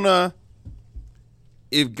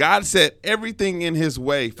if God set everything in his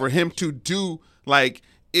way for him to do, like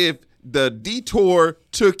if the detour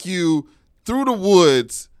took you through the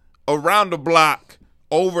woods, around the block,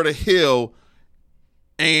 over the hill,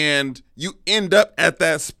 and you end up at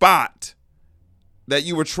that spot that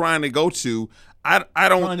you were trying to go to, I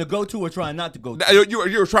don't trying to go to or trying not to go to.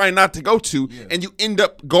 You're trying not to go to, and you end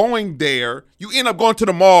up going there. You end up going to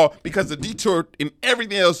the mall because the detour and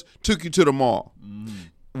everything else took you to the mall.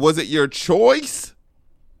 Was it your choice?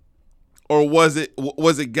 Or was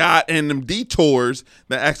it God and them detours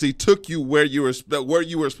that actually took you where you were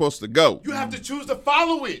supposed to go? You have to choose to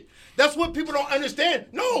follow it. That's what people don't understand.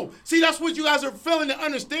 No, see, that's what you guys are failing to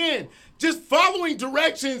understand. Just following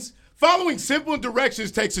directions, following simple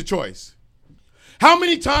directions takes a choice. How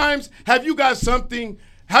many times have you got something?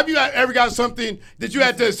 Have you ever got something that you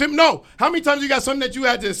had to assemble? No. How many times you got something that you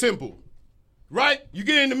had to assemble? Right? You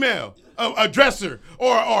get in the mail. A dresser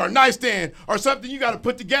or a nightstand or something you got to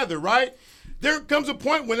put together, right? There comes a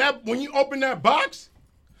point when you open that box,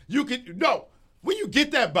 when you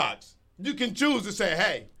get that box, you can choose to say,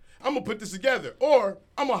 hey, I'm gonna put this together, or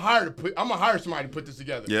I'm gonna hire somebody to put this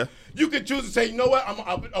together. Yeah. You can choose to say, you know what, I'm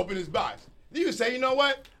gonna open this box. You can say, you know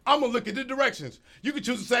what, I'm gonna look at the directions. You can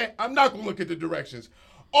choose to say, I'm not gonna look at the directions.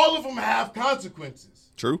 All of them have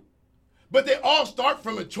consequences. True. But they all start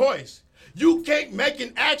from a choice. You can't make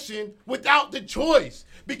an action without the choice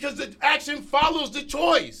because the action follows the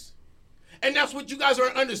choice. And that's what you guys are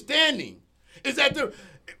understanding, is that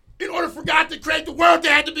in order for God to create the world,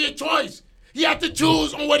 there had to be a choice. He had to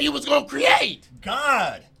choose on what he was going to create.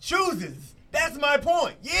 God chooses. That's my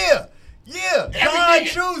point. Yeah. God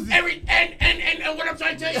chooses. And what I'm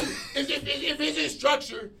trying to tell you is if his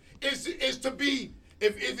structure is to be,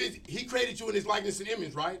 if he created you in his likeness and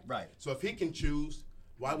image, right? Right. So if he can choose,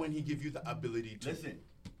 why wouldn't he give you the ability to?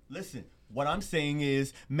 Listen. What I'm saying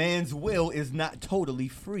is man's will is not totally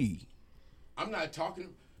free. I'm not talking.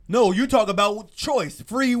 No, you talk about choice,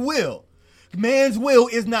 free will. Man's will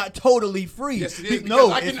is not totally free. Yes, it is.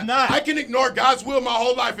 No, it's not. I can ignore God's will my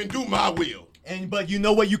whole life and do my will. But you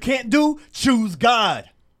know what you can't do? Choose God.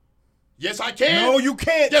 Yes, I can. No, you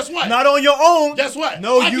can't. Guess what? Not on your own. Guess what?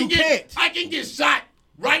 No, you can't. I can get shot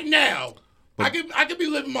right now. I could be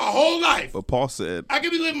living my whole life. But Paul said I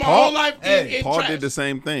could be living my whole life in Paul trash. did the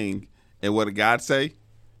same thing. And what did God say?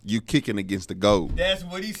 You kicking against the goal. That's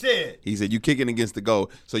what he said. He said you kicking against the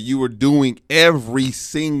goal. So you were doing every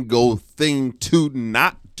single thing to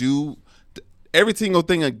not do every single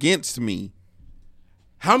thing against me.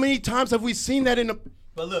 How many times have we seen that in the?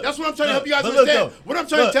 But look, That's what I'm trying to help you guys but look, understand. though, What I'm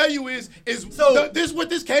trying look. to tell you is So- this what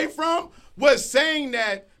this came from was saying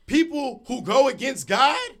that people who go against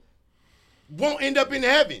God won't end up in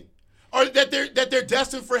heaven, or that they're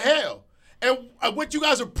destined for hell. And what you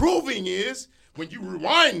guys are proving is, when you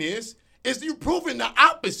rewind this, is you're proving the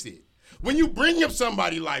opposite. When you bring up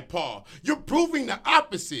somebody like Paul, you're proving the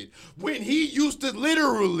opposite. When he used to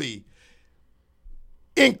literally,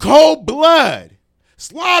 in cold blood,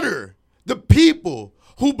 slaughter the people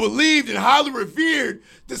who believed and highly revered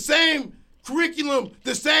the same curriculum,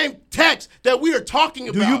 the same text that we are talking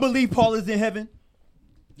about. Do you believe Paul is in heaven?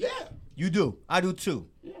 Yeah. You do. I do too.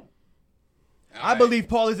 Yeah. I believe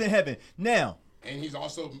Paul is in heaven. Now, And he's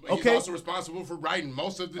also responsible for writing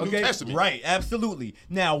most of the New Testament. Right, absolutely.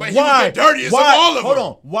 Now, But why? he was the dirtiest of all of hold them.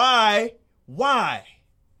 on.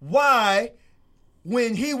 Why,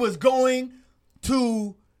 when he was going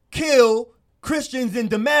to kill Christians in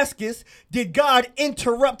Damascus, did God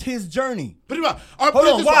interrupt his journey? Put it up. Hold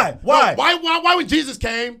on, why? Why? Why when Jesus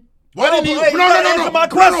came? Why Hold didn't on, he? you gotta answer my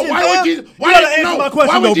question, Why fam. when Jesus? You Why gotta didn't answer no? my question,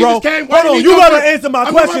 Why when though, Jesus bro. came? Why Hold didn't on, he you go gotta for- answer my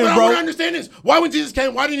I question, bro. want to understand this. Why when Jesus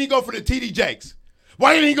came? Why didn't he go for the T.D. Jakes?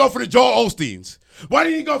 Why didn't he go for the Joel Osteens? Why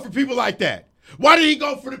didn't he go for people like that? Why did he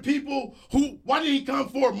go for the people who? Why did he come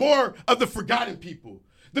for more of the forgotten people?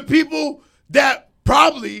 The people that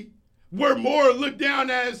probably were more looked down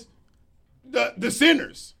as the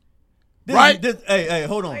sinners. Right? Hey,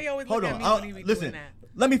 hold on. Why you always Hold look on. at me when he be Listen, doing that?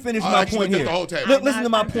 let me finish I my actually point looked here. at the whole tape. Listen to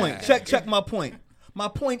my point. Check my point. My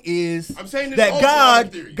point is I'm saying this that whole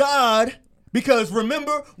God, theory. because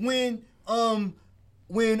remember when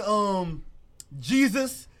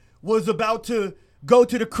Jesus was about to go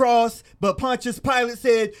to the cross, but Pontius Pilate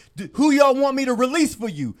said, "Who y'all want me to release for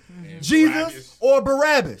you, Jesus Barabbas. or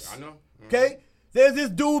Barabbas?" I know. Okay, there's this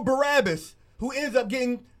dude Barabbas who ends up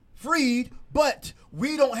getting freed, but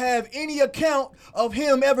we don't have any account of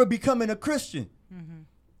him ever becoming a Christian.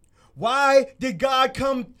 Why did God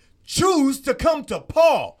choose to come to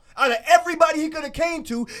Paul? Out of everybody he could have came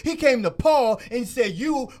to, he came to Paul and said,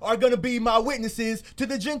 "You are going to be my witnesses to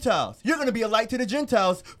the Gentiles. You're going to be a light to the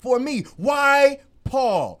Gentiles for me." Why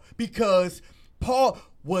Paul? Because Paul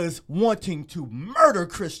was wanting to murder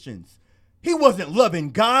Christians. He wasn't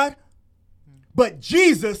loving God. But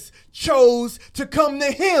Jesus chose to come to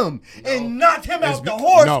him and knocked him out the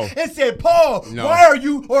horse and said, "Paul, why are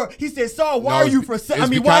you?" Or he said, "Saul, why are you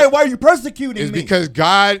why are you persecuting It's me?" because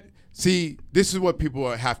God. See, this is what people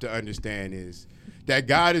have to understand is that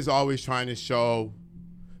God is always trying to show.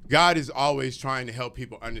 God is always trying to help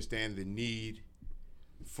people understand the need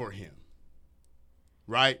for Him.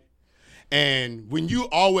 Right, and when you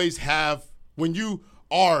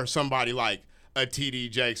are somebody like a T.D.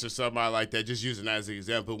 Jakes or somebody like that, just using that as an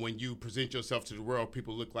example, when you present yourself to the world,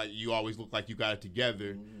 people always look like you got it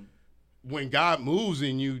together. When God moves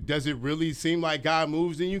in you, does it really seem like God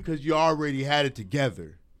moves in you? Because you already had it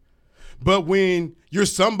together. But when you're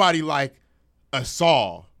somebody like a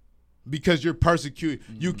Saul, because you're persecuted,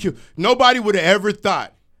 you kill. Nobody would have ever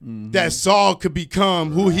thought that Saul could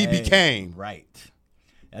become who he became. Right.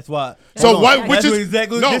 That's why. So Hold on. That's what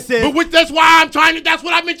exactly what this said. But that's why that's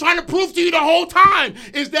what I've been trying to prove to you the whole time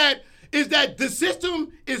is that the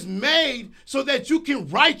system is made so that you can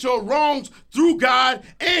right your wrongs through God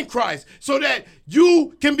and Christ, so that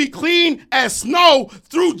you can be clean as snow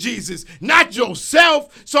through Jesus, not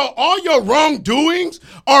yourself. So all your wrongdoings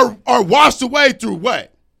are washed away through what?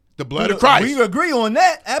 The blood of Christ. We agree on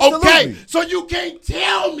that. Absolutely. Okay, so you can't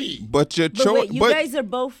tell me. But your But choice. wait, you guys are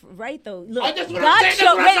both right though. Look, That's what I'm God saying. That's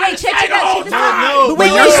showed. what I'm trying to Check say it the out. whole Check it out. time. No, But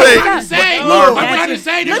you're wait, saying- I'm saying, No, I'm that's- trying to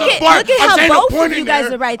say there's Look a at- point. look at I'm how saying both a point of you in guys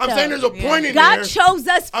there. are right, I'm saying though. there's a point in God there. chose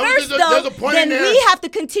us first, there's though. a point Then in there. we have to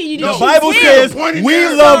continue to The choose Bible him. says point in we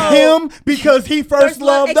there. love So- him because he first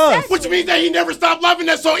loved us. Exactly. Which means that he never stopped loving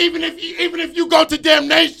us. So even if you go to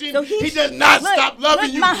damnation, So he does not look, stop loving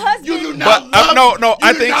look, you. my husband- You do But not love. no, I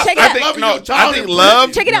you do think not Check it stop out. loving no, your child I think in love.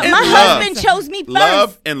 prison. Check it out. is My love. husband chose me first.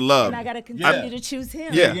 Love and love. And I gotta continue to choose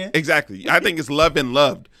him. Yeah, exactly. I think it's love and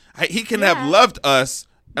loved. He can have loved us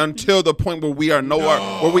until the point where we are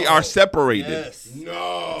where we are separated. Yes.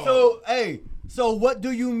 No. So what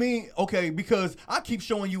do you mean? Okay, because I keep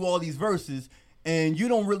showing you all these verses, and you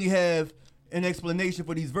don't really have an explanation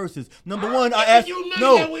for these verses. Number one, I asked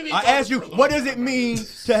you, what does it mean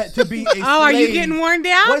to be a slave? Oh, are you getting worn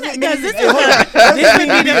down? What does it mean? Because this Hey, hold on. this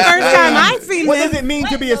would be the first time I've seen What this. does it mean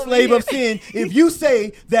to be a slave of sin? If you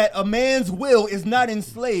say that a man's will is not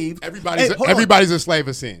enslaved, Everybody's a slave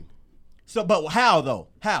of sin. So, but how though?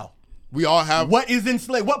 How? We all have What is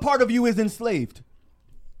enslaved? What part of you is enslaved?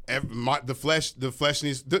 The flesh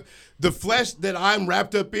needs the flesh that I'm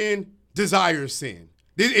wrapped up in desires sin.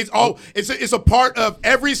 It's a part of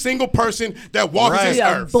every single person that walks this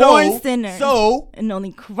earth. Born sinners. So and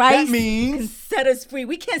only Christ that means can set us free.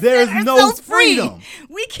 We can't there's set no ourselves freedom. free.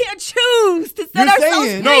 We can't choose to set You're ourselves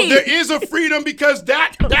saying- free. No, there is a freedom because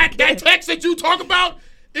that text that you talk about,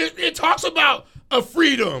 it talks about a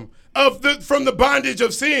freedom from the bondage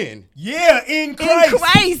of sin. Yeah, in Christ. In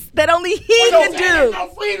Christ, that only He can There's do. no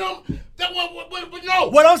freedom. No.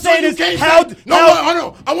 What I'm saying is hold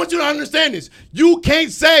on. I want you to understand this. You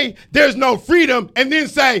can't say there's no freedom and then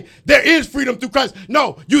say there is freedom through Christ.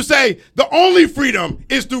 No, you say the only freedom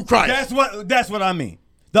is through Christ. That's what I mean.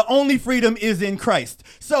 The only freedom is in Christ.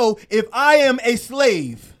 So if I am a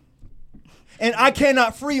slave and I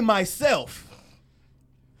cannot free myself,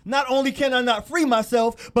 not only can I not free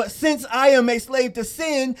myself, but since I am a slave to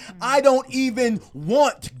sin, I don't even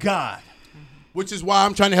want God. Which is why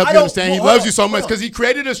I'm trying to help you understand. He loves you so much because he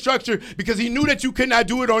created a structure because he knew that you could not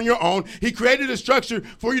do it on your own. He created a structure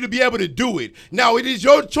for you to be able to do it. Now, it is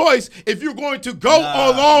your choice if you're going to go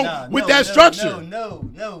along with that structure. No.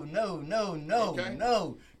 Okay.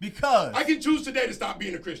 No. Because I can choose today to stop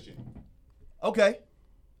being a Christian. okay,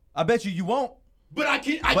 I bet you won't. But I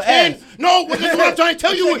can. Ed. No, that's what I'm trying to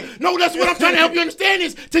tell you. No, that's what I'm trying to help you understand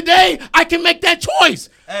is today I can make that choice.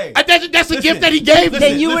 Hey, that's a gift that he gave me.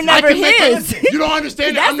 Then you were never his. You don't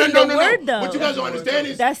understand That's it. in the word, though. What you guys don't understand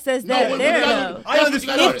is That says that there, though. I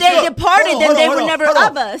understand. If they departed, then they were never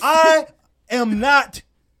of us. I am not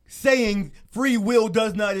saying free will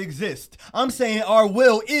does not exist. I'm saying our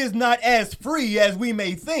will is not as free as we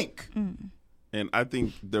may think. And I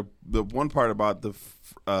think the one part about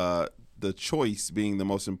the choice being the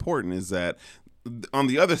most important is that on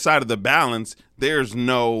the other side of the balance, there's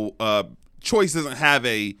no choice doesn't have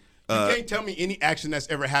a. You can't tell me any action that's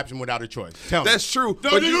ever happened without a choice. Tell me. That's true.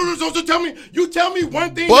 No, so tell me. You tell me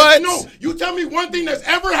one thing. You tell me one thing that's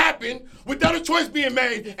ever happened without a choice being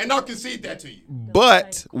made, and I'll concede that to you.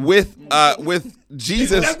 But with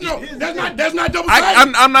Jesus, That's not double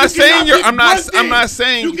I'm not saying I'm not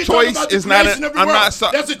saying choice is not.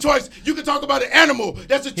 That's a choice. You can talk about an animal.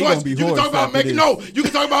 That's a choice. gonna be You can talk about horrified making You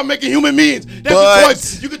can talk about making human beings. That's But- a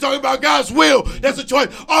choice. You can talk about God's will. That's a choice.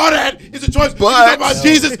 All that is a choice. You can But- talk about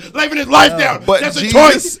Jesus laying his life down. But That's Jesus,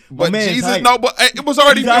 a choice. but man's Jesus, hype. no, but it was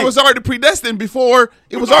already predestined before.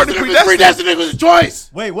 It was already predestined. Predestined. It was a choice.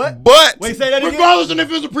 Wait, what? But Wait, say that again. Regardless of if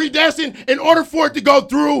it was a predestined, in order for it to go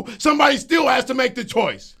through, somebody still has to make the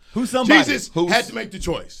choice. Who's somebody? Jesus had to make the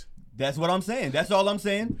choice. That's what I'm saying. That's all I'm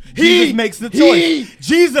saying. He Jesus makes the choice.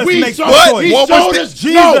 Jesus makes the But choice. He what showed was us.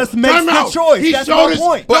 Jesus makes time the out. choice. He That's showed my us,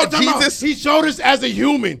 point. But time out. Jesus- He showed us as a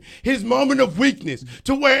human his moment of weakness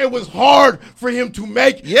to where it was hard for him to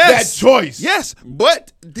make that choice. Yes,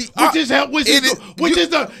 but Which is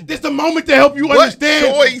the moment to help you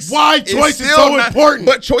understand why choice is so important.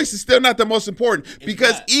 But choice is still not the most important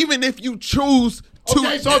because even if you choose to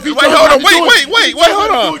Okay, so if you wait, chose hold not on, to wait, do it, wait, wait, you wait, chose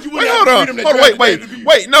hold not to on, do it, you wait, wouldn't hold have on, freedom hold on, that wait, God wait, gave you.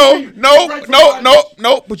 wait,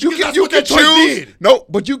 no, but you Because can that's what that choice choose, did. no,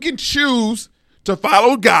 but you can choose to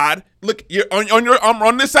follow God. Look, you're I'm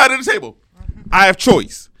on this side of the table. I have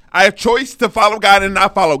choice. I have choice to follow God and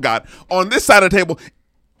not follow God. On this side of the table,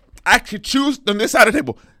 I could choose on this side of the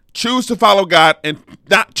table. Choose to follow God and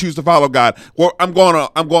not choose to follow God. Well, I'm going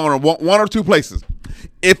to one or two places.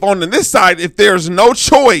 If on this side, if there's no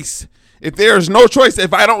choice,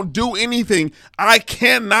 if I don't do anything, I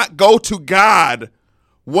cannot go to God.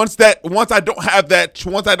 Once I don't have that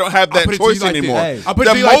choice anymore. I'll put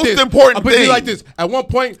it to you like this. Important thing. Like this. At one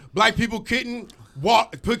point, black people couldn't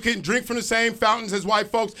drink from the same fountains as white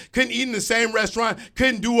folks, couldn't eat in the same restaurant,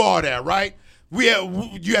 couldn't do all that, right?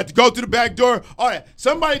 You had to go through the back door, all that.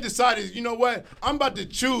 Somebody decided, you know what? I'm about to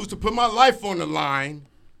choose to put my life on the line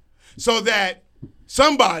so that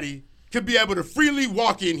somebody could be able to freely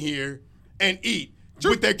walk in here and eat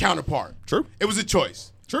with their counterpart. True. It was a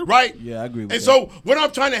choice. True. Right? Yeah, I agree with and that. so what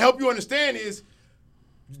I'm trying to help you understand is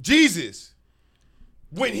Jesus,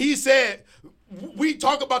 when he said, we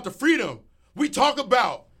talk about the freedom, we talk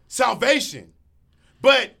about salvation,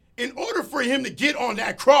 but in order for him to get on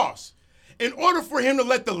that cross, in order for him to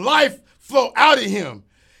let the life flow out of him,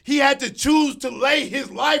 he had to choose to lay his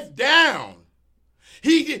life down.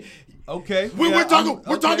 Okay. We're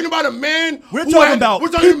talking about a man. We're talking about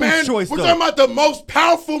people's choice, We're though. talking about the most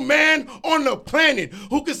powerful man on the planet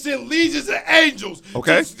who could send legions of angels.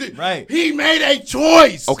 Okay. Right. He made a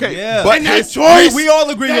choice. Okay. Yeah. But And that choice. we all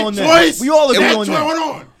agree on that. We all agree on that.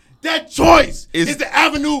 Hold on. That choice is the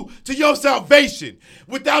avenue to your salvation.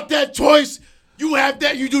 Without that choice, You have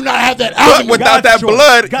that. You do not have that. But without that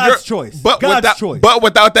blood, God's choice. But God's choice. But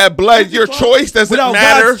without that blood, your choice doesn't Without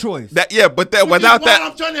matter. God's choice. Without that,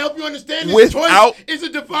 I'm trying to help you understand. This without- choice is a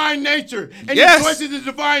divine nature, and Yes. your choice is a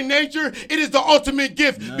divine nature. It is the ultimate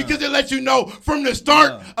gift because it lets you know from the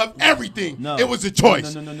start of everything. It was a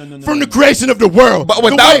choice from the creation of the world. But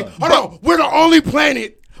We're the only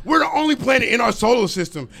planet. We're the only planet in our solar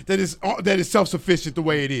system that is self-sufficient the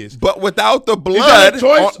way it is. But without the that blood, a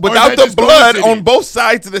choice, or without is that the just blood coincidence? on both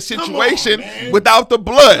sides of the situation, without the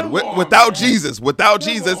blood, without Jesus,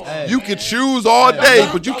 you can choose all day,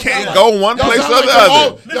 but you can't go one Y'all place sound or like the them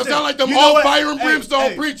other. Y'all sound like them You know all what? fire and Hey, brimstone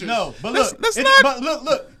hey, preachers. No, but Let's look, not-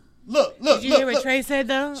 but look. Did you hear what Trey said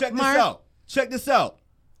though? Check Mark? this out.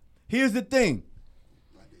 Here's the thing.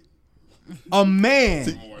 A man,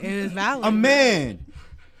 It is valid. a man.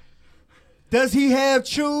 Does he have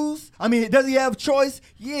choose? I mean, does he have choice?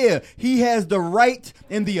 Yeah, he has the right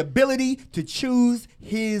and the ability to choose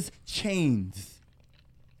his chains.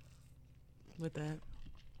 With that.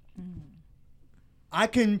 I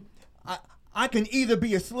can either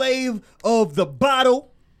be a slave of the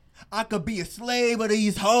bottle, I could be a slave of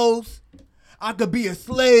these hoes, I could be a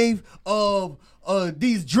slave of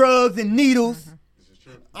these drugs and needles.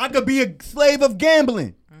 I could be a slave of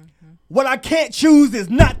gambling. What I can't choose is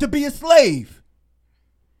not to be a slave.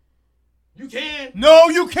 You can. No,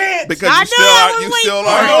 you can't. Because I you still know, I are, was you waiting still for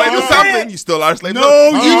are a it. slave No, of you something. can't. You still are a slave. No,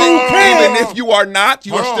 Look, you can't. even if you are not,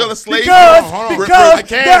 you are Hold still on. a slave. Because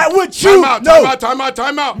that would choose. Time out.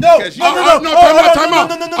 No, Because no, you- no, no, Time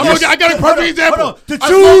out. I got a perfect example. Hold on. To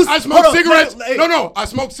choose, I smoked hold on. cigarettes. Hey. No. I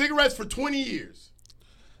smoked cigarettes for 20 years.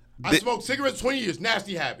 I Di- smoked cigarettes 20 years.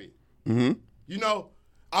 Nasty habit. Mm-hmm. You know,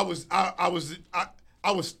 I was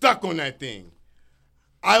stuck on that thing.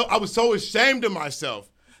 I was so ashamed of myself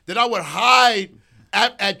that I would hide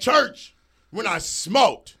at church when I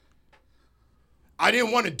smoked. I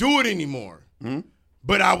didn't want to do it anymore.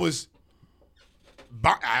 But I was.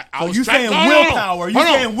 I was you saying willpower? You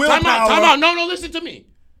saying willpower? Time out. No, listen to me.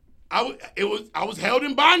 I was held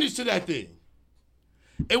in bondage to that thing.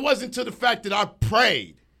 It wasn't to the fact that I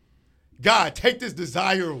prayed, God, take this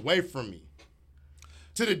desire away from me.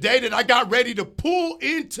 To the day that I got ready to pull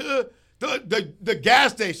into the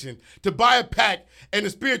gas station to buy a pack, and the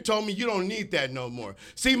Spirit told me, you don't need that no more.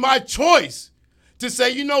 See, my choice to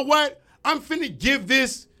say, you know what? I'm finna give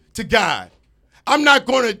this to God. I'm not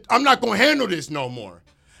gonna handle this no more.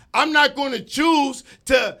 I'm not gonna choose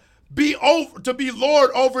to be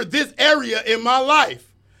Lord over this area in my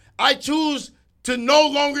life. I choose to no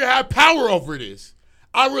longer have power over this.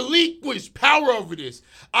 I relinquish power over this.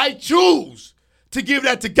 I choose to give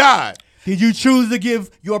that to God. Did you choose to give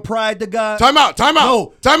your pride to God? Time out.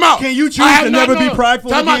 No. Time out. Can you choose to never be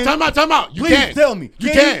prideful Time again? out. You Please can. tell me. You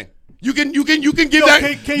Can can. You can give No,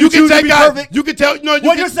 that. can you choose say to be God. perfect? You can tell. No, you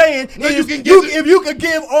What can, you're saying no, is you can give it. if you could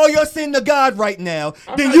give all your sin to God right now,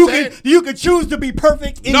 then not you saying- can choose to be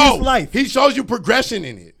perfect in No, this life. He shows you progression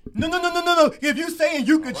in it. No. If you're saying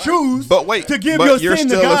you could choose But wait, to give but your you're sin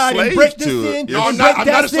to still a God and slave break this to it. sin, You're No, and I'm break not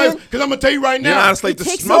that a slave. sin, Because I'm gonna tell you right now. You're not a slave It to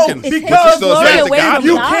takes smoking. no- it takes because you're still a glory slave to away God. from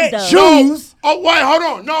you God, can't though. choose. Oh, wait, hold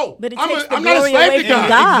on. No, But it takes the I'm not a glory slave away to from God.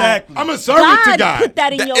 God. Exactly. I'm a servant to God God. put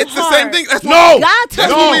that in your It's the heart. same thing. That's No. what, God told that's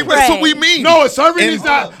you what to we. That's what we pray. mean. No, a servant And is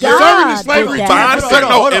not. God A servant is did slavery. that. to Bond God. servant.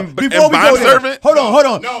 No, and Before we bond go there, servant. hold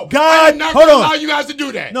on. No, I God, am not hold gonna on. allow you guys to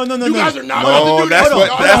do that. No. You guys are not No, allowed to do that's that. what-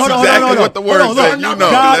 Y'all that's not allowed exactly to do what the that. word Hold on, said. Y'all You not know.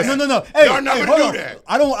 gonna God, do that. no. Hey, Y'all not hey, gonna hold do on. that.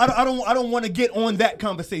 I don't want to get on that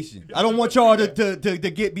conversation. I don't want y'all to get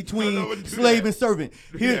Y'all between not do slave that. and servant.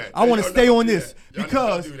 Do Here, that. I want to Y'all stay not on do this that. Y'all not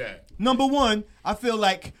because do that. number one, I feel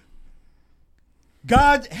like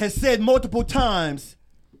God has said multiple times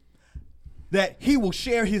that He will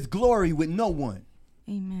share His glory with no one.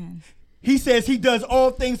 Amen. He says He does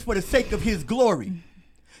all things for the sake of His glory.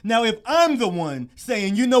 Now, if I'm the one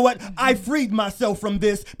saying, you know what, I freed myself from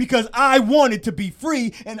this because I wanted to be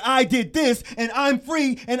free and I did this and I'm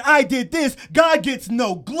free and I did this, God gets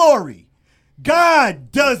no glory.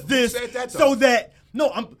 God does this said that, though? so that,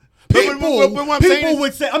 But what I'm saying people is-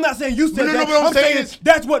 would say, I'm not saying you said No, that, what I'm I'm saying saying is-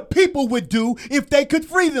 that's what people would do if they could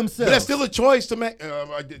free themselves. But that's still a choice to make.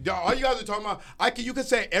 All you guys are talking about, you can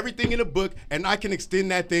say everything in a book, and I can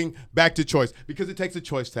extend that thing back to choice because it takes a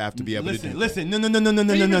choice to have to be able to do that. Listen, no.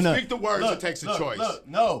 Even speak the words, it takes a choice.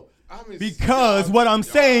 No. I mean, Because what I'm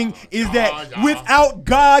saying is that yeah. without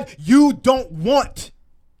God, you don't want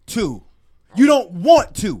to. You don't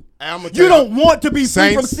want to. I'ma tell You you- don't want to be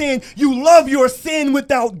free from Saints- sin. You love your sin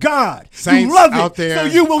without God. Saints You love it. out there, So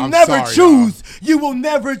you will I'm never sorry, choose. You will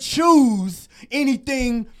never choose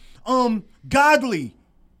anything godly.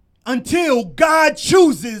 until God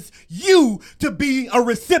chooses you to be a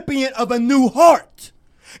recipient of a new heart.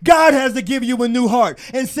 God has to give you a new heart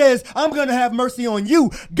and says, I'm going to have mercy on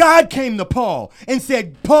you. God came to Paul and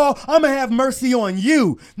said, Paul, I'm going to have mercy on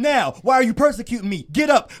you. Now, why are you persecuting me? Get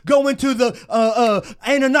up, go into the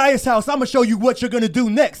Ananias' house. I'm going to show you what you're going to do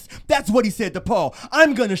next. That's what he said to Paul.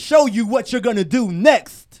 I'm going to show you what you're going to do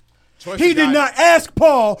next. He did not ask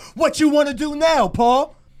Paul what you want to do now,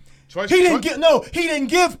 Paul. He didn't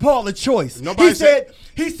give Paul a choice.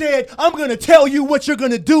 He said, I'm going to tell you what you're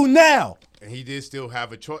going to do now. And he did still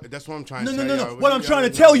have a choice. That's what I'm trying to say. No. What I'm trying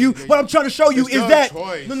to tell you, what I'm trying to show you is that.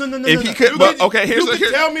 No. If he could, but okay, you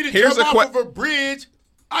can tell me to jump off of a bridge.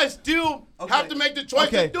 I still have to make the choice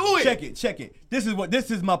to do it. Check it. This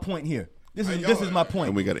is my point here. This is my point.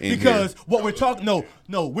 And we got to end because here. what we're talking.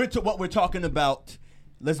 What we're talking about.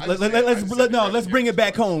 Let's bring it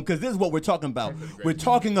back home because this is what we're talking about. We're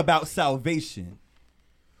talking about salvation.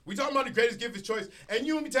 We talking about the greatest gift of choice. And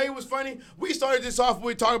you want me to tell you what's funny? We started this off when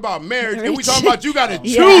we talking about marriage. And we talking about you got to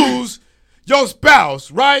choose your spouse,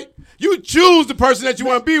 right? You choose the person that you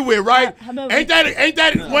want to be with, right? Ain't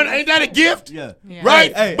that a gift? Yeah.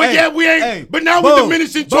 Right? We ain't. But now we're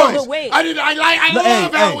diminishing choice. But wait. I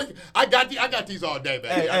love how I got these all day,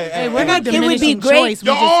 baby. Hey, we're not diminishing choice.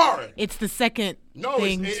 It's the second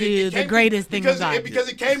thing to the greatest thing of God. Because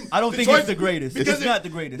it came. I don't think it's the greatest. It's not the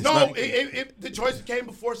greatest. No, the choice came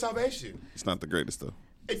before salvation. It's not the greatest though.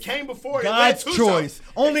 It came before God's choice.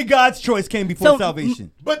 Only God's choice came before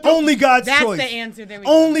salvation. But only God's choice. That's the answer. There we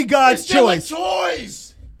go. Only God's choice.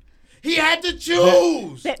 Choice. He had to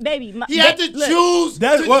choose. He had to choose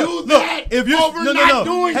to do that over not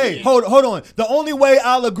doing it. Hey, hold on. The only way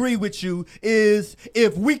I'll agree with you is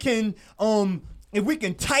if we can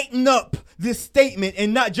tighten up this statement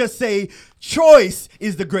and not just say choice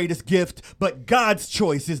is the greatest gift, but God's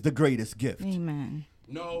choice is the greatest gift. Amen.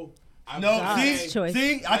 No,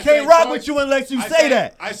 see, I can't rock with you unless you say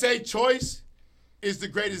that. I say choice is the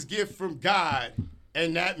greatest gift from God,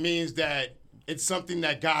 and that means that it's something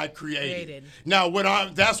that God created. Now,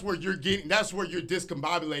 that's where you're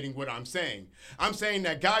discombobulating what I'm saying. I'm saying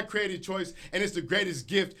that God created choice, and it's the greatest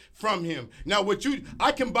gift from Him. Now,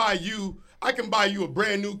 I can buy you a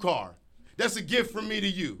brand new car. That's a gift from me to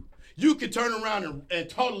you. You can turn around and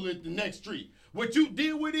total it the next street. What you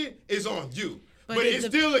deal with it is on you. But it's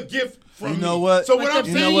still a gift from me. You know what? So what I'm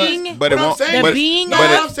saying is, and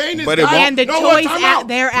the choice out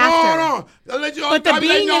thereafter. No. But the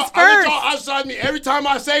being is first. Every time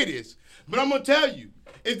I say this, but I'm gonna tell you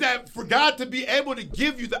is that for God to be able to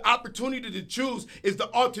give you the opportunity to choose is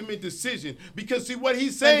the ultimate decision. Because see, what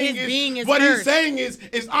He's saying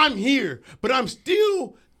is I'm here, but I'm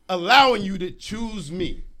still allowing you to choose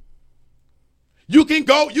me. You can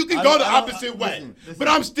go the opposite way, but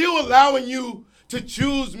I'm still allowing you to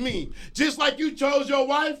choose me, just like you chose your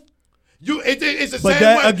wife. It's the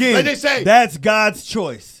same way. Again, like they say, that's God's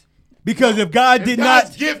choice. Because if God did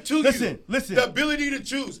not give to listen, the ability to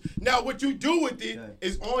choose. Now, what you do with it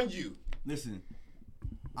is on you. Listen,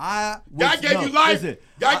 God gave you life.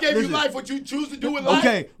 God gave you life. What you choose to do with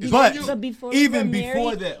life is on you. But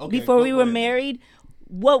before we were married,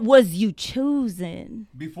 what was you choosing?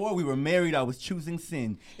 Before we were married, I was choosing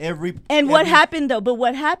sin. What happened though?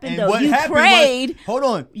 You prayed. Hold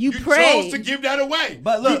on. You prayed. chose to give that away.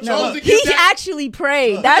 But look, he actually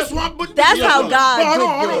prayed. That's how God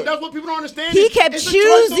did it. That's what people don't understand. He kept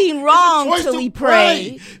choosing wrong till he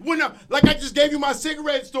prayed. Like I just gave you my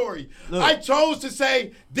cigarette story. Look, I chose to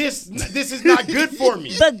say this is not good for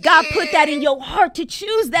me. But God put that in your heart to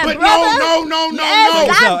choose that, but brother. No.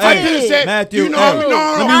 Yes, God I could have said, Matthew, let me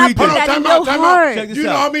read this. Time out. Check this you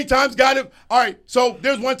know out. how many times God have, all right, so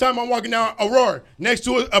there's one time I'm walking down Aurora next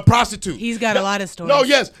to a prostitute. He's got a lot of stories. No,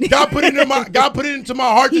 yes. God put it into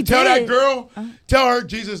my heart to tell that girl, tell her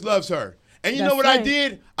Jesus loves her. And you know what I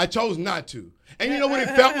did? I chose not to. And you know what it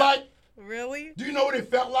felt like? Really? Do you know what it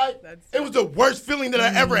felt like? It was the worst feeling that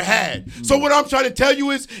I ever had. So what I'm trying to tell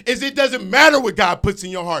you is it doesn't matter what God puts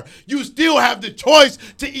in your heart. You still have the choice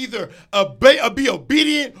to either be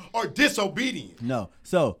obedient or disobedient. No.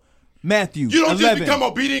 So, Matthew, you don't 11. just become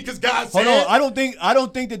obedient because God said. Hold on, I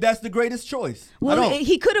don't think that that's the greatest choice. Well,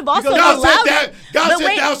 he could have also God allowed said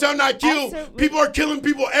thou shalt not kill. Absolutely. People are killing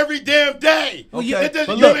people every damn day. Okay.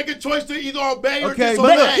 You make a choice to either obey or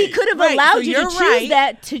disobey. But he could have allowed you to choose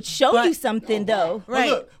that to show you something, though.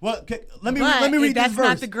 Right. Let me read this verse. That's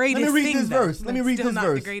not the greatest Let me read thing, this verse. Let me read this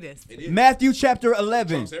verse. The greatest. Matthew chapter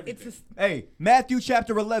 11. Hey, Matthew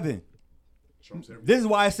chapter 11. This is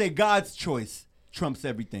why I say God's choice trumps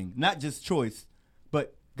everything. Not just choice,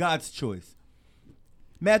 but God's choice.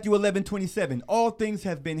 Matthew 11:27. All things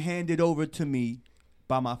have been handed over to me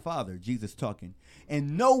by my Father, Jesus talking.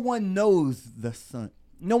 And no one knows the Son.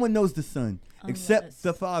 No one knows the Son except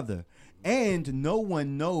the Father. And no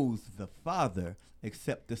one knows the Father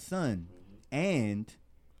except the Son. And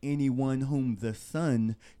anyone whom the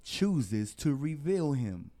Son chooses to reveal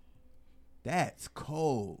him. That's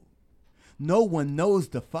cold. No one knows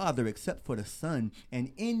the Father except for the Son,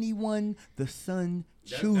 and anyone the Son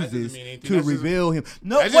chooses to reveal him.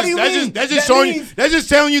 No, what do you mean? That's just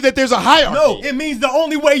telling you that there's a hierarchy. No, it means the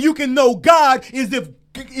only way you can know God is if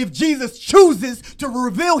Jesus chooses to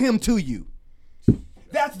reveal him to you.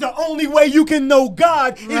 That's the only way you can know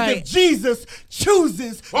God is if Jesus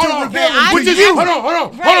chooses to reveal him to you.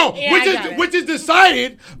 Hold on. Which is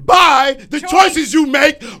decided by the choices you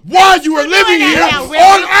make while you are living here on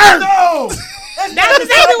earth. No. That's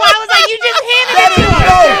exactly why I was like, you just handed it to him.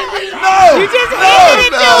 No. You just handed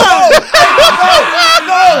it to him.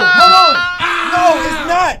 No, it's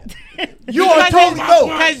not. You are totally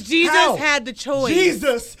because Jesus had the choice.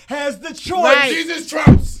 Jesus has the choice. Right. Jesus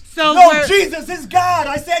trumps. So Jesus is God.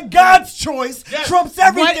 I said God's choice trumps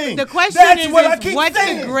everything. The question That's is, what I keep what's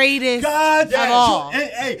saying. the greatest God's of all?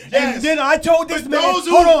 And then I told this man, Those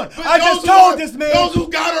who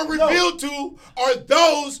God are revealed to are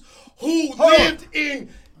those who lived in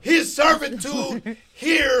his servitude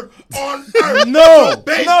here on earth. No.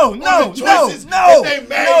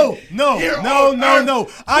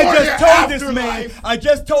 I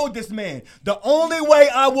just told this man, the only way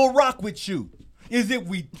I will rock with you is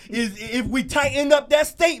if we tighten up that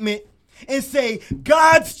statement and say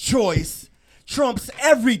God's choice trumps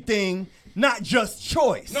everything, not just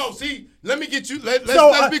choice. No, see, let me get you. Let's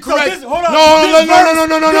be correct. Hold on.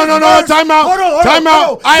 No. Time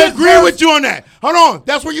out. I agree with you on that. Hold on.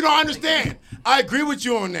 That's what you don't understand. I agree with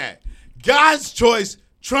you on that. God's choice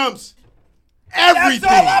trumps everything.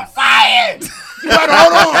 That's all I'm saying. But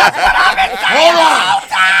hold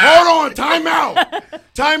on.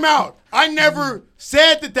 Time out. I never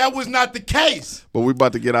said that was not the case. But we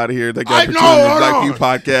about to get out of here. Thank you for tuning in to the Black Pew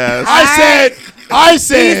podcast. I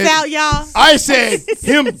said, peace out, y'all. I said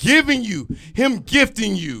him gifting you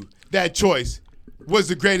that choice was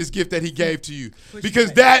the greatest gift that he gave to you.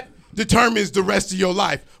 Because that determines the rest of your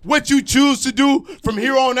life. What you choose to do from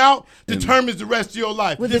here on out determines the rest of your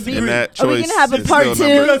life. Would it be, and that are we choice going to have a is part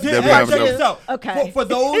still two? Okay. For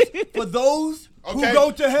those who go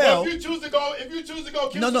to hell. Well, if you choose to go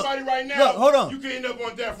kill somebody right now, look, hold on. You can end up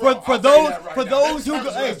on death row. For those who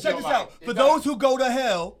go, hey, check this out. For those who go to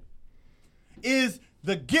hell, is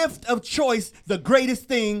the gift of choice the greatest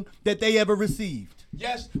thing that they ever received?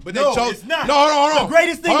 Yes, but they chose. It's not. No, hold on. The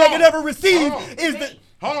greatest thing they could ever receive is the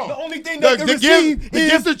only thing they could receive is the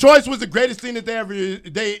gift of choice was the greatest thing that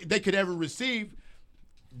they could ever receive.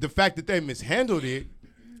 The fact that they mishandled it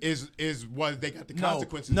is what they got the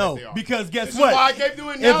consequences that they are. Because guess this what? Is why I gave you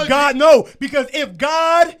an analogy. Because if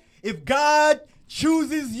God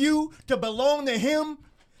chooses you to belong to him,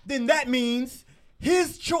 then that means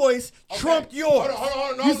his choice trumped yours.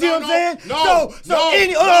 Hold on. You see what I'm saying?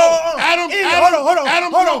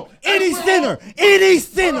 Any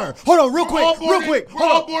sinner. Hold on, real quick. We're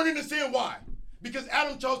all born into sin. Why? Because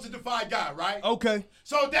Adam chose to defy God, right? Okay.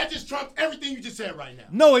 So that just trumps everything you just said right now.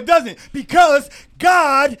 No, it doesn't. Because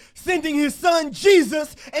God sending his son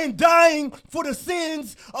Jesus and dying for the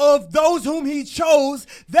sins of those whom he chose,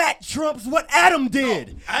 that trumps what Adam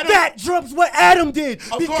did. That trumps what Adam did.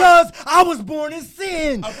 Because I was born in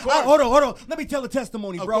sin. Hold on. Let me tell a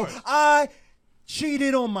testimony, bro. I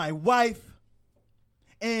cheated on my wife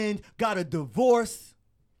and got a divorce,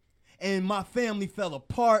 and my family fell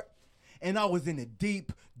apart. And I was in a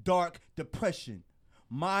deep, dark depression.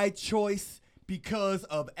 My choice, because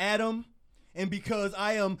of Adam, and because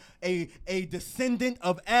I am a descendant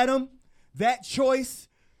of Adam, that choice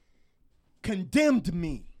condemned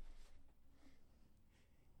me.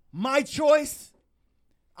 My choice,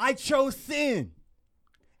 I chose sin.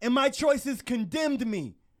 And my choices condemned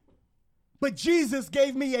me. But Jesus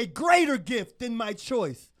gave me a greater gift than my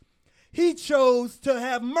choice. He chose to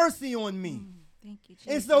have mercy on me. Thank you,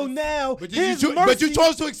 Jesus. And so now, but you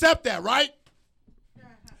chose to accept that, right?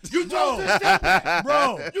 You chose to accept that,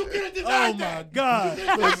 bro. You could have denied that. Oh my God.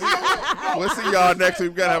 We'll see y'all next week.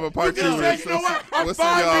 We gotta have a part two. You know what? I'm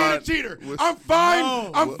fine being a cheater. I'm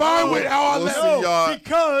fine with how I live.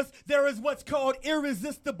 Because there is what's called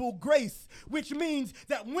irresistible grace, which means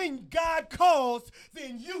that when God calls,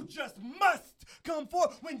 then you just must come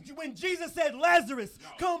forth. When Jesus said, Lazarus,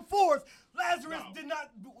 come forth, Lazarus did not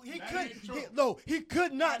He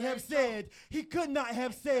could not have said. He could not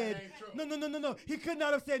have said. No. He could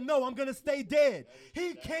not have said, no, I'm gonna stay dead.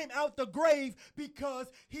 He came out the grave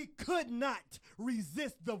because he could not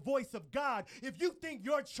resist the voice of God. If you think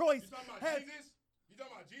your choice Jesus? You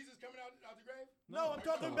talking about Jesus coming out the grave? No, I'm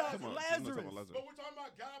talking about Lazarus. But we're talking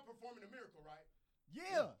about God performing a miracle, right?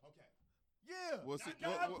 Yeah. Okay. Yeah. We'll see.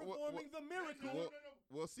 God performing the miracle.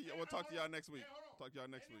 We'll see. We'll talk to y'all next week. Talk to y'all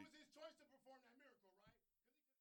next week.